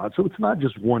Heisman odds. So it's not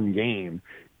just one game;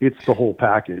 it's the whole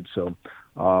package. So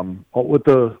with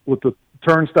the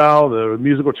turnstile, the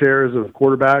musical chairs of the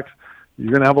quarterbacks,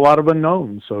 you're going to have a lot of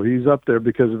unknowns. So he's up there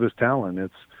because of his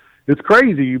talent. It's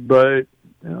crazy, but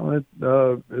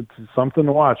it's something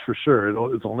to watch for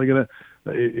sure. It's only going to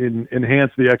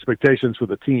enhance the expectations for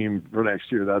the team for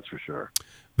next year. That's for sure.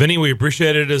 Vinny, we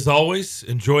appreciate it as always.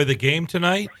 Enjoy the game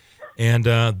tonight and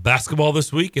basketball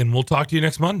this week, and we'll talk to you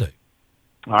next Monday.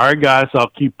 All right, guys. I'll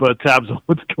keep tabs on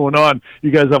what's going on. You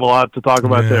guys have a lot to talk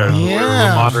about there. So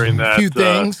we're monitoring that. A few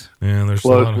things. There's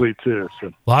closely too.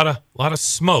 So. A lot of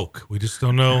smoke. We just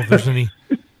don't know if there's any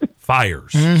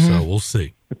fires. So we'll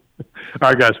see. All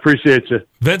right, guys. Appreciate you.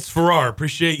 Vince Ferrar,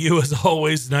 appreciate you as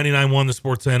always. 99.1 The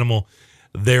Sports Animal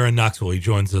there in Knoxville. He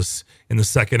joins us in the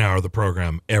second hour of the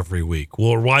program every week.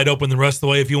 We're wide open the rest of the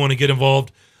way if you want to get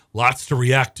involved. Lots to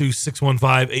react to.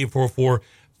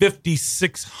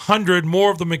 615-844-5600.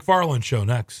 More of the McFarland Show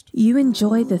next. You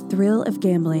enjoy the thrill of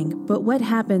gambling, but what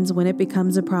happens when it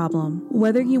becomes a problem?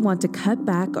 Whether you want to cut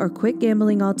back or quit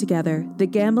gambling altogether, the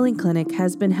Gambling Clinic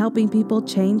has been helping people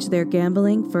change their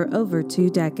gambling for over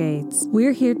 2 decades.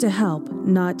 We're here to help,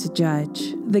 not to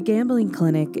judge. The Gambling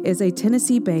Clinic is a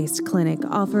Tennessee-based clinic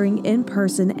offering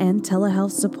in-person and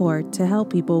telehealth support to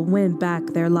help people win back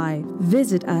their life.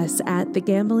 Visit us at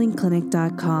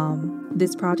thegamblingclinic.com.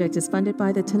 This project is funded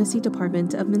by the Tennessee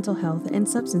Department of Mental Health and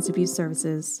Substance Abuse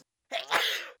Services.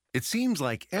 It seems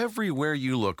like everywhere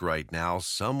you look right now,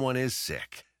 someone is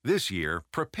sick. This year,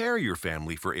 prepare your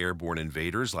family for airborne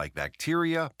invaders like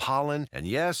bacteria, pollen, and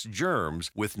yes, germs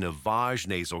with Navage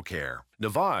Nasal Care.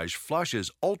 Navage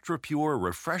flushes ultra-pure,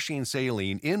 refreshing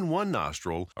saline in one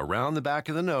nostril, around the back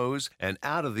of the nose, and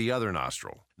out of the other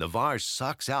nostril. Navage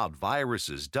sucks out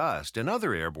viruses, dust, and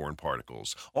other airborne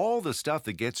particles, all the stuff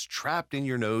that gets trapped in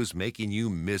your nose, making you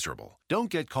miserable.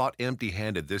 Don't get caught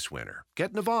empty-handed this winter.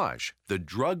 Get Navage, the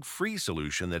drug-free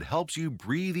solution that helps you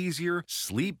breathe easier,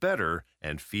 sleep better,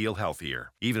 and feel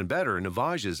healthier. Even better,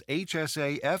 Navage is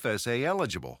HSA, FSA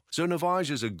eligible, so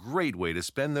Navage is a great way to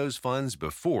spend those funds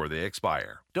before they expire.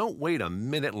 Don't wait a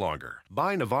minute longer.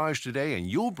 Buy Navage today and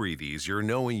you'll breathe easier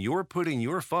knowing you're putting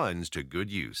your funds to good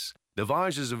use.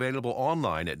 Navage is available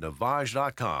online at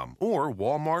Navage.com or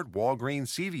Walmart, Walgreens,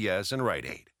 CVS, and Rite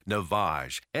Aid.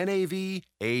 Navage,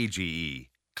 Navage.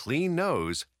 Clean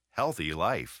nose, healthy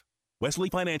life. Wesley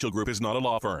Financial Group is not a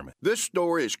law firm. This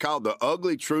story is called The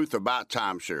Ugly Truth About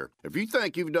Timeshare. If you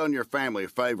think you've done your family a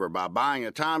favor by buying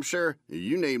a timeshare,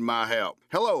 you need my help.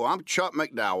 Hello, I'm Chuck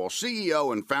McDowell,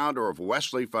 CEO and founder of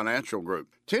Wesley Financial Group.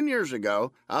 10 years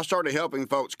ago, I started helping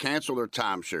folks cancel their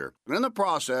timeshare. And in the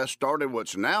process, started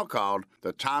what's now called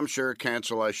the timeshare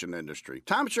cancellation industry.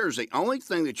 Timeshare is the only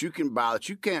thing that you can buy that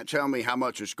you can't tell me how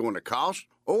much it's going to cost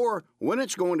or when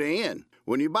it's going to end.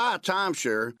 When you buy a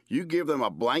timeshare, you give them a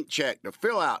blank check to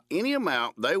fill out any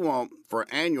amount they want for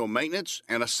annual maintenance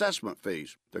and assessment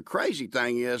fees. The crazy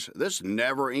thing is, this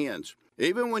never ends.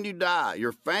 Even when you die,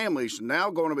 your family's now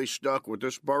going to be stuck with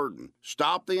this burden.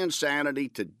 Stop the insanity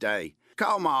today.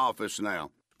 Call my office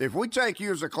now. If we take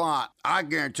you as a client, I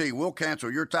guarantee we'll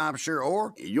cancel your timeshare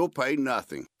or you'll pay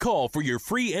nothing. Call for your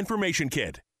free information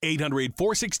kit.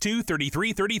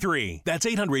 800-462-3333. That's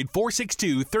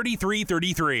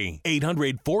 800-462-3333.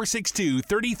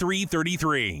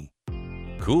 800-462-3333.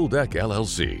 Cool Deck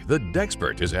LLC, the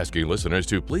Dexpert, is asking listeners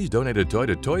to please donate a toy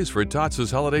to Toys for Tots this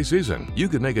holiday season. You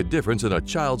could make a difference in a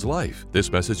child's life.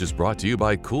 This message is brought to you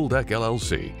by Cool Deck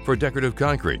LLC for decorative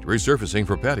concrete, resurfacing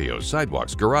for patios,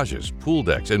 sidewalks, garages, pool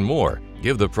decks, and more.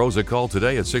 Give the pros a call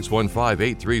today at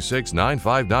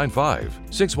 615-836-9595.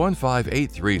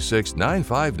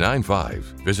 615-836-9595.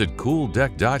 Visit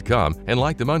CoolDeck.com and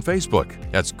like them on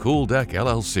Facebook. That's Cool Deck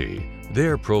LLC.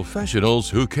 They're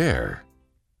professionals who care.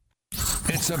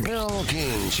 It's a Bill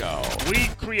King Show. We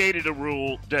created a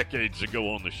rule decades ago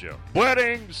on the show.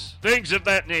 Weddings, things of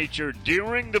that nature,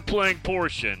 during the playing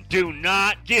portion, do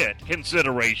not get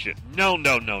consideration. No.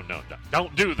 Don't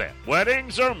do that.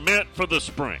 Weddings are meant for the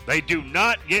spring. They do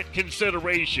not get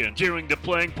consideration during the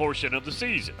playing portion of the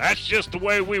season. That's just the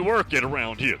way we work it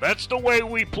around here. That's the way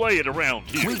we play it around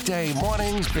here. Weekday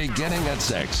mornings beginning at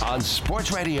 6 on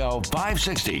Sports Radio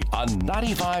 560 on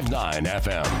 95.9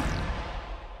 FM.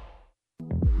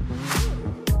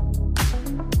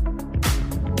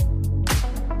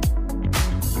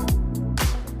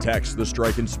 Text the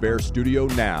Strike and Spare studio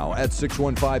now at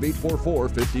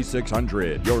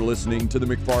 615-844-5600. You're listening to The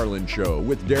McFarland Show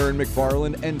with Darren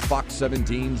McFarland and Fox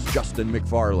 17's Justin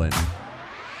McFarland.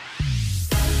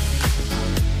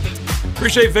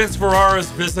 Appreciate Vince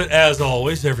Ferrara's visit as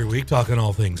always every week, talking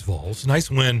all things Vols. Nice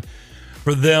win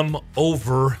for them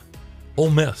over Ole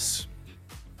Miss.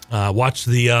 Watched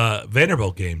the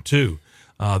Vanderbilt game, too.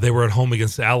 They were at home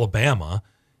against Alabama,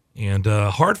 and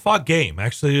hard-fought game.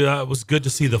 Actually, it was good to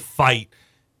see the fight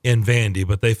in Vandy,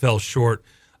 but they fell short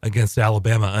against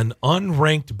Alabama, an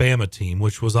unranked Bama team,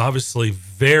 which was obviously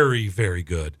very, very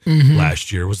good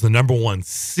last year, was the number 1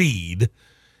 seed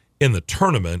in the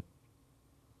tournament.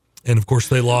 And, of course,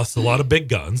 they lost a lot of big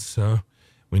guns.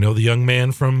 We know the young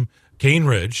man from Cane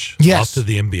Ridge off to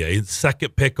the NBA,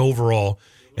 second pick overall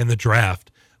in the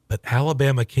draft. But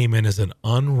Alabama came in as an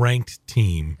unranked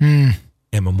team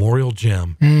in Memorial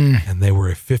Gym, and they were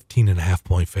a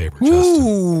 15.5-point favorite, Justin.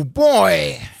 Ooh,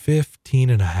 boy.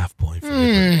 15.5-point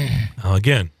favorite. Now,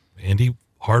 again, Andy,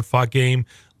 hard-fought game,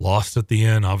 lost at the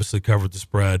end, obviously covered the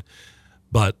spread.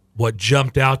 But what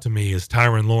jumped out to me is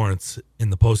Tyron Lawrence in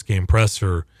the post-game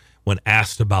presser, when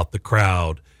asked about the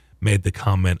crowd, made the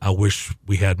comment, I wish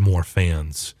we had more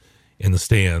fans in the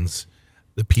stands.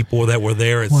 The people that were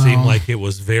there, it seemed like it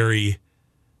was very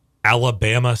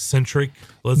Alabama-centric,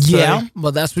 let's say. Yeah,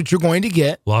 well, that's what you're going to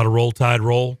get. A lot of Roll Tide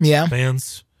Roll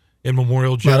fans in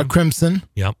Memorial Gym. A lot of crimson.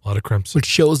 Yep, a lot of crimson. Which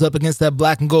shows up against that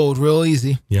black and gold real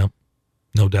easy. Yep,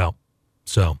 no doubt.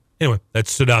 So, anyway, that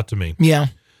stood out to me. Yeah.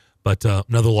 But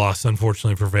another loss,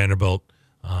 unfortunately, for Vanderbilt.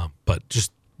 But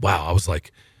just, wow, I was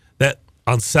like, that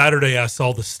on Saturday I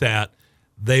saw the stat.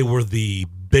 They were the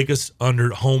biggest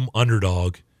home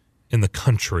underdog in the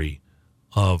country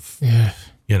of, Division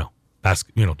I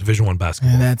basketball.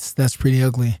 And that's pretty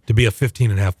ugly. To be a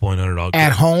 15.5-point underdog.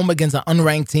 At home against an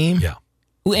unranked team? Yeah.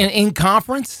 In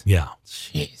conference? Yeah.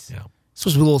 Jeez. Yeah.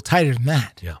 Supposed to be a little tighter than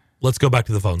that. Yeah. Let's go back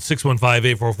to the phone.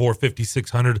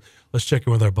 615-844-5600. Let's check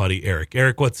in with our buddy Eric.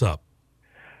 Eric, what's up?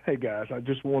 Hey, guys, I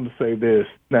just wanted to say this.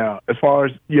 Now, as far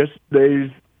as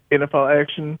yesterday's NFL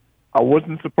action, I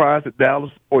wasn't surprised that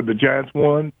Dallas or the Giants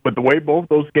won, but the way both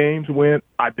those games went,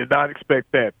 I did not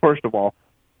expect that. First of all,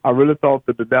 I really thought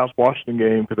that the Dallas-Washington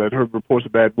game, because I'd heard reports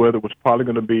of bad weather, was probably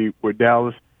going to be where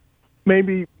Dallas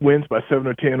maybe wins by 7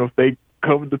 or 10, or if they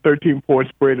covered the 13-point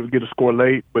spread, it would get a score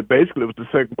late. But basically, it was the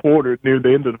second quarter, near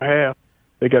the end of the half,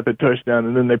 they got the touchdown,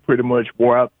 and then they pretty much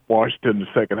wore out Washington in the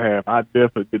second half. I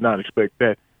definitely did not expect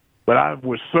that. But I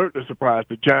was certainly surprised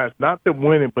the Giants, not them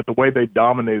winning, but the way they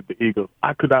dominated the Eagles.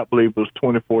 I could not believe it was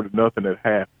 24-0 at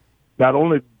half. Not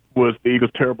only was the Eagles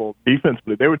terrible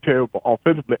defensively, they were terrible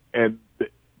offensively, and the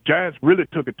Giants really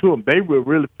took it to them. They were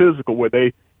really physical, where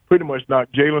they pretty much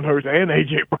knocked Jalen Hurts and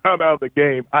A.J. Brown out of the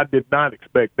game. I did not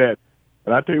expect that.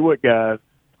 And I tell you what, guys,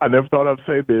 I never thought I'd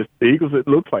say this. The Eagles, it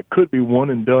looks like, could be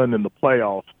one and done in the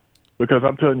playoffs. Because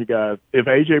I'm telling you guys, if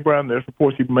A.J. Brown, there's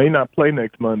reports he may not play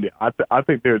next Monday, I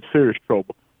think they're in serious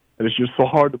trouble. And it's just so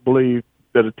hard to believe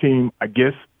that a team, I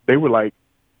guess they were like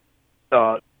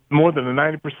more than a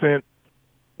 90%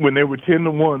 when they were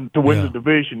 10-1 to win the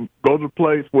division, go to the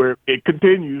place where it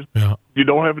continues. Yeah. You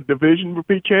don't have a division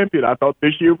repeat champion. I thought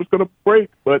this year was going to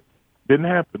break, but didn't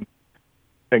happen.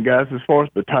 And, guys, as far as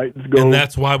the Titans go. And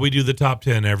that's why we do the top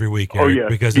 10 every week, Eric,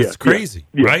 because it's crazy,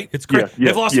 right? It's crazy.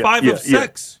 They've lost 5 of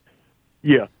 6.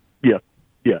 Yeah.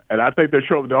 And I think they're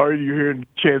showing. Already you're hearing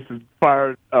chances to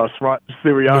fire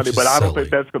Sirianni, but I don't think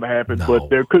that's going to happen. No.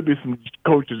 But there could be some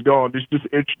coaches gone. It's just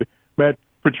interesting. Matt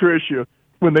Patricia,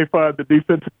 when they fired the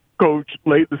defensive coach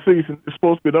late in the season, it's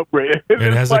supposed to be an upgrade.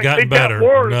 It hasn't gotten better.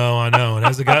 No, I know. It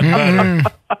hasn't gotten better.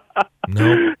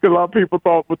 No. A lot of people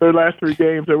thought with their last 3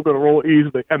 games they were going to roll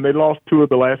easily, and they lost 2 of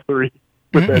the last 3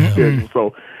 with that schedule.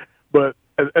 So, but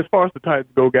as far as the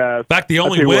Titans go, guys. In fact, the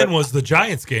only win was the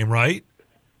Giants game, right?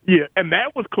 Yeah, and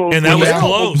that was close. And that was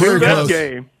close. Very close.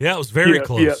 Game. Yeah, it was very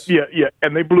close. Yeah.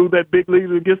 And they blew that big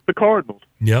lead against the Cardinals.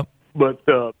 Yep. But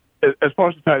as far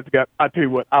as the Titans got, I tell you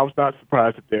what, I was not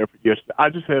surprised at their effort yesterday. I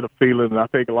just had a feeling, and I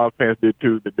think a lot of fans did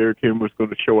too, that Derrick Henry was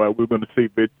going to show out. We were going to see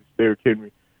vintage Derrick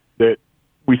Henry that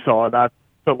we saw, and I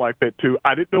felt like that too.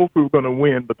 I didn't know if we were going to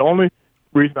win, but the only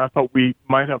reason I thought we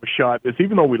might have a shot is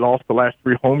even though we lost the last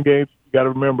 3 home games, you got to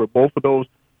remember both of those.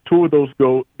 2 of those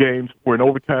games were in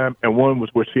overtime, and one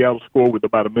was where Seattle scored with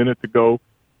about a minute to go.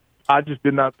 I just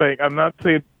did not think – I'm not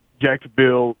saying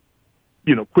Jacksonville,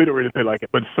 quit or anything like it,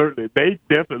 but certainly they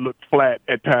definitely looked flat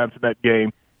at times in that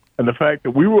game. And the fact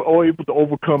that we were all able to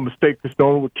overcome mistakes that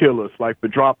normally would kill us, like the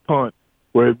drop punt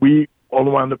where we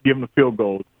only wound up giving a field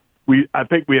goal. I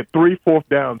think we had 3 fourth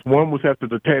downs. One was after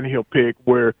the Tannehill pick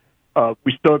where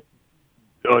we stuck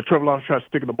Trevor Lawrence tried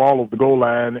sticking the ball over the goal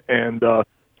line, and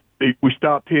we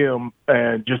stopped him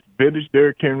and just vintage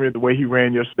Derrick Henry the way he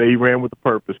ran yesterday. He ran with a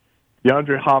purpose.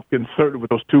 DeAndre Hopkins, certainly with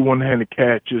those 2 one-handed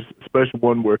catches, especially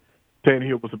one where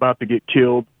Tannehill was about to get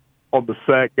killed on the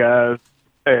sack, guys.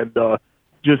 And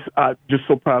just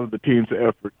so proud of the team's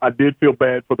effort. I did feel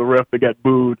bad for the ref that got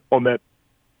booed on that,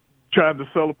 trying to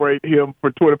celebrate him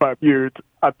for 25 years.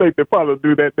 I think they probably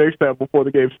do that next time before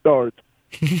the game starts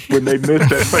when they missed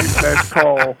that face mask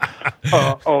call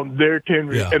on Derrick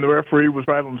Henry, and the referee was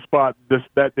right on the spot.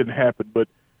 That didn't happen, but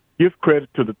give credit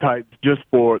to the Titans just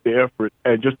for the effort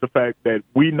and just the fact that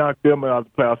we knocked them out of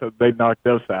the playoffs and they knocked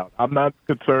us out. I'm not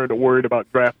concerned or worried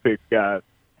about draft picks, guys.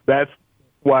 That's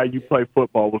why you play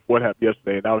football with what happened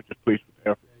yesterday, and I was just pleased with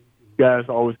the effort. Guys,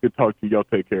 always good to talk to you. Y'all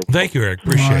take care. Thank you, Eric.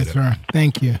 Appreciate it. Sir.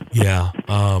 Thank you. Yeah.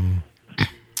 I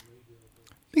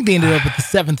think they ended up with the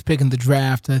 7th pick in the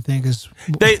draft. I think is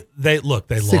they 6th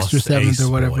lost or 7th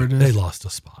or whatever it is. They lost a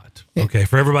spot. Okay,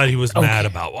 for everybody who was mad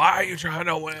about why are you trying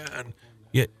to win?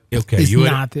 Yeah, okay. You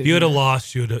had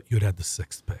lost. You would had the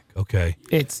 6th pick. Okay,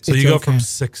 so you go from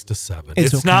 6 to 7.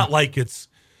 It's not like it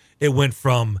went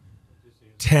from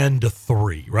 10 to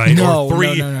 3, right? No, or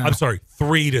 3. No. I'm sorry,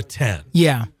 3 to 10.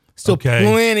 Yeah. So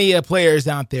plenty of players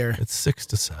out there. It's 6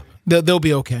 to 7. They'll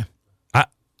be okay.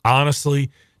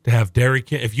 Honestly, to have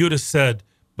Derrick, if you would have said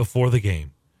before the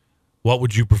game, what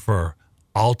would you prefer?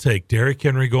 I'll take Derrick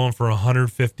Henry going for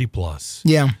 150 plus.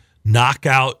 Yeah. Knock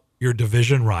out your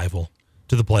division rival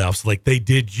to the playoffs like they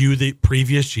did you the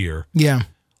previous year. Yeah.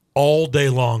 All day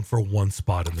long for one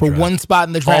spot in the draft. For one spot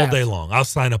in the draft. All day long. I'll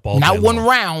sign up all day long. Not one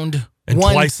round. And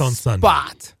one twice on Sunday.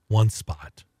 Spot. One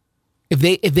spot. If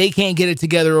they can't get it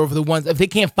together over the ones, if they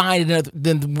can't find it,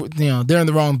 then they're in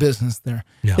the wrong business there.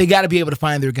 Yeah. They got to be able to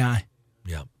find their guy.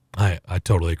 Yeah, I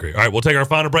totally agree. All right, we'll take our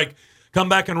final break. Come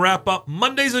back and wrap up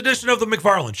Monday's edition of the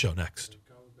McFarland Show next.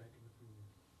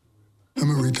 I'm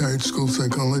a retired school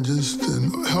psychologist,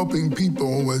 and helping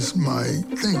people was my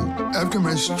thing. After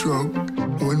my stroke,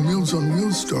 when Meals on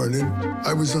Wheels started,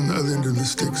 I was on the other end of the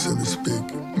stick, so to speak.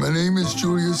 My name is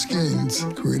Julius Gaines,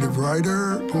 creative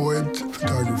writer, poet,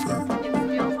 photographer.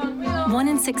 1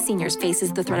 in 6 seniors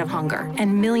faces the threat of hunger,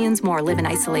 and millions more live in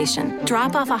isolation.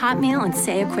 Drop off a hot meal and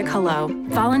say a quick hello.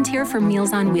 Volunteer for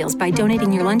Meals on Wheels by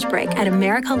donating your lunch break at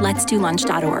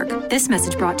americaletsdolunch.org. This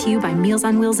message brought to you by Meals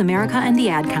on Wheels America and the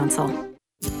Ad Council.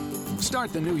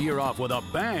 Start the new year off with a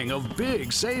bang of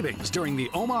big savings during the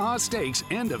Omaha Steaks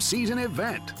end-of-season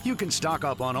event. You can stock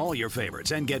up on all your favorites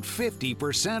and get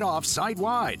 50% off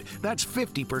site-wide. That's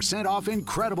 50% off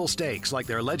incredible steaks like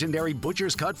their legendary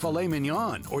Butcher's Cut Filet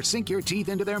Mignon, or sink your teeth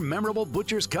into their memorable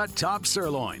Butcher's Cut Top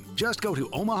Sirloin. Just go to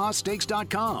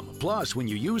omahasteaks.com. Plus, when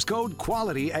you use code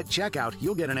QUALITY at checkout,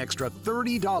 you'll get an extra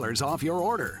 $30 off your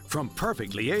order. From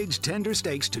perfectly aged tender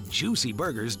steaks to juicy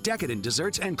burgers, decadent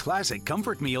desserts, and classic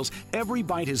comfort meals, every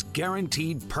bite is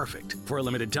guaranteed perfect. For a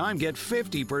limited time, get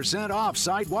 50% off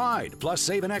site-wide. Plus,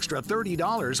 save an extra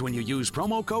 $30 when you use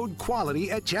promo code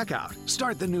QUALITY at checkout.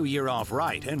 Start the new year off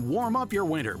right and warm up your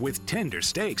winter with tender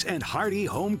steaks and hearty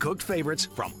home-cooked favorites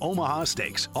from Omaha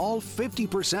Steaks. All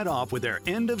 50% off with their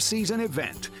end-of-season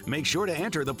event. Make sure to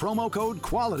enter the promo code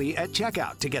QUALITY at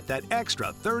checkout to get that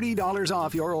extra $30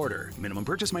 off your order. Minimum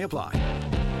purchase may apply.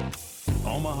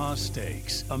 Omaha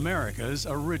Steaks, America's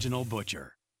original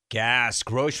butcher. Gas,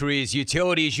 groceries,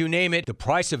 utilities, you name it, the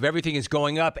price of everything is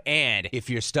going up, and if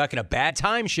you're stuck in a bad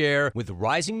timeshare with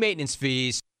rising maintenance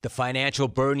fees, the financial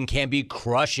burden can be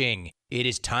crushing. It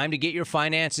is time to get your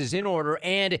finances in order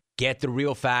and get the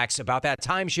real facts about that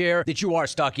timeshare that you are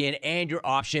stuck in and your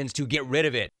options to get rid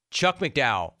of it. Chuck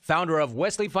McDowell, founder of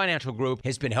Wesley Financial Group,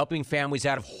 has been helping families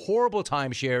out of horrible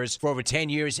timeshares for over 10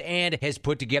 years and has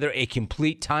put together a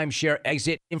complete timeshare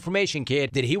exit information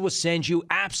kit that he will send you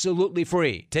absolutely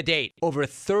free. To date, over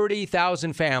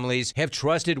 30,000 families have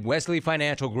trusted Wesley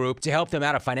Financial Group to help them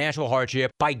out of financial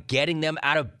hardship by getting them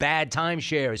out of bad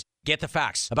timeshares. Get the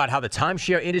facts about how the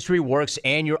timeshare industry works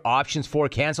and your options for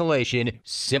cancellation.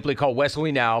 Simply call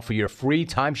Wesley now for your free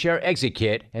timeshare exit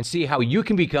kit and see how you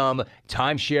can become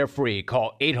timeshare free.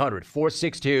 Call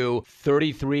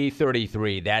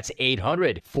 800-462-3333. That's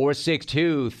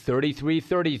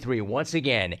 800-462-3333. Once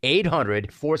again,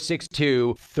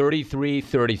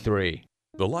 800-462-3333.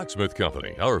 The Locksmith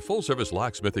Company, our full-service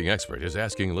locksmithing expert, is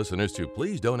asking listeners to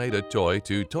please donate a toy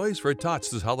to Toys for Tots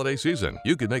this holiday season.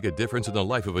 You could make a difference in the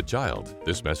life of a child.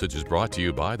 This message is brought to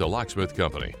you by the Locksmith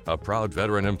Company, a proud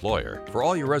veteran employer. For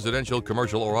all your residential,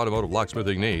 commercial, or automotive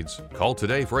locksmithing needs, call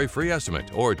today for a free estimate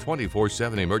or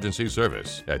 24/7 emergency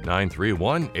service at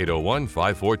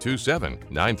 931-801-5427,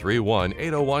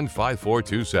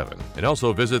 931-801-5427. And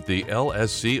also visit the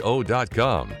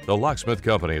lsco.com. The Locksmith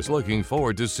Company is looking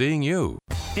forward to seeing you.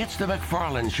 It's the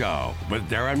McFarland Show with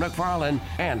Darren McFarland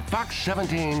and Fox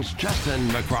 17's Justin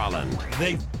McFarland.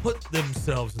 They put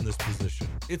themselves in this position.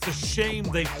 It's a shame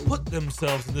they put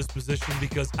themselves in this position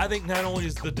because I think not only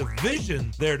is the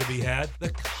division there to be had, the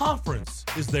conference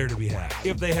is there to be had.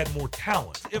 If they had more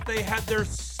talent, if they had their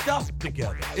stuff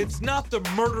together. It's not the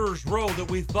murderer's row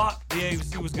that we thought the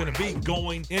AFC was going to be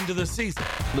going into the season.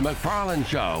 The McFarland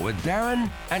Show with Darren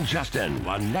and Justin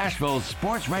on Nashville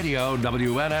Sports Radio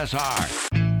WNSR.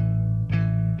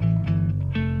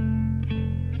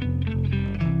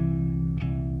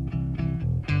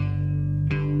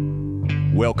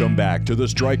 Welcome back to the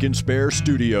Strike and Spare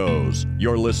Studios.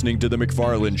 You're listening to The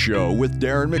McFarland Show with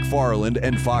Darren McFarland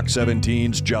and Fox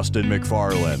 17's Justin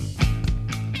McFarland.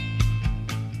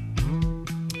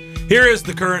 Here is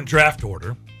the current draft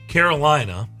order.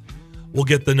 Carolina will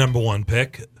get the number 1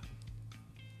 pick,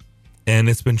 and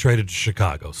it's been traded to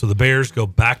Chicago. So the Bears go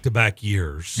back-to-back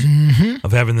years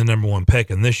of having the number 1 pick,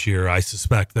 and this year I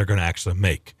suspect they're going to actually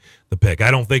make the pick.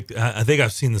 I think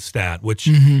I've seen the stat, which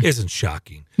isn't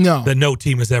shocking. No. That no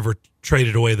team has ever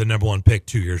traded away the number 1 pick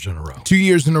 2 years in a row. 2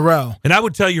 years in a row. And I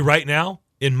would tell you right now,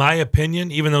 in my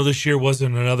opinion, even though this year was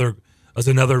another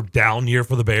down year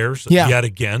for the Bears yet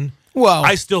again, well,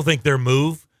 I still think their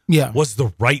move was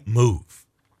the right move.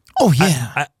 Oh,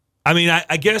 yeah.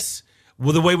 I guess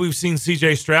with the way we've seen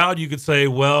C.J. Stroud, you could say,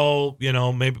 well,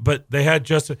 maybe, but they had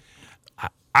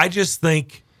I just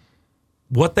think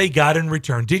what they got in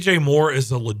return, DJ Moore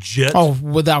is a legit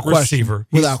without receiver. Question.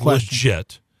 Without question.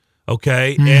 Legit.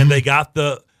 Okay. And they got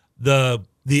the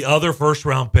other first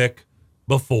round pick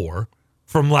before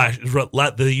from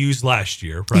they used last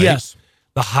year, right? Yes.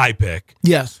 The high pick.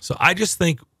 Yes. So I just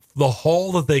think the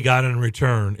haul that they got in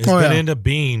return is going to end up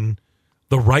being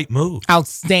the right move.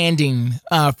 Outstanding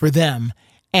for them.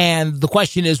 And the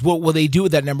question is, what will they do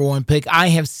with that number 1 pick? I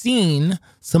have seen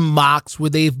some mocks where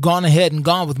they've gone ahead and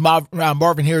gone with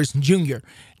Marvin Harrison Jr.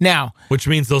 Now, which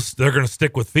means they're going to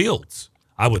stick with Fields,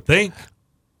 I would think.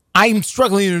 I'm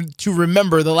struggling to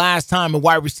remember the last time a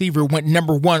wide receiver went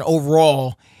number 1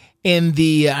 overall in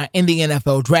the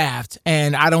NFL draft,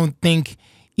 and I don't think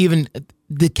even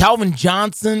did Calvin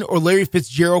Johnson or Larry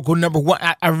Fitzgerald go number 1.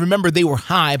 I remember they were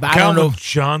high, but Calvin I don't know.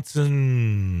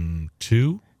 Johnson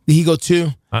 2. Did he go 2?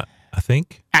 I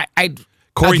think.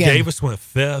 Corey Davis went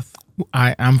 5th.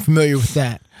 I'm familiar with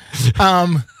that.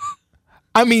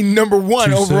 Number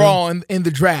 1 overall in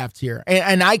the draft here,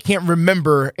 and I can't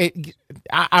remember it.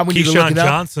 I would need to look it up. Keyshawn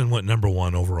Johnson went number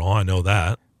 1 overall. I know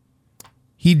that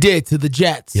he did to the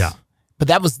Jets. Yeah, but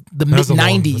that was the mid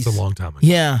 '90s. That's a long time ago.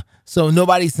 Yeah, so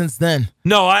nobody since then.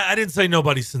 No, I didn't say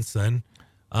nobody since then.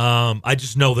 I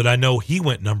just know that I know he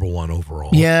went number 1 overall.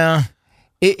 Yeah.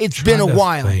 It's been a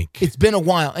while. Think. It's been a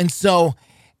while. And so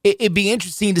it'd be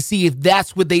interesting to see if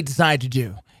that's what they decide to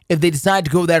do. If they decide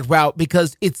to go that route,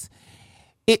 because it's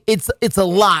a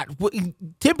lot.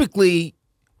 Typically,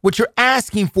 what you're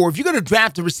asking for, if you're going to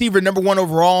draft a receiver number 1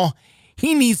 overall,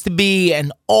 he needs to be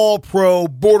an all-pro,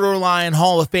 borderline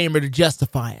Hall of Famer to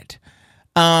justify it.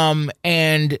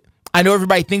 And I know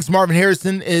everybody thinks Marvin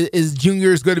Harrison is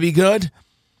Jr. is going to be good.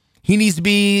 He needs to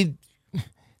be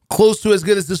close to as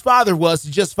good as his father was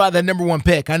to justify that number 1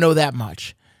 pick. I know that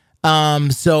much.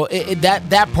 So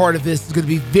that part of this is going to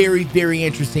be very, very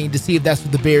interesting to see if that's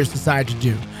what the Bears decide to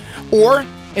do. Or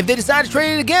if they decide to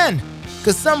trade it again,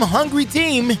 because some hungry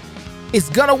team is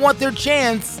going to want their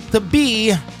chance to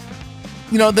be,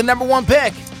 the number 1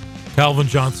 pick. Calvin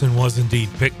Johnson was indeed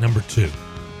pick number 2.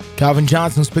 Calvin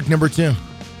Johnson was pick number 2. All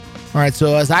right,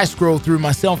 so as I scroll through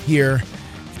myself here,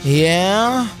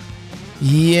 yeah,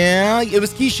 it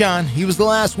was Keyshawn. He was the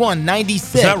last one,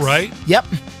 96. Is that right? Yep.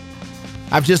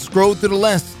 I've just scrolled through the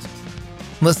list.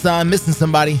 Unless I'm missing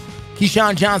somebody.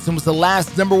 Keyshawn Johnson was the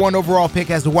last number 1 overall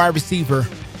pick as a wide receiver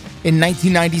in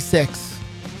 1996.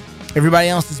 Everybody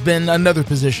else has been another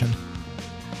position.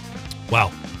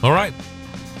 Wow. All right.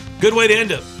 Good way to end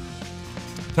it.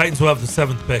 Titans will have the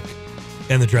 7th pick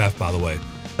in the draft, by the way.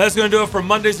 That's going to do it for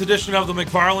Monday's edition of the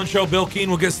McFarland Show. Bill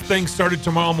Keane will get things started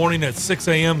tomorrow morning at 6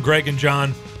 a.m. Greg and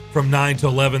John from 9 to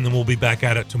 11. Then we'll be back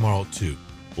at it tomorrow at 2.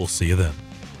 We'll see you then.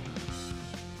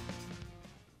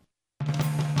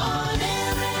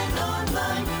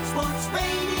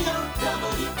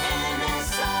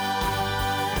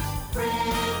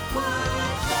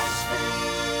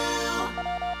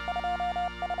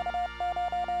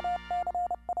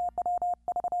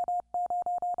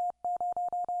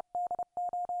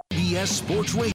 Sports Radio.